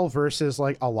blonde ale versus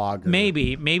like a lager.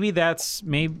 maybe that's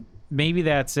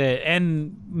it,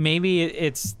 and maybe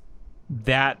it's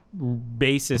that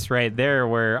basis right there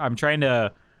where I'm trying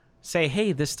to say,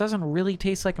 hey, this doesn't really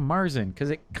taste like a Marzen, because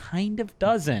it kind of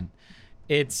doesn't.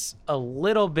 It's a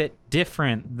little bit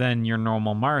different than your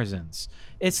normal Marzens.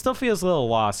 It still feels a little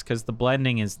lost because the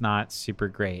blending is not super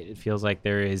great. It feels like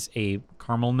there is a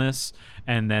caramelness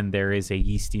and then there is a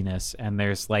yeastiness, and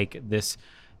there's like this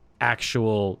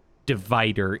actual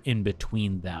divider in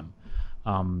between them.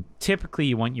 Typically,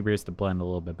 you want your beers to blend a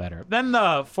little bit better. Then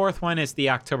the 4th one is the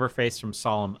Oktoberfest from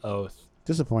Solemn Oath.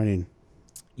 Disappointing.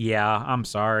 Yeah, I'm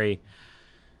sorry.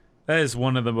 That is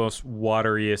one of the most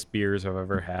wateriest beers I've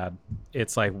ever had.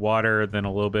 It's like water, then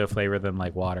a little bit of flavor, then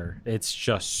like water. It's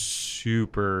just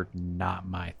super not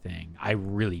my thing. I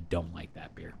really don't like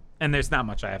that beer. And there's not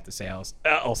much I have to say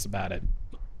else about it.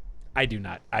 I do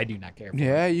not care for it.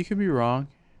 Yeah, you could be wrong.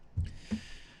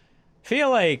 Feel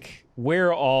like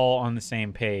we're all on the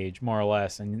same page, more or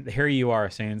less. And here you are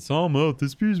saying, Solemn Oath,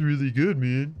 this beer's really good,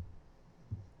 man.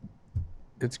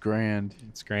 It's grand.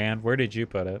 It's grand. Where did you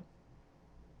put it?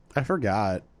 I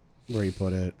forgot where you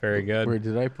put it. Very good. Where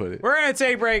did I put it? We're going to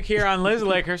take a break here on Liz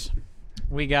Lakers.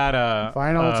 We got a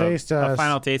Final taste test. A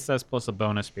final taste test plus a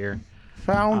bonus beer.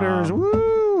 Founders.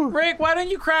 Woo! Rick, why don't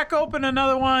you crack open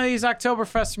another one of these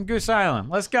Oktoberfest from Goose Island?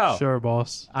 Let's go. Sure,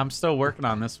 boss. I'm still working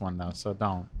on this one though, so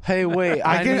don't. Hey, wait.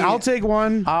 I'll take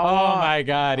one. Oh my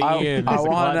God, Ian! I is a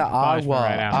want glutton an for punishment agua.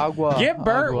 right now. Agua. Get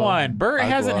Bert agua, one. Bert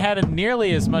hasn't agua, had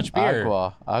nearly as much beer.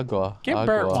 Agua. Give agua,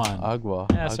 Bert one. Agua.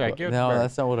 Yeah, that's agua. right, give it to No, Bert.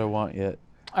 that's not what I want yet.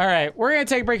 All right, we're gonna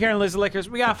take a break here on Liz Liquors.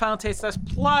 We got a final taste test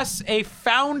plus a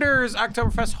Founders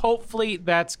Oktoberfest. Hopefully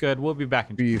that's good. We'll be back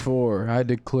in. Before I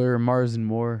declare Marzen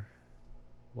more.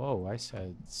 Whoa, I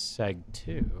said Seg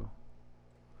 2.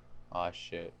 Oh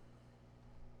shit.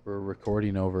 We're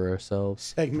recording over ourselves.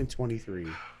 Segment 23.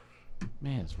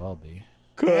 May as well be.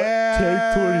 Take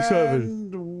 27.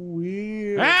 And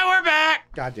we're... And we're back.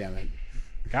 God damn it.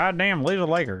 Goddamn Liz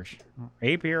Lakers.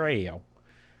 AP Radio.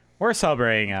 We're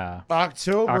celebrating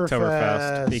Oktoberfest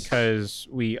Oktoberfest. because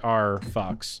we are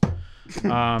fucks.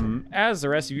 As the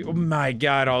rest of you, oh my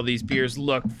god, all these beers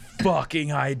look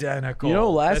fucking identical. You know,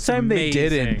 last That's time they amazing.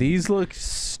 didn't. These look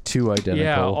too identical.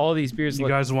 Yeah, all these beers You look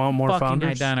guys want more fucking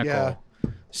founders? identical. Yeah.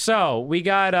 So we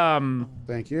got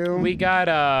Thank you. we got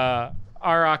our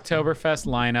Oktoberfest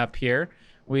lineup here.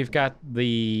 We've got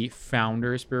the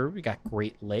Founders Brew. We got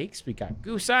Great Lakes. We got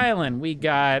Goose Island. We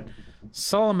got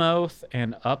Solemn Oath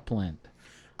and Upland.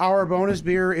 Our bonus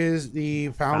beer is the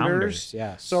Founders.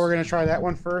 Yes. So we're gonna try that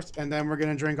one first, and then we're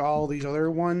gonna drink all these other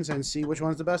ones and see which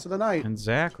one's the best of the night.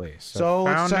 Exactly. So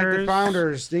let's check the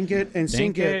Founders. Dink it and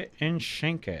sink it. and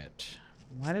shink it.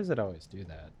 Why does it always do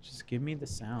that? Just give me the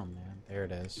sound, man. There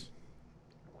it is.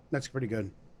 That's pretty good.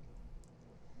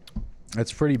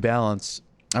 That's pretty balanced.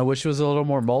 I wish it was a little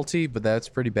more malty, but that's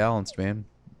pretty balanced, man.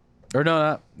 Or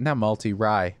no, not malty,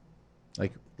 rye.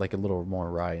 Like a little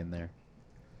more rye in there.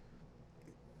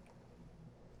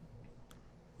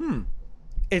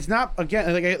 It's not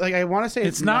again like I want to say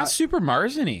It's not super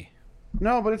Marzen-y.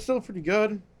 No, but it's still pretty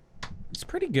good. It's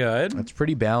pretty good. That's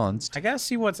pretty balanced. I gotta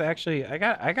see what's actually. I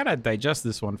gotta digest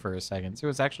this one for a second. See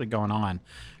what's actually going on,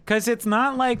 because it's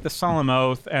not like the Solemn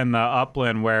Oath and the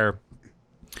Upland where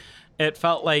it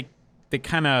felt like they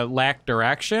kind of lacked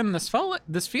direction.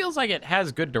 This feels like it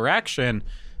has good direction.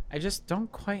 I just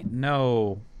don't quite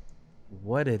know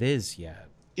what it is yet.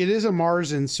 It is a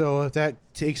Marzen, so if that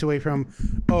takes away from,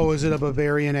 is it a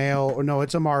Bavarian ale? Or no,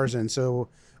 it's a Marzen. So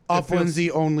Upland's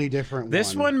the only different one.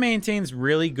 This one maintains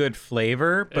really good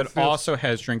flavor, but feels- also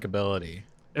has drinkability.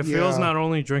 It feels Yeah. not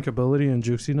only drinkability and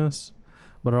juiciness,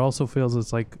 but it also feels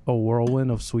it's like a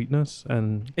whirlwind of sweetness,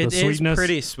 and It the is sweetness,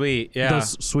 pretty sweet, the yeah.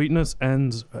 sweetness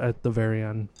ends at the very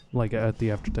end, like at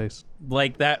the aftertaste.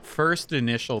 Like that first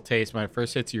initial taste, when it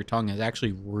first hits your tongue, is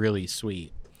actually really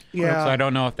sweet. Yeah. So I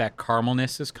don't know if that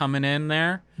caramelness is coming in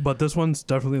there. But this one's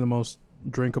definitely the most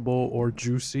drinkable or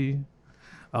juicy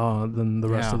than the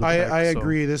rest Yeah. of the I pack, so-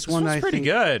 agree. This This one one's I pretty think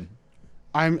good.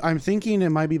 I'm thinking it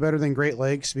might be better than Great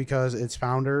Lakes because it's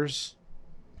Founders,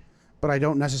 but I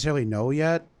don't necessarily know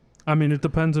yet. I mean, it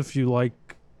depends if you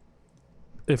like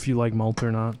malt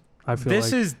or not. I feel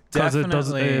This like, is 'cause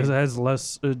definitely. it has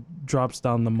less. It drops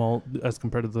down the malt as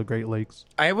compared to the Great Lakes.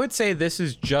 I would say this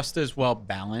is just as well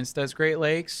balanced as Great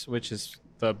Lakes, which is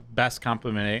the best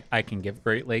compliment I can give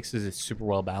Great Lakes. Is it's super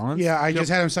well balanced. Yeah, I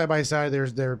just had them side by side.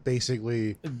 They're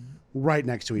basically right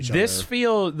next to each This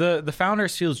other. the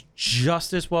Founders feels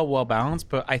just as well balanced,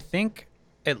 but I think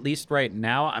at least right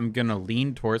now I'm gonna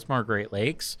lean towards more Great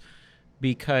Lakes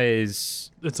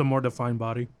because It's a more defined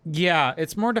body. yeah,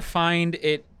 it's more defined.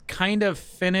 It kind of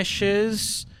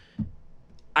finishes,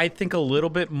 I think, a little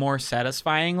bit more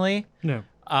satisfyingly. Yeah.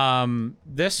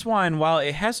 This one, while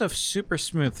it has a super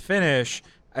smooth finish,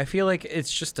 I feel like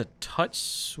it's just a touch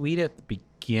sweet at the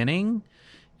beginning,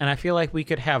 and I feel like we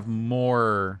could have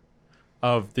more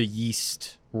of the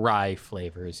yeast rye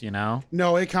flavors, you know?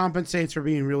 No, it compensates for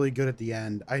being really good at the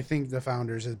end. I think the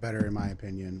Founders is better in my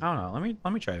opinion. I don't know.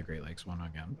 Let me try the Great Lakes one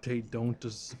again. They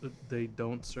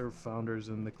don't serve Founders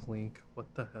in the clink. What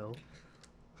the hell?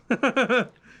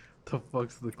 The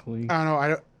fuck's the clink? I don't know. I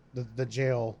don't the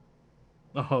jail.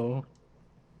 Oh,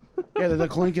 Yeah, the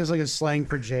clink is like a slang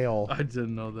for jail. I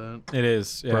didn't know that. It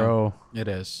is, yeah. Bro. It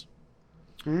is.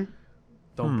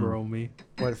 Don't bro me.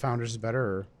 What Founders is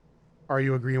better? Or are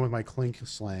you agreeing with my clink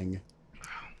slang?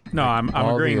 No, I'm all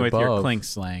the agreeing with your above. clink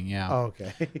slang. Yeah. Oh,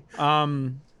 okay.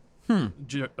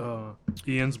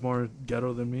 Ian's more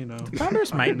ghetto than me now.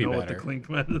 Founders might be know what the better. clink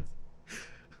meant.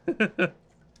 I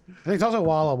think it's also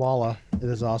Walla Walla. It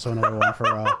is also another one for.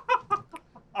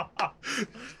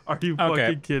 Are you Okay.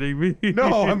 fucking kidding me?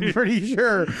 No, I'm pretty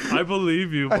sure. I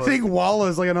believe you. I But think Walla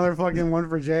is like another fucking one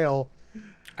for jail.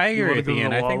 I agree wanna with go to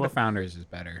Ian. the I think Walla? the Founders is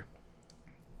better.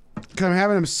 Cause I'm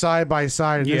having them side by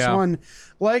side. And this Yeah. one,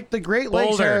 like the Great Lakes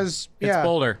Bolder. has, It's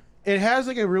bolder. it has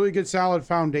like a really good solid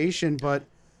foundation. But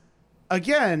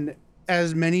again,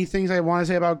 as many things I want to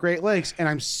say about Great Lakes, and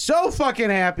I'm so fucking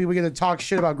happy we get to talk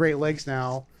shit about Great Lakes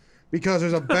now. Because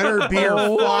there's a better beer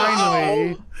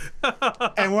finally.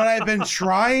 And what I've been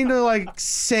trying to like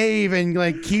save and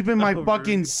like keep in my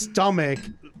fucking stomach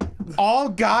all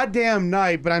goddamn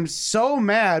night, but I'm so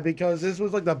mad because this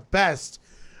was like the best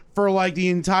for like the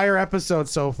entire episode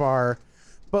so far.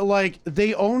 But like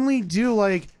they only do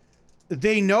like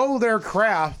they know their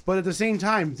craft, but at the same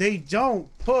time they don't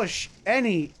push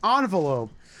any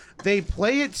envelope. They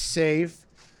play it safe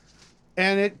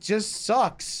and it just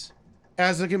sucks.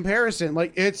 As a comparison,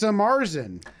 like it's a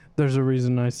Marzen. there's a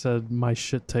reason I said my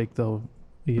shit take though,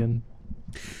 Ian.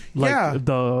 Like Yeah.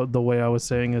 the way I was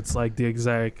saying, it's like the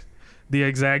exact the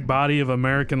exact body of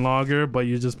American lager, but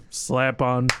you just slap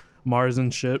on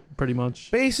Marzen shit pretty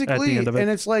much. Basically, at the end of it. and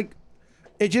it's like,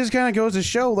 it just kind of goes to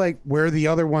show like where the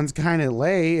other ones kind of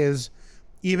lay is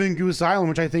even Goose Island,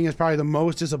 which I think is probably the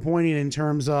most disappointing in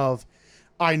terms of,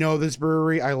 I know this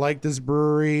brewery, I like this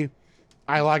brewery,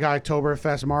 I like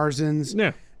Oktoberfest Marzens,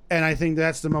 Yeah. and I think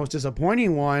that's the most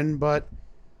disappointing one. But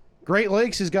Great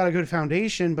Lakes has got a good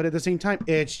foundation, but at the same time,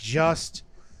 it's just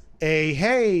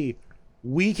hey,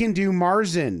 we can do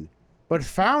Marzen. But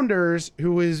Founders,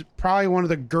 who is probably one of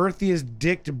the girthiest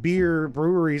dicked beer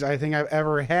breweries I think I've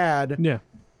ever had, Yeah.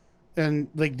 and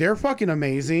like they're fucking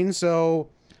amazing. So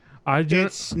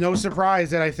it's no surprise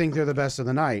that I think they're the best of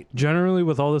the night. Generally,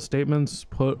 with all the statements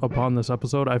put upon this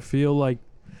episode, I feel like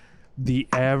the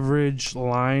average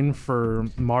line for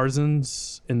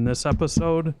Marzens in this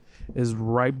episode is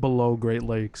right below Great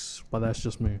Lakes, but that's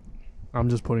just me. I'm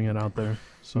just putting it out there.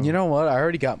 So. You know what? I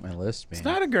already got my list, man. It's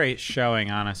not a great showing,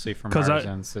 honestly, for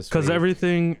Marzens this week. Because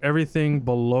everything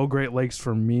below Great Lakes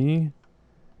for me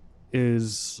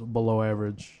is below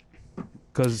average.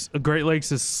 Because Great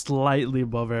Lakes is slightly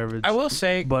above average. I will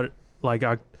say, but like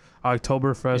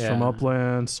Oktoberfest from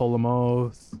Upland, Solemn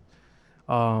Oath,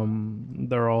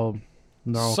 they're all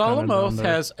Solemn Oath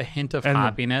has a hint of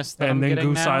hoppiness that I'm getting now. And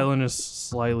then Goose Island is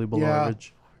slightly below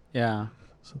average. Yeah.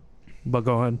 But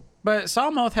go ahead. But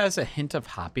Solemn Oath has a hint of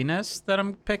hoppiness that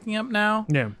I'm picking up now.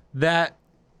 Yeah. That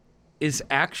is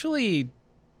actually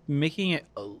making it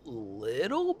a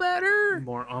little better.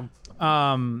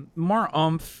 More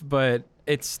oomph, but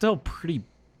it's still pretty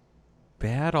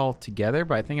bad altogether.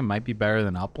 But I think it might be better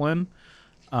than Upland.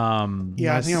 I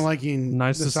think I'm liking.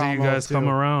 Nice to see you guys come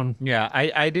around. Yeah,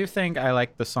 I do think I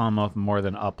like the Solemn Oath more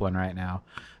than Upland right now.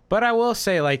 But I will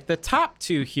say, like, the top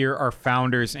two here are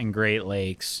Founders and Great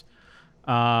Lakes.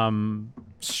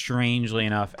 Strangely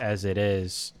enough, as it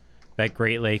is, that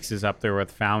Great Lakes is up there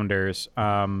with Founders.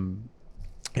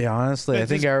 Yeah, honestly, I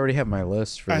think I already have my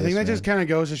list for I this, think that man. just kind of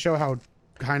goes to show how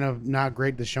kind of not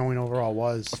great the showing overall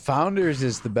was. Founders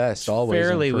is the best, always.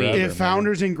 Fairly and weak. forever, If man.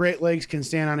 Founders and Great Lakes can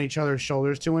stand on each other's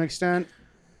shoulders to an extent,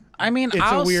 I mean, it's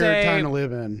a weird time to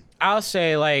live in. I'll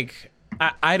say, like,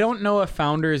 I don't know if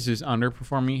Founders is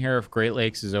underperforming here, if Great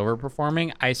Lakes is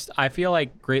overperforming. I feel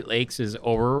like Great Lakes is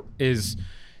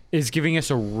giving us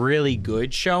a really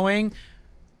good showing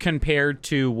compared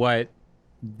to what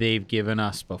they've given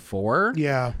us before.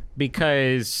 Yeah.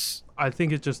 Because I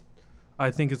think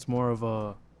it's more of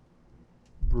a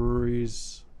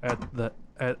breweries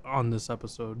on this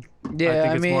episode. Yeah,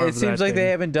 I it's mean, more it of seems that like they thing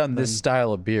haven't done this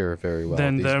style of beer very well.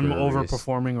 than these them breweries.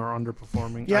 overperforming or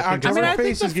underperforming. Yeah, I think I it's- think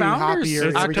Oktoberfest the is getting Founders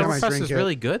hoppier every time I Oktoberfest drink is it.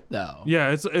 really good though.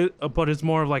 Yeah, but it's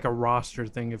more of like a roster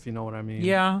thing, if you know what I mean.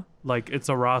 Yeah. Like it's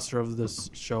a roster of this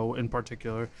show in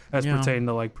particular, as Yeah. pertaining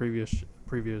to like previous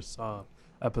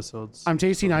episodes. I'm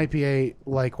tasting IPA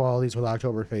like qualities with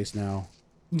Oktoberfest now.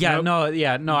 Yeah,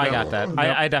 Yep. I got that. Yep.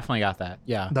 I definitely got that.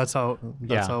 Yeah. That's how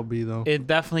it'll be though. It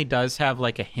definitely does have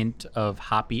like a hint of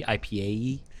hoppy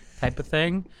IPA type of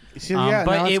thing. See, yeah, now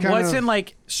but it's it kind wasn't of-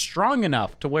 like strong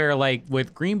enough to where like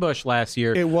with Greenbush last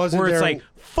year, It wasn't where it's there- like,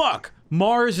 fuck,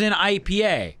 Marzen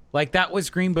IPA. Like that was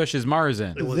Greenbush's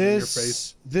Marzen. It was in your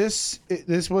face.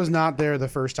 This was not there the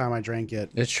first time I drank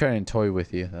it, It's trying to toy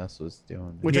with you. That's what it's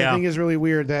doing. which Yeah. I think is really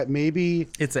weird. That maybe,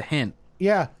 It's a hint,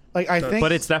 like I think,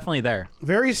 but it's definitely there.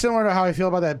 very similar to how I feel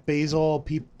about that basil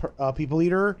people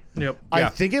eater. Yep. I Yeah.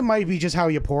 think it might be just how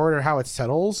you pour it or how it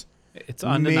settles. It's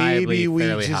undeniably Maybe we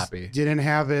fairly just hoppy. didn't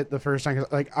have it the first time.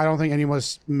 'Cause, like, I don't think anyone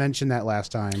mentioned that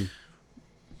last time.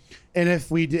 And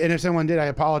if we did, and if someone did, I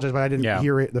apologize, but I didn't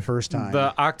hear it the first time.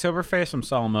 The Oktoberfest from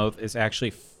Solemn Oath is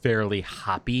actually fairly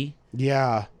hoppy,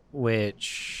 yeah.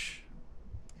 which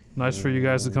Nice for you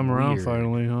guys to come around weird,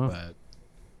 finally, huh?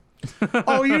 but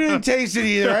Oh, you didn't taste it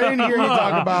either. I didn't hear you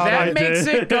talk about that it. makes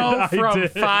did. it go I from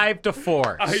did. 5 to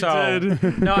 4. I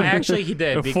did. No, actually he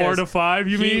did. 4 to 5,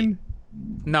 you mean?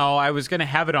 No, I was gonna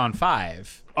have it on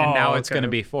 5, and Oh, now it's okay. gonna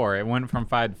be 4. It went from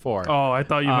 5 to 4. Oh, I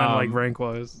thought you meant like rank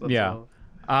wise. yeah.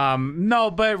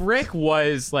 No, but Rick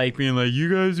was like being like, "You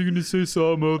guys are gonna say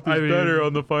Solemn Oath is better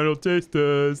on the final taste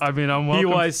test." I mean, I'm He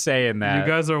welcome. was saying that.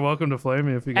 You guys are welcome to flame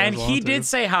me if you guys And want he to. did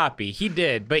say hoppy. He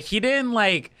did, but he didn't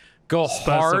like go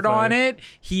hard Specify. on it.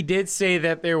 He did say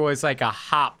that there was like a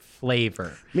hop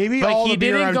flavor. Maybe but all he the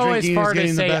beer didn't I'm go as drinking far is to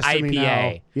getting the say best of me now.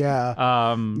 IPA.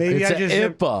 Yeah. Maybe It's I a just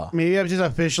IPA. maybe I've just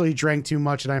officially drank too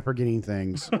much and I'm forgetting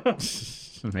things.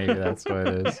 Maybe that's what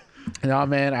it is. No,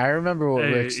 man, I remember what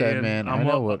Hey, Rick said, Ian, man. I'm I know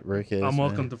wel- what Rick is. I'm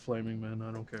welcome man. to flaming, man.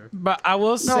 I don't care. But I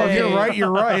will say, No, if you're right,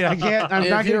 you're right. I can't. I'm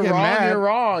not If you're gonna get wrong, mad. you're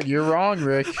wrong. You're wrong,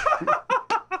 Rick.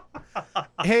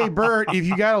 Hey, Bert, if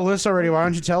you got a list already, why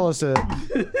don't you tell us it?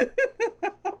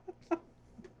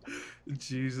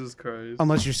 Jesus Christ.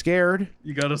 Unless you're scared.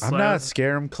 You gotta slam. I'm not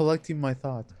scared. I'm collecting my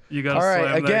thoughts. You gotta All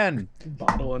right, slam again. that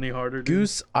bottle any harder. Dude.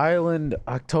 Goose Island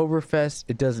Oktoberfest.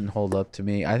 It doesn't hold up to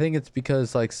me. I think it's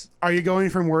because like, Are you going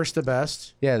from worst to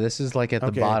best? yeah, this is like at the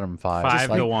Okay. bottom 5. 5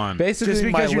 like, to 1. Basically, Just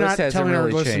my because you're list not hasn't telling our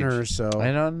really listeners, changed. so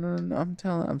I don't.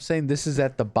 I'm saying this is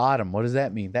at the bottom. What does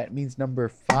that mean? That means number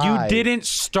 5. You didn't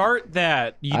start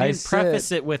that. You I didn't preface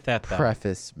said it with that, though.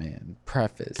 preface, man.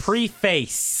 Preface.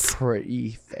 Preface.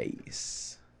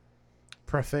 Preface.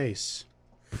 preface.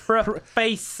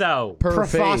 Preface-o.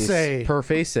 Perface.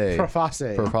 Preface.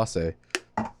 Perface. Perface.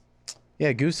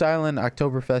 Yeah, Goose Island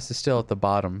Oktoberfest is still at the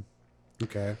bottom.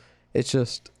 Okay. It's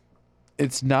just,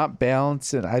 it's not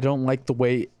balanced, and I don't like the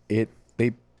way they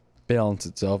balance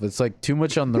itself. It's like too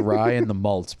much on the rye and the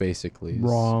malts, basically.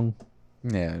 Wrong.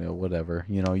 Yeah, no, whatever.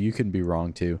 You know, you can be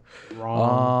wrong too.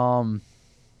 Wrong.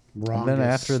 And then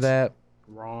after that,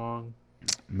 Wrong.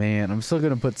 man, I'm still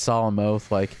gonna put Solemn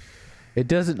Oath. Like, it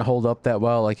doesn't hold up that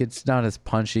well. Like, it's not as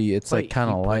punchy. It's like kind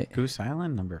of light. Goose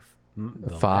Island number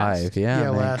 5. last. Yeah, Yeah,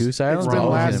 man. last. Goose Island's It's been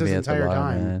always last gonna be this at the entire bottom,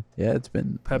 time. man. Yeah, it's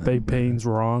been. Pepe Payne's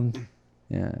wrong.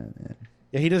 Yeah, man.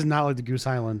 Yeah, he does not like the Goose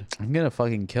Island. I'm gonna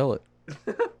fucking kill it.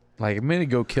 Like, I'm gonna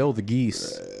go kill the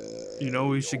geese. You know,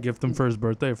 we should gift him for his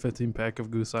birthday a 15-pack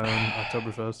of Goose Island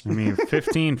Oktoberfest. I mean,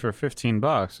 15 for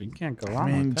 $15. You can't go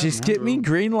wrong Man, with that, just man. get me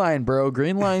Green Line, bro.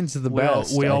 Green Line's the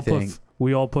best. we I all think.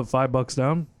 put $5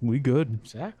 down. We good.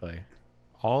 Exactly.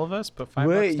 All of us put $5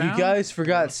 Wait, down? you guys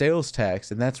forgot sales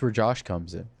tax, and that's where Josh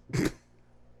comes in.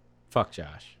 Fuck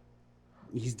Josh.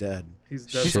 He's dead. He's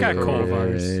She's got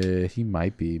coronavirus. He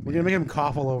might be. We're Man. gonna make him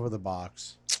cough all over the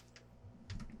box.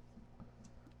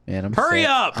 Man, I'm Hurry sad.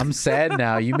 up! I'm sad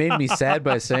now. You made me sad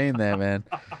by saying that, man.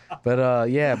 But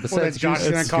yeah, Well, besides Josh is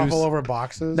gonna Goose- cough all over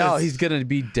boxes. No, he's gonna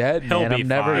be dead, He'll man. be I'm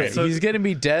never. fine. He's gonna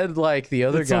be dead like the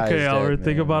other It's guys. okay, Albert. dead,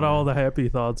 Think man. about all the happy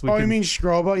thoughts. Oh, you mean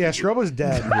Stroba? Yeah, Stroba's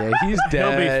dead. Yeah, he's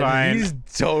dead. He'll be fine. He's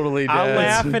totally dead. I'll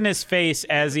laugh in his face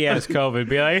as he has COVID.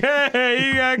 Be like, hey,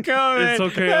 you got COVID. It's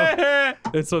okay.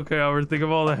 It's okay, Albert. Think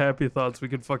of all the happy thoughts we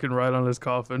could fucking write on his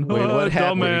coffin. Wait, what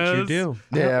happened? What did you Dumbass.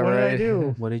 do? Yeah, What did I right.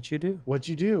 do? What did you do? What'd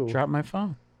you do? Drop my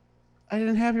phone. I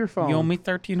didn't have your phone. You owe me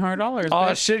 $1,300. Oh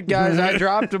bitch. shit, guys! I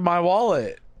dropped my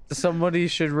wallet. Somebody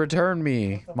should return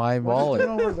me my wallet.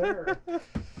 over there.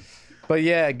 But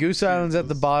yeah, Goose Island's at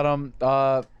the bottom.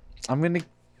 I think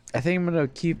I'm gonna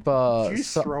keep Did you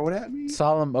throw it at me?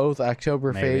 Solemn Oath Maybe.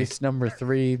 Oktoberfest number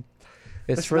 3. It's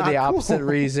That's for the not opposite cool.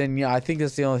 reason. Yeah, I think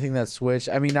that's the only thing that switched.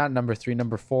 I mean, not number 3,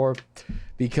 number 4,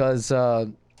 because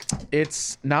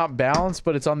it's not balanced,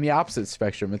 but it's on the opposite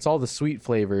spectrum. It's all the sweet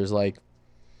flavors, like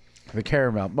the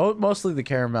caramel. Mostly the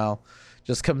caramel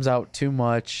just comes out too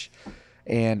much,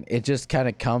 and it just kind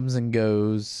of comes and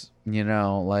goes, you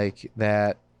know, like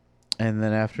that. And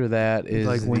then after that is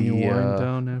Like when you the, wind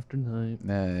down after night.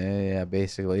 yeah,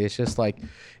 basically. It's just like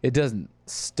it doesn't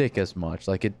stick as much.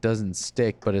 Like it doesn't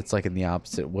stick, but it's like in the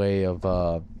opposite way of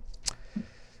the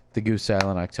Goose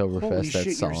Island Oktoberfest. Holy That's shit,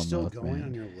 you're Solemn still Oath, going man.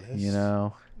 on your list. You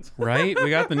know, Right?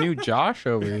 We got the new Josh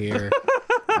over here.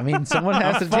 I mean, someone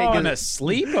has to take Falling a.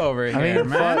 asleep over here, I mean,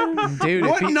 man. dude,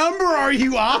 What if he, number are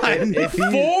you on? if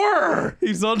he, 4.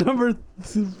 He's on number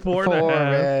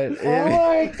 4.5.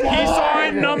 man, He's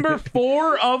on number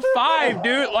 4 of 5,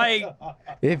 dude. Like,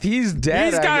 if he's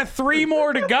dead, he's got 3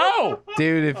 more to go.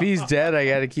 dude. If he's dead, I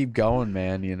got to keep going,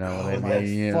 man. You know what I my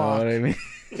mean? You know fuck. what I mean?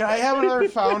 Can I have another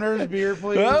Founder's beer,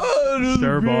 please?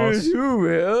 Sure, boss.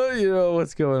 You know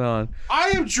what's going on. I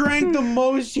have drank the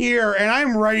most here, and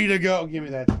I'm ready to go. Give me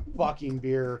that fucking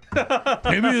beer.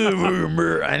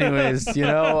 Anyways, you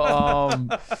know,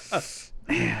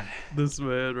 This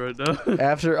man right now.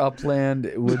 after Upland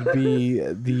it would be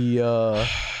the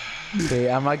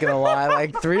okay, I'm not gonna lie,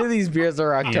 like 3 of these beers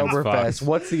are Oktoberfest. fucked.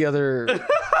 What's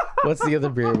the other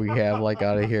beer we have like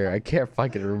out of here? I can't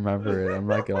fucking remember it. I'm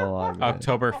not gonna lie, man.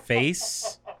 October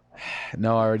face.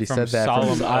 No, I already From said that.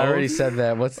 Solemn I already Oath? said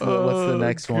that. What's the Oh,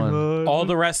 next one? All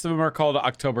the rest of them are called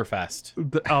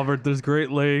Oktoberfest. Albert, there's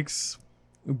Great Lakes.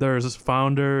 There's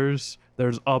Founders.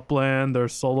 There's Upland.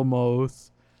 There's Solemn Oath.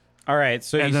 All right,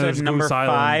 so And you then said there's number Goose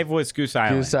Island. 5 was Goose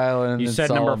Island. Goose Island You and said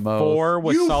Solemn number Oath. 4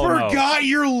 was You Solemn Oath. forgot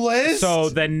your list? So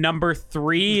then number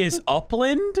 3 is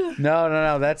Upland?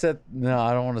 No, that's it. No,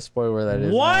 I don't want to spoil where that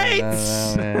is. What?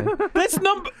 No, man. That's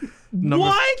number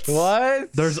what?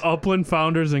 What? There's Upland,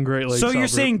 Founders, and Great Lakes. So you're Albert.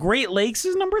 saying Great Lakes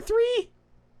is number 3?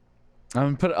 I'm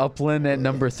gonna put Upland at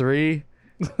number 3,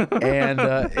 and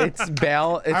it's I It's don't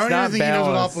not even think he knows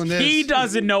what balanced. Upland is. He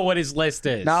doesn't know what his list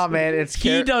is. Nah, man, it's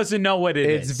He doesn't know what it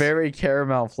is. It's very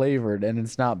caramel flavored, and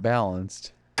it's not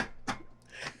balanced.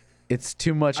 It's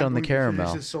too much on the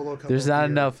caramel. There's not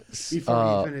enough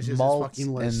malt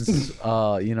and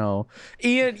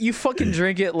Ian, you fucking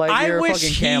drink it like you're a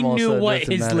fucking camel. I wish he knew so what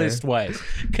his matter. list was,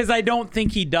 because I don't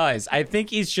think he does. I think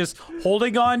he's just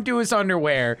holding on to his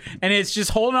underwear, and it's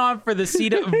just holding on for the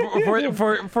seat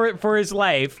for his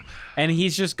life, and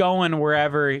he's just going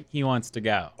wherever he wants to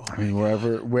go. I mean,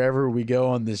 wherever we go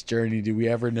on this journey, do we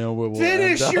ever know where we'll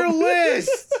Finish end up? your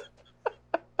list.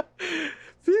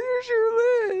 Finish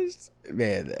your list,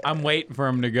 man. I'm waiting for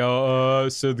him to go.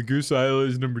 So the Goose Island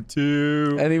is number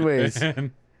 2. Anyways,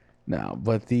 no,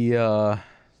 but I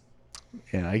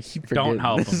keep forgetting. Don't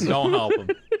help him. Don't help him.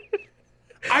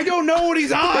 I don't know what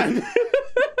he's on.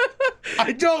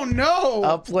 I don't know.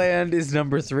 Upland is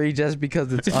number 3 just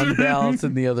because it's unbalanced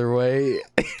in the other way.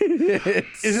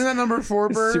 Isn't that number 4,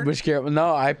 Bert? Too much caramel.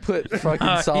 No, I put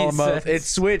fucking Solemn Oath. It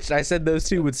switched. I said those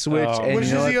two would switch. And Which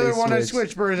you know is the what? other They one that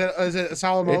switched. switched, Bert? Is it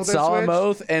Solemn Oath? It's Solemn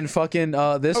Oath and fucking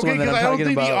this Okay, one that because I'm I don't talking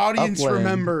think about. the audience Upland.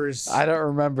 remembers. I don't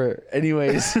remember.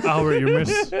 Anyways. Albert, you're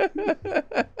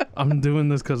I'm doing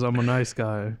this because I'm a nice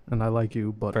guy and I like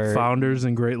you, but Bert. Founders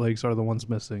and Great Lakes are the ones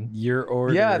missing. Your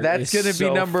order. Yeah, that's is gonna be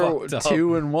so number fucked up.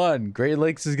 2 and 1. Great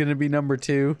Lakes is gonna be number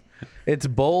 2. It's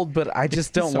bold, but I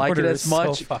just don't This like it order as is so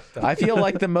much. fucked up. I feel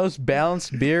like the most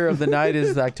balanced beer of the night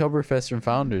is the Oktoberfest from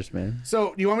Founders, man.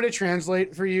 So, do you want me to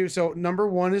translate for you? So, number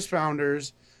 1 is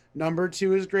Founders. Number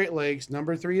 2 is Great Lakes.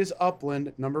 Number 3 is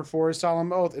Upland. Number 4 is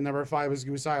Solemn Oath. And number 5 is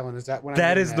Goose Island. Is that what I'm That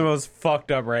getting is at? the most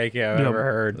fucked up ranking I've ever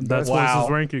heard. That's wow.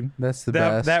 Lisa's ranking. That's the That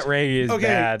best. that ranking is Okay,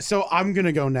 bad. so I'm going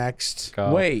to go next.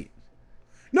 Go. Wait,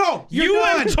 No, you're you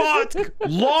done. have talked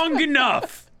long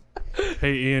enough.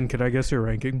 Hey, Ian, can I guess your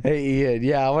ranking? hey Ian,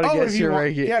 yeah, I want to Oh, guess if you your want-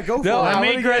 ranking. yeah, go for no, it. I Let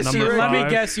wanna me guess Number your. Let me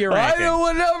five. guess your I ranking. know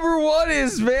what number 1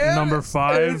 is, man. Number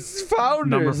 5. It's Founders,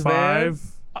 Number 5.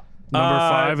 Number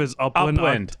 5 is Upland.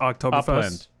 Upland. Oktoberfest.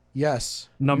 Upland. Yes.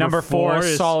 Number 4 is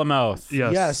is Solemn Oath.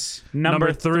 Yes. Yes.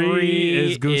 Number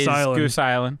 3 is Goose Island. Goose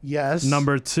Island. Yes.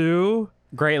 Number 2,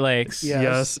 Great Lakes. Yeah.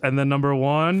 yes. And then number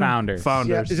 1, Founders. Yeah,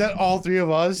 Founders. is that all 3 of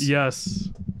us? Yes.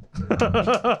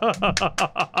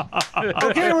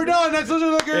 Okay, we're done. That's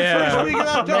literally the Yeah. first week of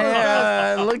Oktoberfest.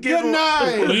 Man, look Good at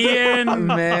night. Ian,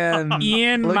 man.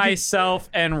 Ian, Look at- myself,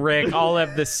 and Rick all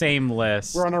have the same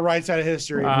list. We're on the right side of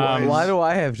history, boys. Why do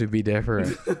I have to be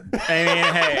different? I mean,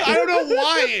 hey, I don't know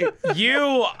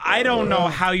why. I don't know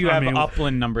how you I have mean-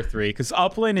 Upland number 3, because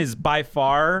Upland is by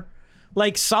far,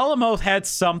 like, Solemn Oath had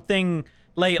something,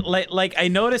 like I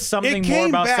noticed something It more came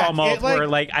about back. Solemn Oath It, like- where,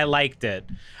 like, I liked it.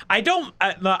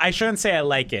 I shouldn't say I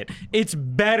like it. It's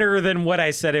better than what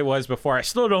I said it was before. I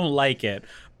still don't like it,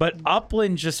 but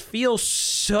Upland just feels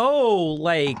so,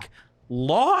 like,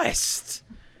 lost.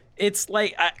 It's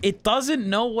like it doesn't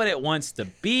know what it wants to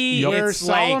be. Where It's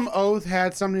Solemn like, Oath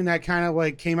had something that kind of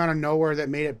like came out of nowhere that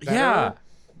made it better. yeah,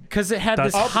 because it had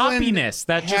this Upland hoppiness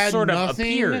that just had sort of nothing,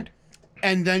 appeared.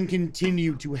 and then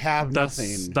continued to have That's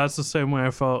nothing. that's the same way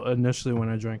I felt initially when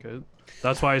I drank it.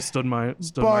 That's why I stood my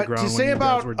But ground to when say you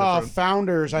guys were about different.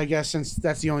 Founders, I guess since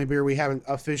that's the only beer we haven't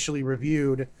officially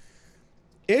reviewed,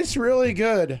 it's really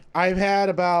good. I've had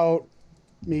about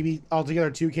maybe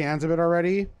altogether 2 cans of it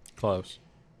already. Close.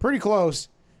 Pretty close.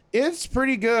 It's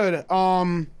pretty good.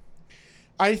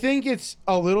 I think it's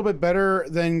a little bit better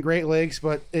than Great Lakes,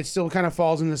 but it still kind of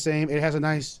falls in the same. It has a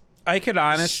nice I could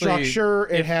honestly structure.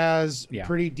 It has yeah.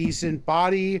 pretty decent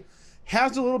body.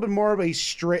 Has a little bit more of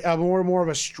a more of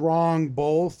a strong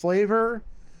bowl flavor,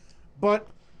 but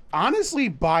honestly,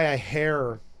 by a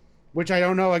hair, which I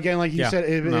don't know. Again, like you Yeah, said,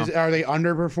 are they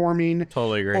underperforming?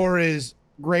 Totally agree. Or is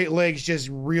Great Lakes just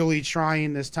really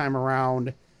trying this time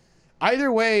around? Either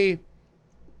way,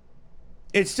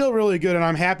 it's still really good, and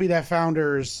I'm happy that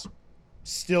Founders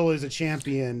still is a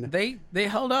champion. They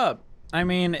held up. I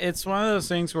mean, it's one of those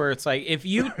things where it's like, if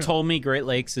you told me Great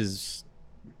Lakes is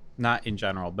not in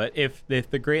general, but if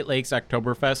the Great Lakes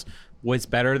Oktoberfest was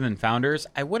better than Founders,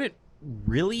 I wouldn't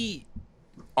really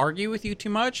argue with you too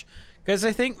much, because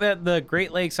I think that the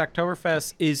Great Lakes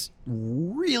Oktoberfest is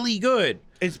really good.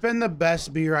 It's been the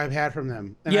best beer I've had from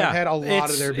them, and I've had a lot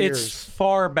of their beers. It's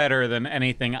far better than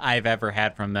anything I've ever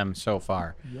had from them so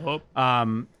far. Yup.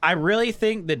 I really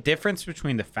think the difference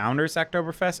between the Founders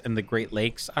Oktoberfest and the Great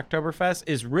Lakes Oktoberfest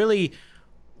is really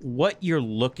what you're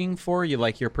looking for. You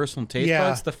like your personal taste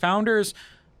buds. The Founders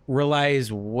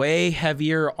relies way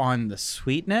heavier on the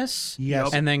sweetness,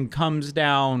 Yes. and then comes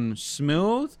down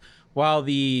smooth, while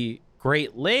the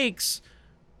Great Lakes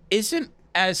isn't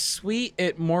as sweet.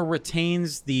 It more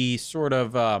retains the sort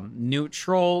of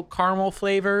neutral caramel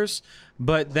flavors,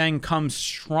 but then comes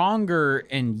stronger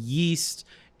in yeast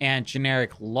and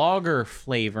generic lager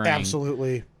flavoring.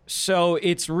 Absolutely. So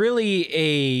it's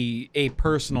really a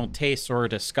personal taste or a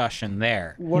discussion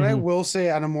there. What I will say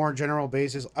on a more general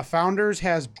basis, a Founders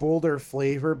has bolder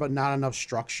flavor but not enough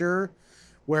structure,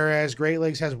 whereas Great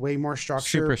Lakes has way more structure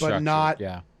Super but structured, not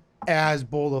yeah. as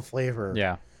bold a flavor.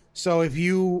 Yeah. So if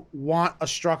you want a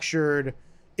structured,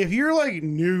 if you're like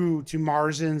new to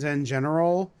Marzens in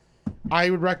general, I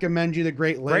would recommend you the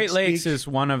Great Lakes. Great Lakes is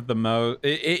one of the most.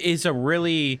 It is a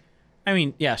really. I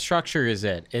mean, yeah, structure is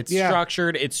it. It's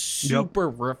structured. It's super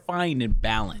refined and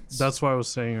balanced. That's what I was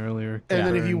saying earlier. And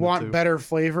then if you comparing the want two. better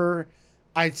flavor,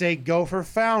 I'd say go for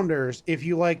Founders. If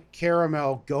you like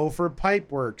caramel, go for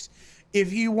Pipeworks.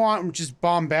 If you want just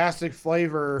bombastic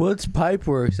flavor, What's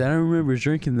Pipeworks? I don't remember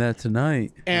drinking that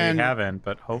tonight. and we haven't,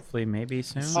 but hopefully maybe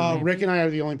soon. maybe. Rick and I are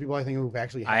the only people I think who've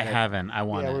actually had I it. haven't. I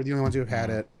want Yeah, we're it. the only ones who have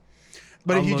had it.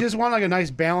 But I'll if you look- just want like a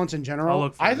nice balance in I'll general,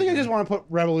 look for I it think I again. just want to put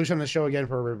Revolution on the show again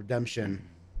for Redemption.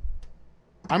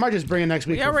 I might just bring it next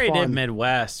week We for already did fun.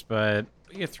 Midwest, but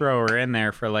we could throw her in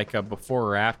there for like a before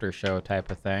or after show type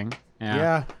of thing.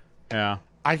 Yeah. Yeah.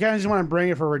 I kind of just want to bring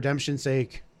it for Redemption's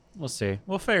sake. We'll see.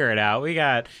 We'll figure it out.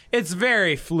 It's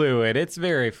very fluid.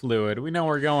 We know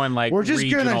we're going like We're just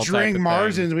regional gonna type drink of thing.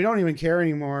 Marzens. We don't even care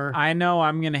anymore. I know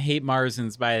I'm gonna hate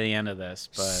Marzens by the end of this,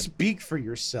 but Speak for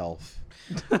yourself.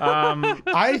 um,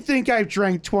 I think I've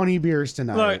drank 20 beers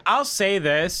tonight. look, I'll say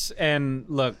this and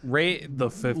look, the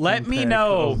 15 let me pack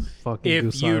know of fucking if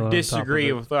Goose you Island on top of disagree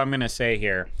it. with what I'm gonna say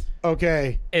here.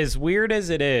 Okay. As weird as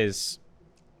it is,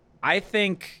 I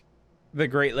think the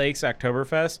Great Lakes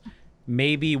Oktoberfest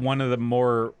may be one of the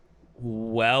more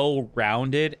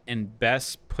well-rounded and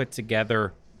best put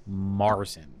together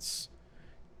Marzens.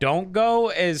 Don't go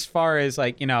as far as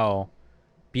like,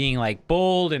 being like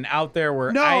bold and out there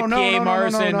where No, IPA no, no, no, no,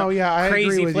 Marzen, no, yeah, I agree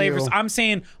crazy with flavors. you. I'm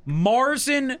saying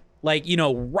Marzen, like,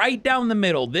 right down the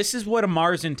middle. This is what a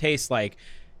Marzen tastes like.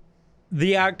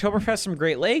 The Oktoberfest from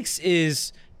Great Lakes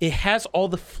it has all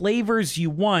the flavors you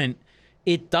want.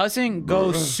 It doesn't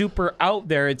go super out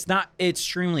there. It's not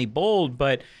extremely bold,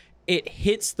 but it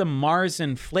hits the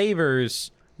Marzen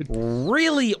flavors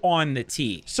really on the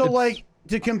tee. So, like,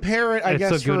 to compare it, I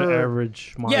guess, It's a good for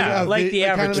average. Marzen. Yeah, a like vi- the like,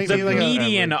 kinda average, maybe the like a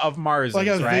median average. of Marzens, like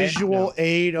a right? visual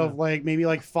aid of like maybe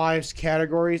like 5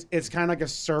 categories, it's kind of like a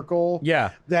circle Yeah.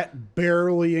 that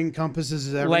barely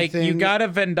encompasses everything. Like you got a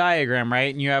Venn diagram,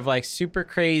 right? And you have like super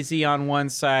crazy on one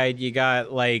side, you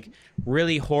got like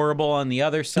really horrible on the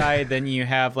other side, then you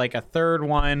have like a third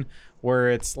one where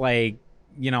it's like,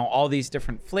 all these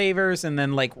different flavors, and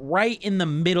then like right in the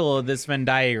middle of this Venn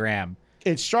diagram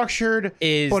it's structured,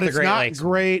 is but the it's Great not Lakes one.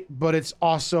 great, but it's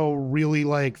also really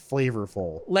like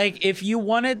flavorful. Like if you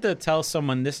wanted to tell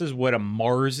someone this is what a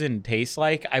Marzen tastes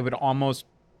like, I would almost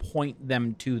point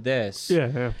them to this. Yeah.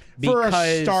 For a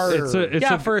Because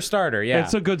starter. for a starter, yeah.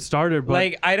 It's a good starter, but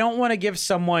Like I don't want to give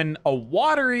someone a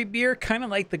watery beer, kind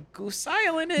of like the Goose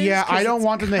Island is. Yeah, 'cause I don't it's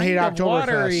want them to hate kind of Oktoberfest.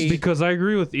 watery. because I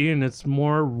agree with Ian, it's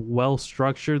more well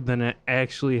structured than it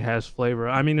actually has flavor.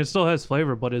 I mean, it still has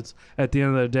flavor, but it's at the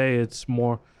end of the day, it's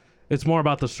more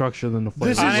about the structure than the flavor.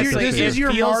 This is Honestly, this it is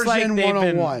your feels like Marzen they've been-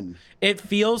 101. It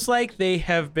feels like they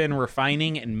have been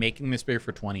refining and making this beer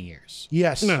for 20 years,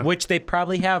 Yes. No. which they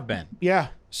probably have been. Yeah.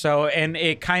 So, and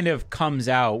it kind of comes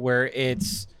out where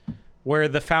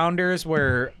the Founders,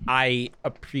 where I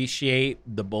appreciate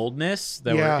the boldness,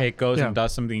 that Yeah. where it goes Yeah. and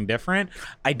does something different.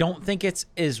 I don't think it's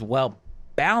as well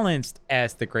balanced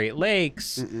as the Great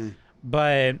Lakes,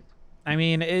 but I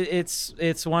mean, it's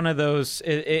one of those.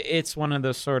 It's one of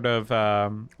those sort of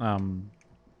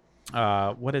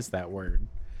what is that word?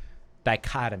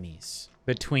 Dichotomies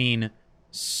between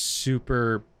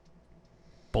super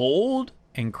bold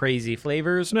and crazy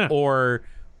flavors, Yeah. or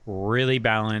really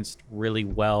balanced, really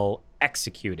well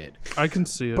executed. I can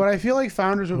see it. But I feel like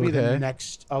Founders would be the Okay.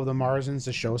 next of the Marzens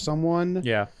to show someone.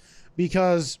 Yeah,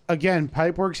 Because, again,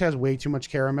 Pipeworks has way too much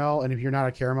caramel. And if you're not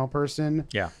a caramel person,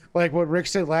 yeah. like what Rick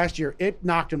said last year, it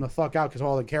knocked him the fuck out because of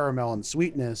all the caramel and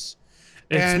sweetness.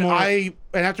 It's and more- and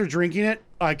after drinking it,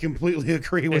 I completely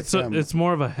agree with him. it's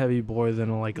more of a heavy boy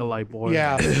than like a light boy.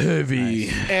 Yeah. Heavy.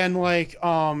 And like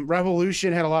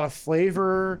Revolution had a lot of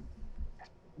flavor,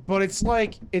 but it's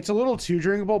like it's a little too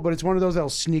drinkable, but it's one of those that'll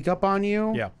sneak up on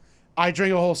you. Yeah. I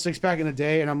drank a whole 6-pack in a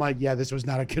day and I'm like, yeah, this was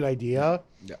not a good idea.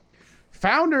 Yeah.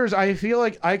 Founders, I feel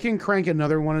like I can crank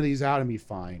another one of these out and be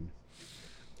fine.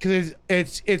 Cuz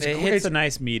it's It hits it's, a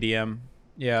nice medium.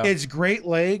 Yeah. it's Great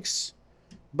Lakes,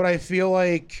 but I feel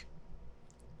like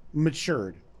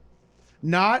matured.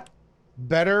 Not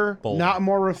better, Bold. not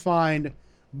more refined,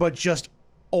 but just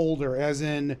older, as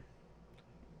in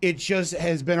it just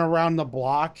has been around the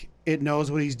block. It knows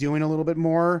what he's doing a little bit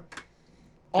more.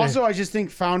 Also, I just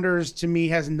think Founders to me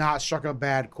has not struck a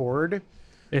bad chord.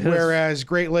 It has, Whereas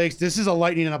Great Lakes, this is a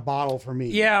lightning in a bottle for me.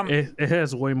 Yeah. it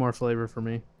has way more flavor for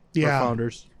me. Yeah. For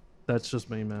Founders. That's just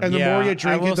me, man. And the Yeah, more you I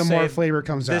drink will it, the more say flavor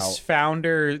comes this out.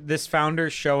 This founder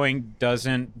showing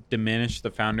doesn't diminish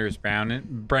the Founders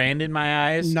brand in my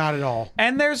eyes. Not at all.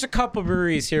 And there's a couple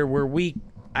breweries here where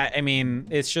I mean,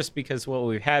 it's just because what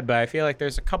we've had, but I feel like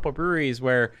there's a couple breweries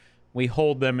where we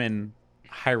hold them in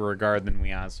higher regard than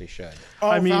we honestly should. Oh,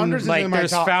 I mean, Founders is Like, in my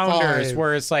there's top Founders 5.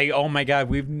 where it's like, oh my God,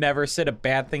 we've never said a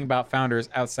bad thing about Founders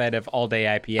outside of All Day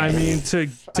IPA. I mean, to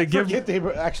I give forget they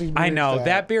actually. I know released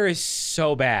that beer is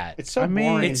so bad. It's so I mean,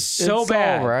 boring. It's so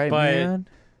bad, all right, but man.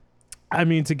 I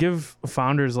mean, to give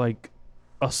Founders like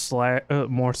a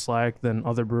more slack than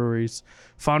other breweries,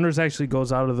 Founders actually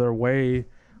goes out of their way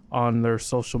on their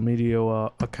social media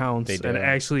accounts They do, and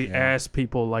actually yeah. ask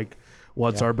people like,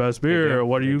 "What's Yeah, our best they beer? do,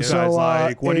 What do they you do. guys So,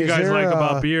 like? What do you is guys there like a-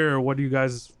 about beer? What do you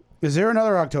guys?" Is there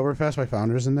another Oktoberfest by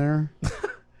Founders in there?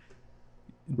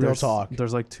 Real talk.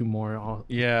 There's like 2 more.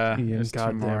 yeah, Ian, there's two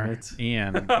goddamn more. it.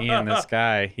 Ian, this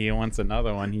guy, he wants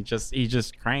another one. He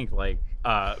just cranked like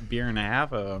beer and a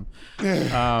half of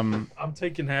them. I'm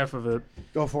taking half of it.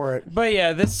 Go for it. But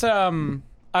yeah, this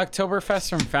Oktoberfest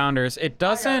from Founders, it go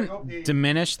doesn't pee.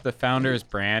 diminish the Founders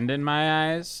brand in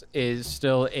my eyes. Is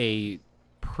still a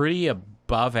pretty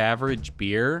above average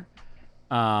beer.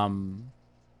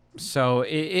 So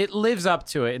it lives up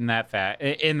to it in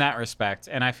that respect.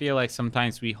 And I feel like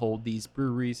sometimes we hold these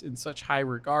breweries in such high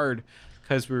regard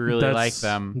because we really like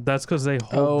them. That's because they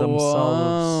hold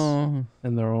themselves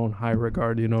in their own high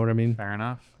regard. You know what I mean? Fair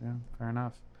enough. Yeah, fair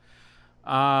enough.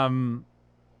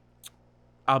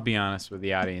 I'll be honest with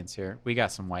the audience here. We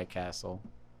got some White Castle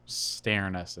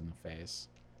staring us in the face.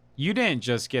 You didn't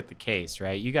just get the case,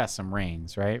 right? You got some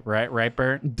rings, right? Right,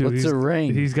 Bert? Dude, What's a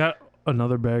ring? He's got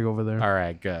another bag over there. All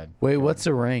right, good. Wait, what's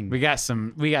a ring? We got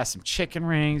some chicken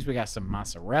rings, we got some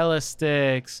mozzarella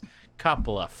sticks,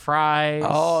 couple of fries.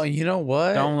 Oh, you know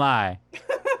what? Don't lie.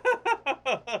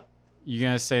 You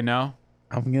gonna say no?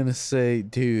 I'm gonna say,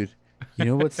 dude, you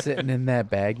know what's sitting in that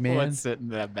bag, man? What's sitting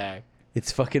in that bag?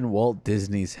 It's fucking Walt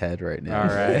Disney's head right now. All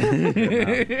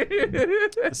right.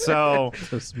 So,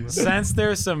 since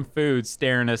there's some food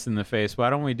staring us in the face, why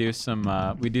don't we do some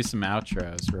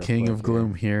outros? Real King quick of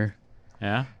Gloom here.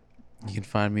 Yeah. You can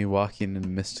find me walking in the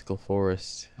mystical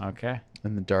forest Okay.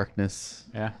 in the darkness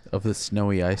Yeah. of the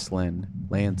snowy Iceland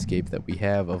landscape that we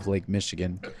have of Lake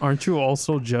Michigan. Aren't you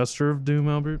also Jester of Doom,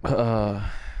 Albert? Well,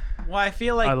 I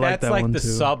feel like I like that's that like one the too.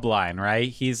 subline, right?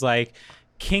 He's like,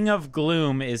 King of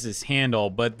Gloom is his handle,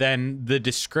 but then the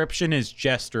description is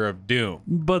Jester of Doom.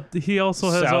 But he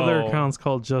also has other So- accounts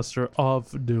called Jester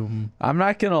of Doom. I'm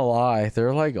not gonna lie,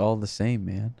 they're like all the same,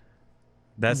 man.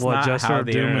 That's What, not Jester how of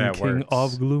the Doom and internet King works.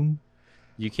 of Gloom?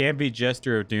 You can't be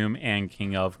Jester of Doom and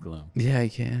King of Gloom. Yeah, I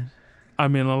can. I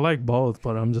mean, I like both,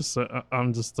 but I'm just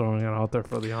throwing it out there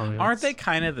for the audience. Aren't they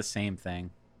kind of the same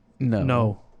thing? No.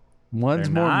 No. One's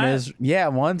They're more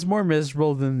not? one's more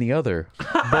miserable than the other.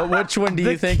 But which one do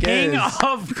you think King is?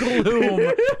 of Gloom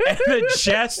and the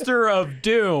Jester of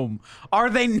Doom, are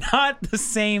they not the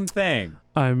same thing?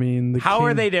 I mean, How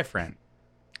are they different?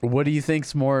 What do you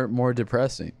think's more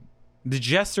depressing? The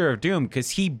Jester of Doom,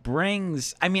 because he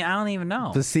brings, I mean, I don't even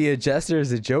know. To see a jester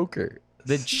is a joker.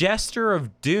 The Jester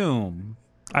of Doom,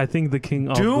 I think the King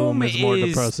of Doom Gloom is more is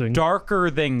depressing.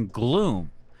 darker than Gloom.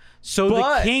 So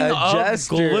But the King a of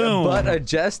jester, Gloom, but a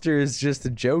jester is just a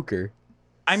joker.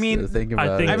 I mean, So think I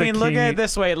about think it. I the mean, look king- at it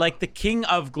this way: like the King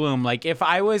of Gloom. Like if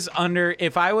I was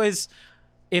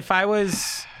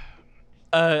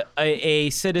a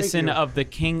citizen you. of the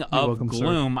King of welcome, sir.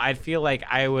 Gloom, I'd feel like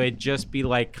I would just be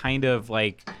like kind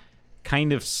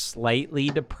of slightly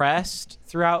depressed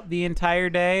throughout the entire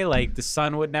day. Like the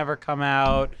sun would never come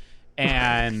out,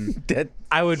 and That-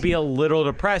 I would be a little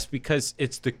depressed because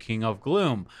it's the King of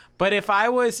Gloom. But if I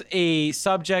was a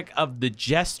subject of the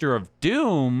Jester of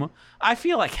Doom, I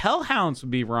feel like hellhounds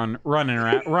would be running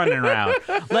around.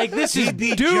 Like this is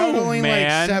Doom, Juggling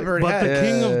man. like severed But the heads.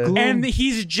 King of Gloom. And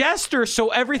he's a jester, so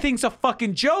everything's a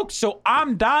fucking joke. So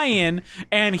I'm dying,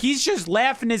 and he's just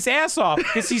laughing his ass off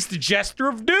because he's the Jester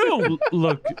of Doom.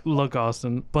 look,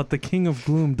 Austin. But the King of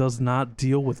Gloom does not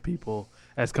deal with people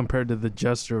as compared to the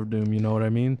Jester of Doom. You know what I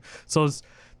mean? So it's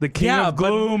the King Yeah, of but-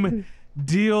 Gloom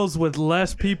deals with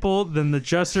less people than the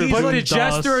Jester of But Doom the does.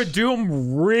 Jester of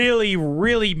Doom really,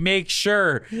 really makes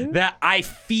sure that I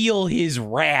feel his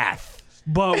wrath.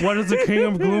 But what does the King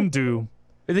of Gloom do?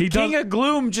 The He King does- of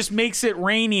Gloom just makes it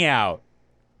rainy out.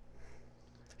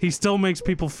 He still makes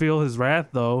people feel his wrath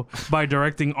though by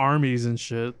directing armies and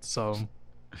shit. So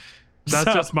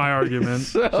That's just my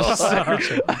argument.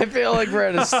 I feel like we're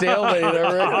at a stalemate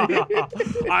already.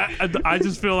 I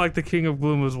just feel like the King of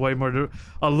Gloom was way more,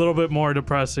 a little bit more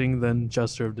depressing than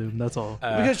Jester of Doom. That's all.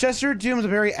 Because Jester of Doom is a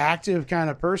very active kind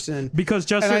of person. Because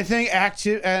Jester, And I think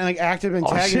active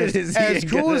antagonists, as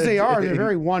cool as they are, they're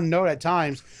very one note at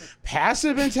times.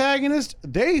 Passive antagonists,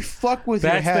 they fuck with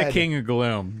your That's head. the King of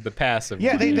Gloom, the passive.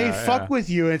 Yeah, one. they fuck with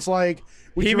you. It's like,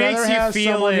 would He you makes rather you have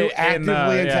feel someone who it in,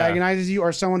 actively antagonizes you,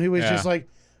 or someone who is Yeah. just like,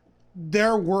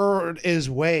 their word is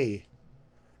way,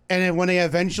 and then when they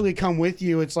eventually come with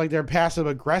you, it's like they're passive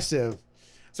aggressive.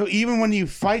 So even when you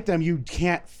fight them, you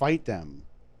can't fight them.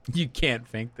 You can't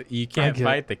think that you can't get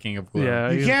fight the King of Gloom.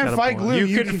 yeah, You Ian's can't got a fight point. Gloom.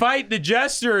 You can fight the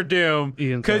Jester of Doom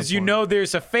Ian's got a because you point. know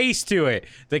there's a face to it.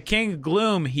 The King of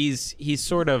Gloom, he's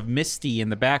sort of misty in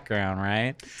the background,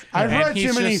 right? I've And read too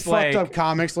he's many just fucked like- up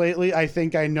comics lately. I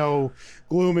think I know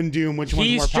Gloom and Doom, which one's more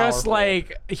He's powerful. just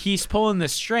like he's pulling the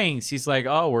strings. He's like,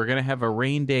 oh, we're gonna have a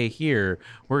rain day here.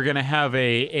 We're gonna have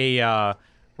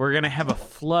we're gonna have a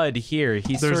flood here.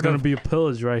 He's There's sort gonna of be a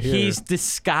pillage right here. he's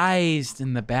disguised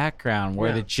in the background, where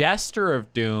Yeah. the Jester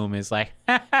of Doom is like,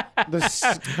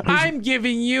 The I'm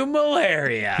giving you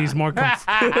malaria. He's more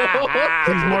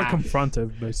he's more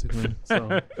confrontive, basically.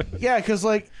 So yeah, because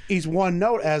like he's one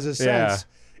note as a sense.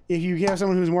 If you have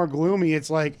someone who's more gloomy, it's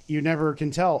like you never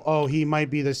can tell. Oh, he might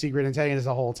be the secret antagonist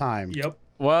the whole time. yep.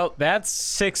 Well, that's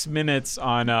 6 minutes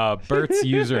on Bert's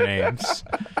usernames.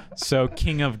 So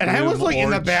King of Gloom And I was, like, or in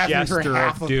the bathroom for Jester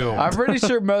half of of Doom. that. I'm pretty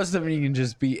sure most of them you can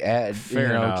just be at,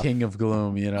 Fair enough. King of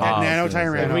Gloom, At Nano I was gonna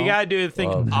Tyrant. say. We gotta do the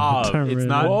thing Love. of. It's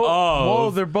not Whoa, of. whoa,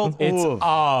 they're both It's Ov.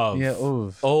 of. Yeah,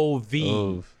 Ov. O-V.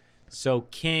 Ov. So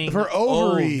King For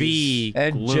ovaries. O-V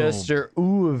And Gloom. Jester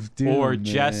of Doom. Or man.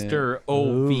 Jester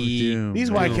O-V. Doom. These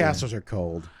Doom. White Castles are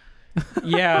cold.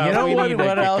 Yeah, You know we what? need to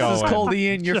What get else is going. cold,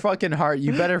 Ian? Your fucking heart.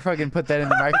 You better fucking put that in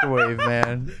the microwave,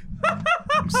 man.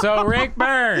 So Rick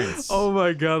Burns. Oh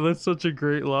my god, that's such a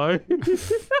great line.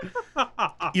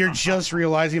 You're just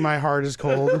realizing my heart is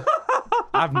cold.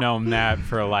 I've known that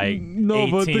for like No,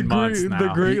 18 but the months great, now. the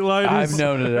great line I've is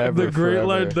known it ever. the great forever.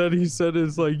 line that he said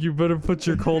is like, "You better put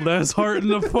your cold ass heart in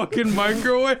the fucking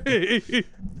microwave."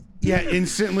 Yeah,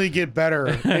 instantly get better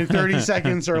in 30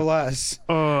 seconds or less.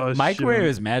 Oh, Microwave shit.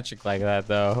 is magic like that,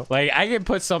 though. Like, I can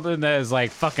put something that is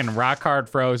like fucking rock hard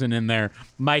frozen in there,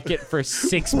 mic it for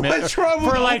 6 minutes, What's wrong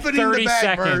with for like opening the 30 bag,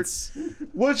 seconds.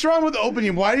 What's wrong with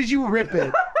opening? Why did you rip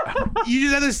it? You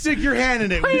just had to stick your hand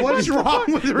in it. What's wrong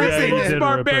with ripping you it? did.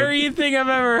 Barbarian thing I've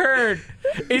ever heard.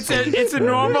 It's a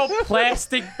normal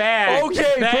plastic bag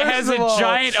Okay, that first has a of all-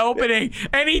 giant opening,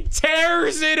 and he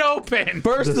tears it open.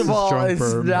 First This of is all, drunk it's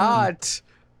bourbon. not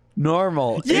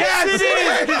normal. Yes, it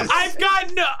is. Yes! I've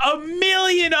gotten a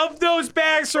million of those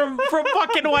bags from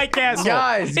fucking White Castle.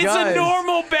 Guys, it's guys, a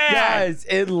normal bag. Guys,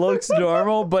 it looks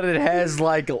normal, but it has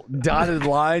like dotted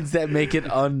lines that make it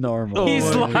unnormal. He's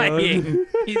Oh my lying.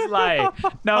 He's lying.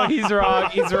 No, he's wrong.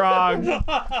 He's wrong.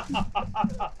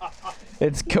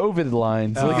 It's COVID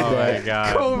lines. Look at Oh that. my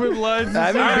god. COVID lines.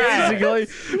 I mean, All right.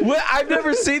 basically, I've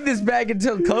never seen this bag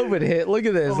until COVID hit. Look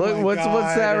at this. Look, my what's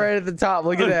that God. right at the top?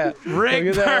 Look at that. Rick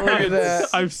look at that. Look at Burns. that.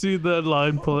 I've seen that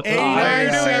line. Pull it.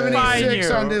 8976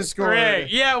 on Discord. Rick.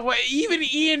 Yeah, well, even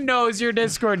Ian knows your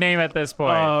Discord name at this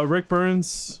point. Rick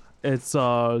Burns. It's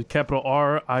capital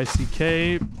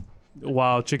R-I-C-K.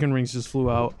 Wow, chicken rings just flew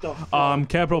out.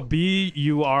 Capital B-U-R-N-S-S.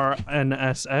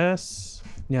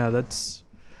 Yeah, that's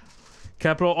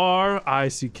capital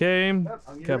R-I-C-K.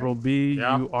 Capital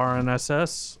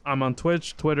B-U-R-N-S-S. I'm on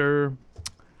Twitch, Twitter,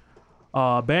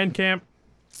 Bandcamp,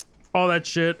 all that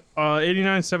shit.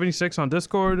 8976 on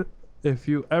Discord. If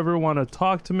you ever want to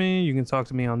talk to me, you can talk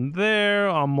to me on there.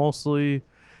 I'll mostly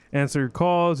answer your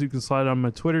calls. You can slide on my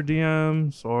Twitter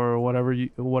DMs or whatever you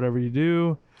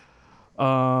do.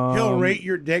 He'll rate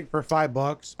your dick for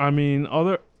 $5. I mean,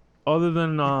 other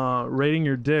than rating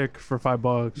your dick for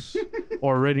 $5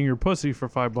 or rating your pussy for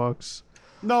 $5,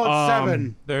 No, it's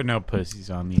 7. There are no pussies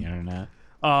on the internet.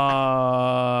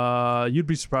 you'd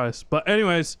be surprised. But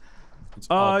anyways,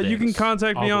 all you can dicks,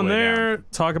 contact all me the on way there, down.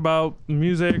 talk about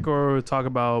music or talk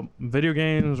about video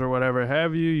games or whatever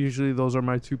have you. Usually those are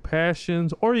my two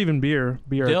passions, or even beer at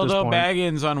this Dildo point.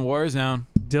 Baggins on Warzone.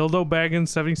 Dildo Baggins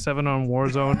 77 on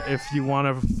Warzone. If you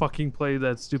want to fucking play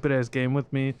that stupid ass game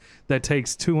with me that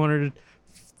takes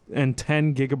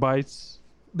 210 gigabytes.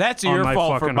 That's On your my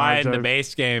fault for fucking buying hard the drive.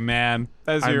 base game, man.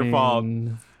 That's I your fault.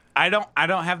 mean, I don't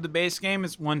have the base game.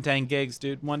 It's 110 gigs,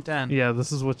 dude. 110. Yeah,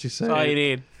 this is what you say. That's all you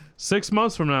need. 6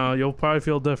 months from now, you'll probably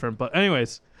feel different. But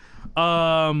anyways,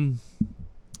 I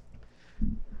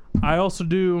also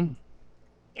do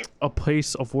a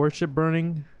place of worship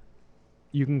burning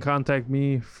you can contact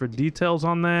me for details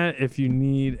on that. If you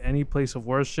need any place of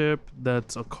worship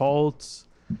that's occult,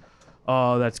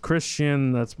 that's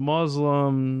Christian, that's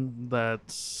Muslim,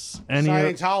 that's any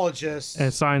Scientologists.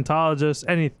 and Scientologists,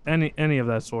 any of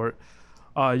that sort,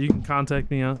 you can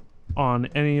contact me on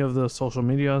any of the social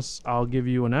medias. I'll give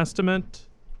you an estimate.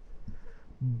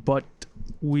 But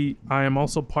I am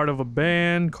also part of a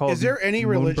band called. Is there any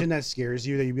religion that scares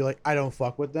you that you'd be like, I don't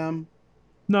fuck with them?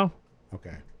 No,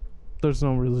 Okay. there's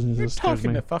no religion You're that scares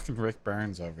talking me. to fucking Rick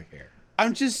Burns over here.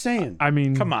 I'm just saying. I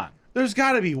mean, Come on. There's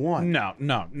got to be one. No,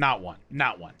 not one.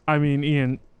 Not one. I mean,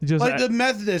 Ian, just Like the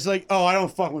Methodists, like, oh, I don't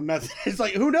fuck with Methodists.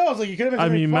 Like, who knows? Like, you could have been I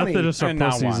something mean, funny. Methodists are There's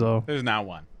not pussies, one. though. There's not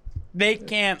one. They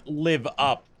can't live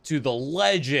up to the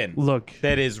legend Look,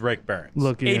 that is Rick Burns.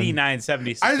 Look, Ian.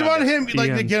 8976. I just want him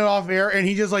like to Ian. get off air, and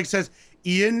he just like says,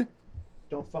 "Ian,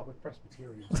 don't fuck with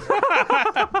Presbyterians.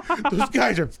 Those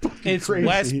guys are fucking It's crazy."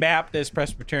 West Baptist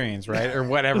Presbyterians, right? Or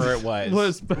whatever it was.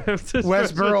 West Baptist.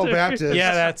 Westboro Baptist.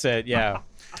 Yeah, that's it. Yeah.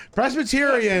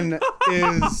 Presbyterian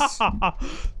is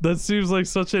That seems like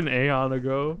such an aeon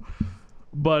ago.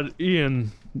 But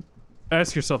Ian,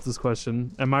 ask yourself this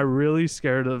question: am I really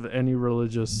scared of any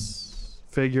religious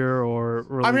figure or?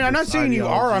 I mean, I'm not religious saying you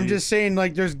are. I'm ideology? just saying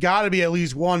like there's got to be at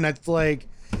least one that's like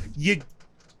you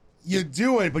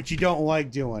do it, but you don't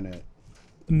like doing it.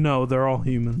 No, they're all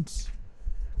humans.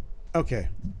 Okay.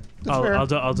 That's fair.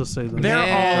 I'll just say that. They're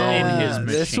all in his machine.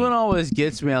 This one always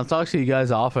gets me. I'll talk to you guys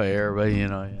off of air, but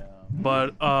yeah.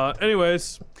 But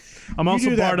anyways, I'm You also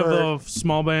do that, part of Bert. a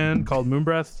small band called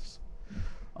Moonbreath.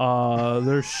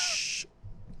 There's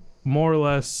more or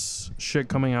less shit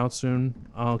coming out soon.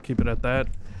 I'll keep it at that.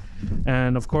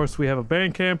 And of course, we have a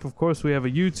Bandcamp. Of course, we have a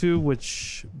YouTube,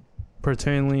 which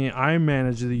pertainingly I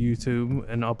manage the YouTube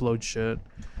and upload shit.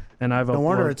 And I've No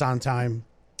wonder it's on time.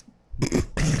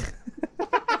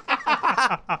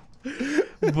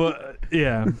 But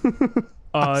yeah.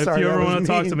 If sorry, you that ever was want to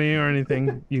talk to mean. me or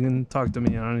anything, you can talk to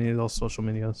me on any of those social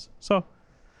medias. So,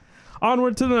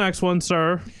 onward to the next one,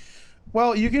 sir.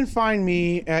 Well, you can find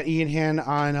me at Ian Han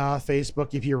on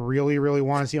Facebook if you really, really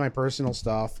want to see my personal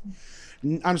stuff.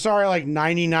 I'm sorry, like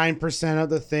 99% of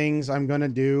the things I'm going to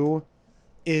do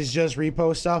is just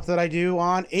repost stuff that I do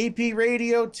on AP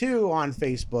Radio 2 on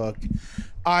Facebook.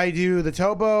 I do the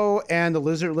Tobo and the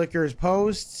Lizard Lickers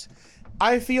posts.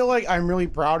 I feel like I'm really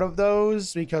proud of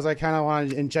those because I kind of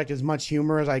want to inject as much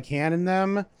humor as I can in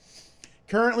them.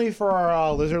 Currently, for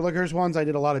our Lizard Lickers ones, I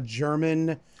did a lot of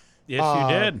German. Yes, you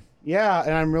did. Yeah,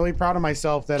 and I'm really proud of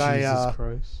myself that Jesus I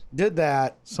Christ. did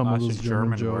that. Some of Lots those of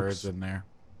German German jokes. words in there.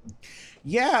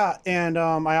 Yeah, and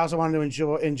I also wanted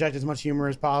to inject as much humor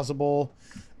as possible.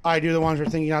 I do the ones we're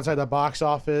thinking outside the box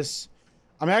office.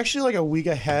 I'm actually like a week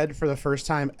ahead for the first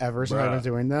time ever since I've been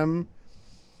doing them.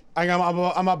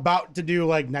 I'm about to do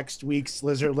like next week's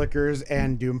Lizard Lickers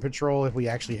and Doom Patrol if we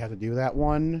actually have to do that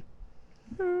one,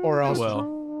 or else,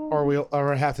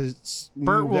 or have to.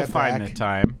 Bert move will that find back. the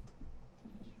time.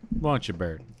 Won't you,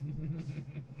 Bert?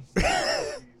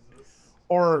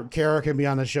 Or Kara can be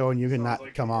on the show and you can not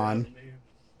come on.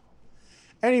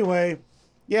 Anyway,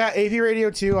 yeah, AP Radio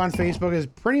 2 on Facebook is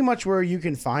pretty much where you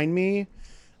can find me.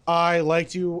 I like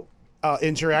to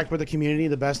interact with the community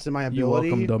the best of my You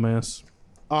ability. welcome,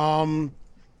 dumbass.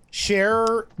 Share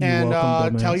and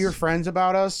welcome, tell dumbass. your friends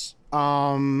about us.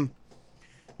 Kind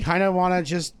of want to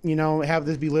just, have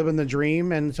this be living the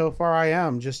dream. And so far I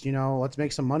am. Just, let's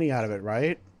make some money out of it,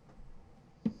 right?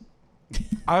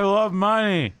 I love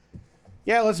money.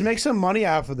 Yeah, let's make some money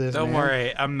out of this, Don't man.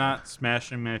 worry, I'm not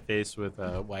smashing my face with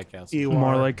White Castle. You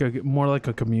More are. like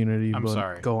a community. I'm but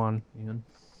sorry. Go on, Ian.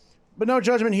 But no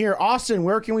judgment here. Austin,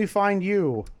 where can we find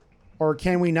you? Or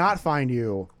can we not find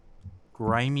you?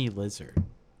 Grimy lizard.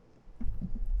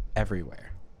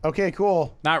 Everywhere. Okay,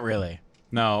 cool. Not really.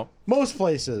 No. Most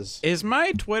places. Is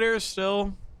my Twitter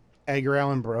still? Edgar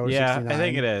Allan Bro. Yeah, 69. I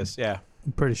think it is. Yeah.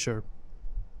 I'm pretty sure.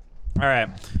 All right.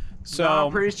 So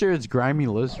I'm pretty sure it's Grimy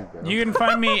Lizard, bro. you can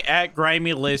find me at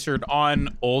Grimy Lizard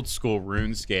on Old School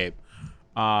RuneScape.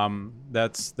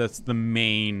 That's the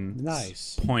main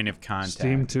Nice. point of contact.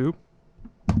 Steam too.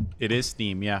 It is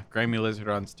Steam, yeah. Grimy Lizard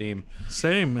on Steam.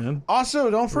 Same, man.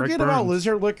 Also, don't forget Rick about Burns.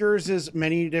 Lizard Lickers'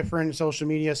 many different social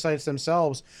media sites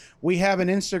themselves. We have an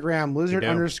Instagram, do.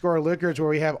 Lizard_Lickers, where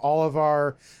we have all of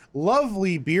our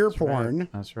lovely beer porn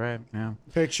That's right. Yeah.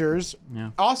 pictures.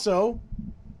 Yeah. Also,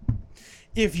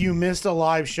 if you missed a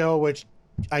live show, which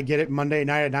I get it Monday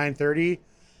night at 9:30,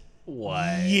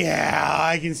 What? yeah,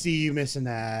 I can see you missing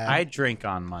that. I drink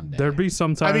on Monday. There'd be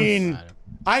sometimes. I mean,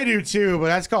 I do too, but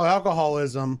that's called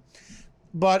alcoholism.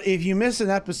 But if you miss an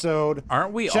episode,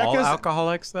 aren't we check all us-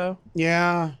 alcoholics though?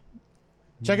 yeah,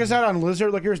 Check us out on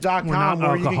lizardliquors.com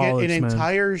where you can get an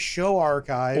entire show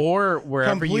archive. Or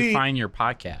wherever you find your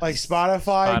podcast. Like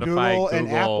Spotify, Google, and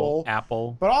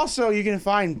Apple. But also you can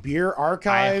find beer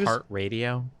archives,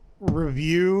 iHeartRadio,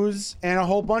 reviews, and a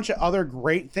whole bunch of other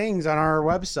great things on our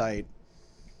website.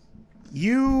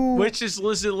 Which is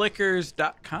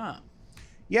lizardliquors.com.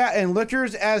 Yeah, and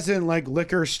liquors as in like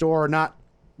liquor store, not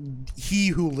he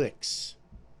who licks.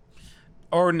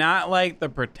 Or not like the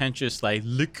pretentious like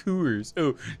liqueurs.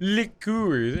 Oh,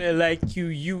 liqueurs.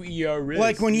 L-I-Q-U-E-R-S.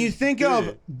 Like when you think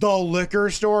of the liquor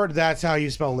store, that's how you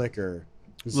spell liquor.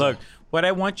 Look, what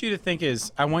I want you to think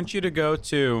is, I want you to go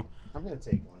to... I'm going to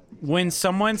take one of these. When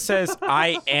someone says,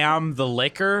 I am the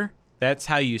liquor, that's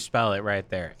how you spell it right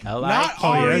there. Not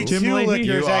RE2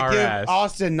 liquors that U-R-S. give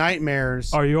Austin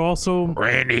nightmares. Are you also...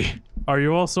 Randy. Are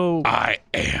you also... I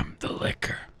am the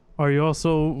liquor. Are you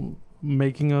also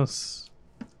making us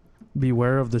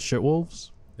beware of the shit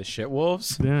wolves? The shit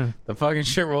wolves? Yeah. The fucking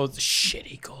shit wolves. The shit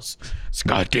eagles. It's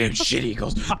goddamn shit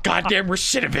eagles. Goddamn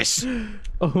recidivists.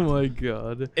 Oh my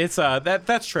god. It's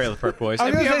that's Trailer Park Boys. I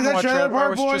was If you gonna say, haven't watched Trailer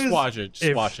Park just Boys? watch it.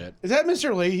 Just watch it. Is that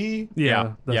Mr. Leahy?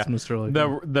 Yeah, that's Mr. Like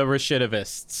The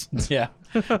recidivists. Yeah.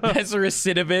 That's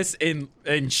recidivists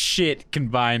and shit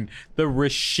combined. The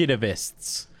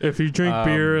recidivists. If you drink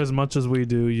beer as much as we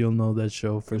do, you'll know that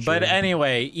show for sure. But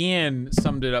anyway, Ian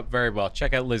summed it up very well.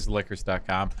 Check out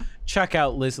lizardliquors.com. Check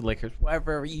out Liz Liquors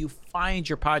wherever you find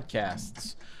your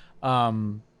podcasts.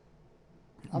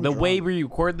 The way we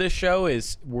record this show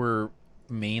is we're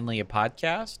mainly a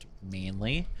podcast,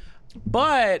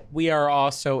 but we are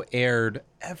also aired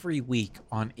every week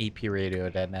on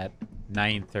apradio.net,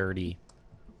 9:30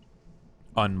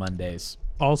 on Mondays.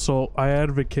 Also, I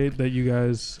advocate that you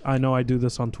guys, I know I do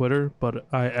this on Twitter, but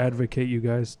I advocate you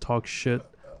guys talk shit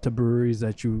to breweries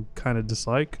that you kind of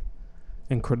dislike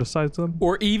and criticize them.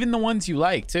 Or even the ones you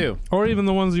like, too. Or even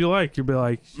the ones you like. You'll be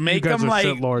like, make you guys them are like,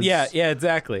 shitlords. yeah,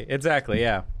 exactly,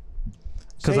 yeah.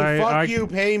 Say fuck you,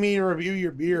 pay me to review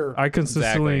your beer. I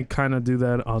consistently kind of do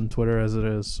that on Twitter as it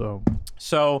is,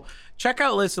 So check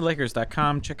out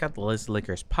lizardliquors.com. Check out the Liz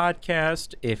Liquors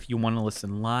podcast if you want to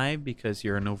listen live because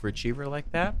you're an overachiever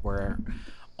like that. We're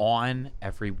on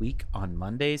every week on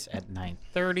Mondays at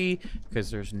 9:30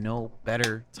 because there's no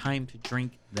better time to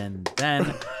drink than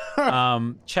then.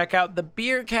 Check out the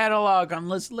beer catalog on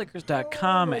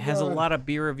lizardliquors.com. It has a lot of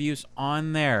beer reviews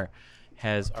on there.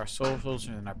 Has our socials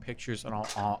and our pictures and all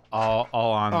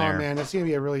on there. Oh man, it's gonna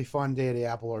be a really fun day at the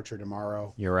Apple Orchard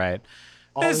tomorrow. You're right.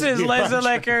 This is Lizard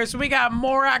Liquors. We got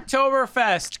more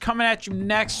Oktoberfest coming at you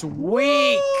next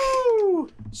week.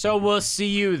 So we'll see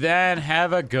you then.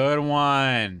 Have a good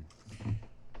one.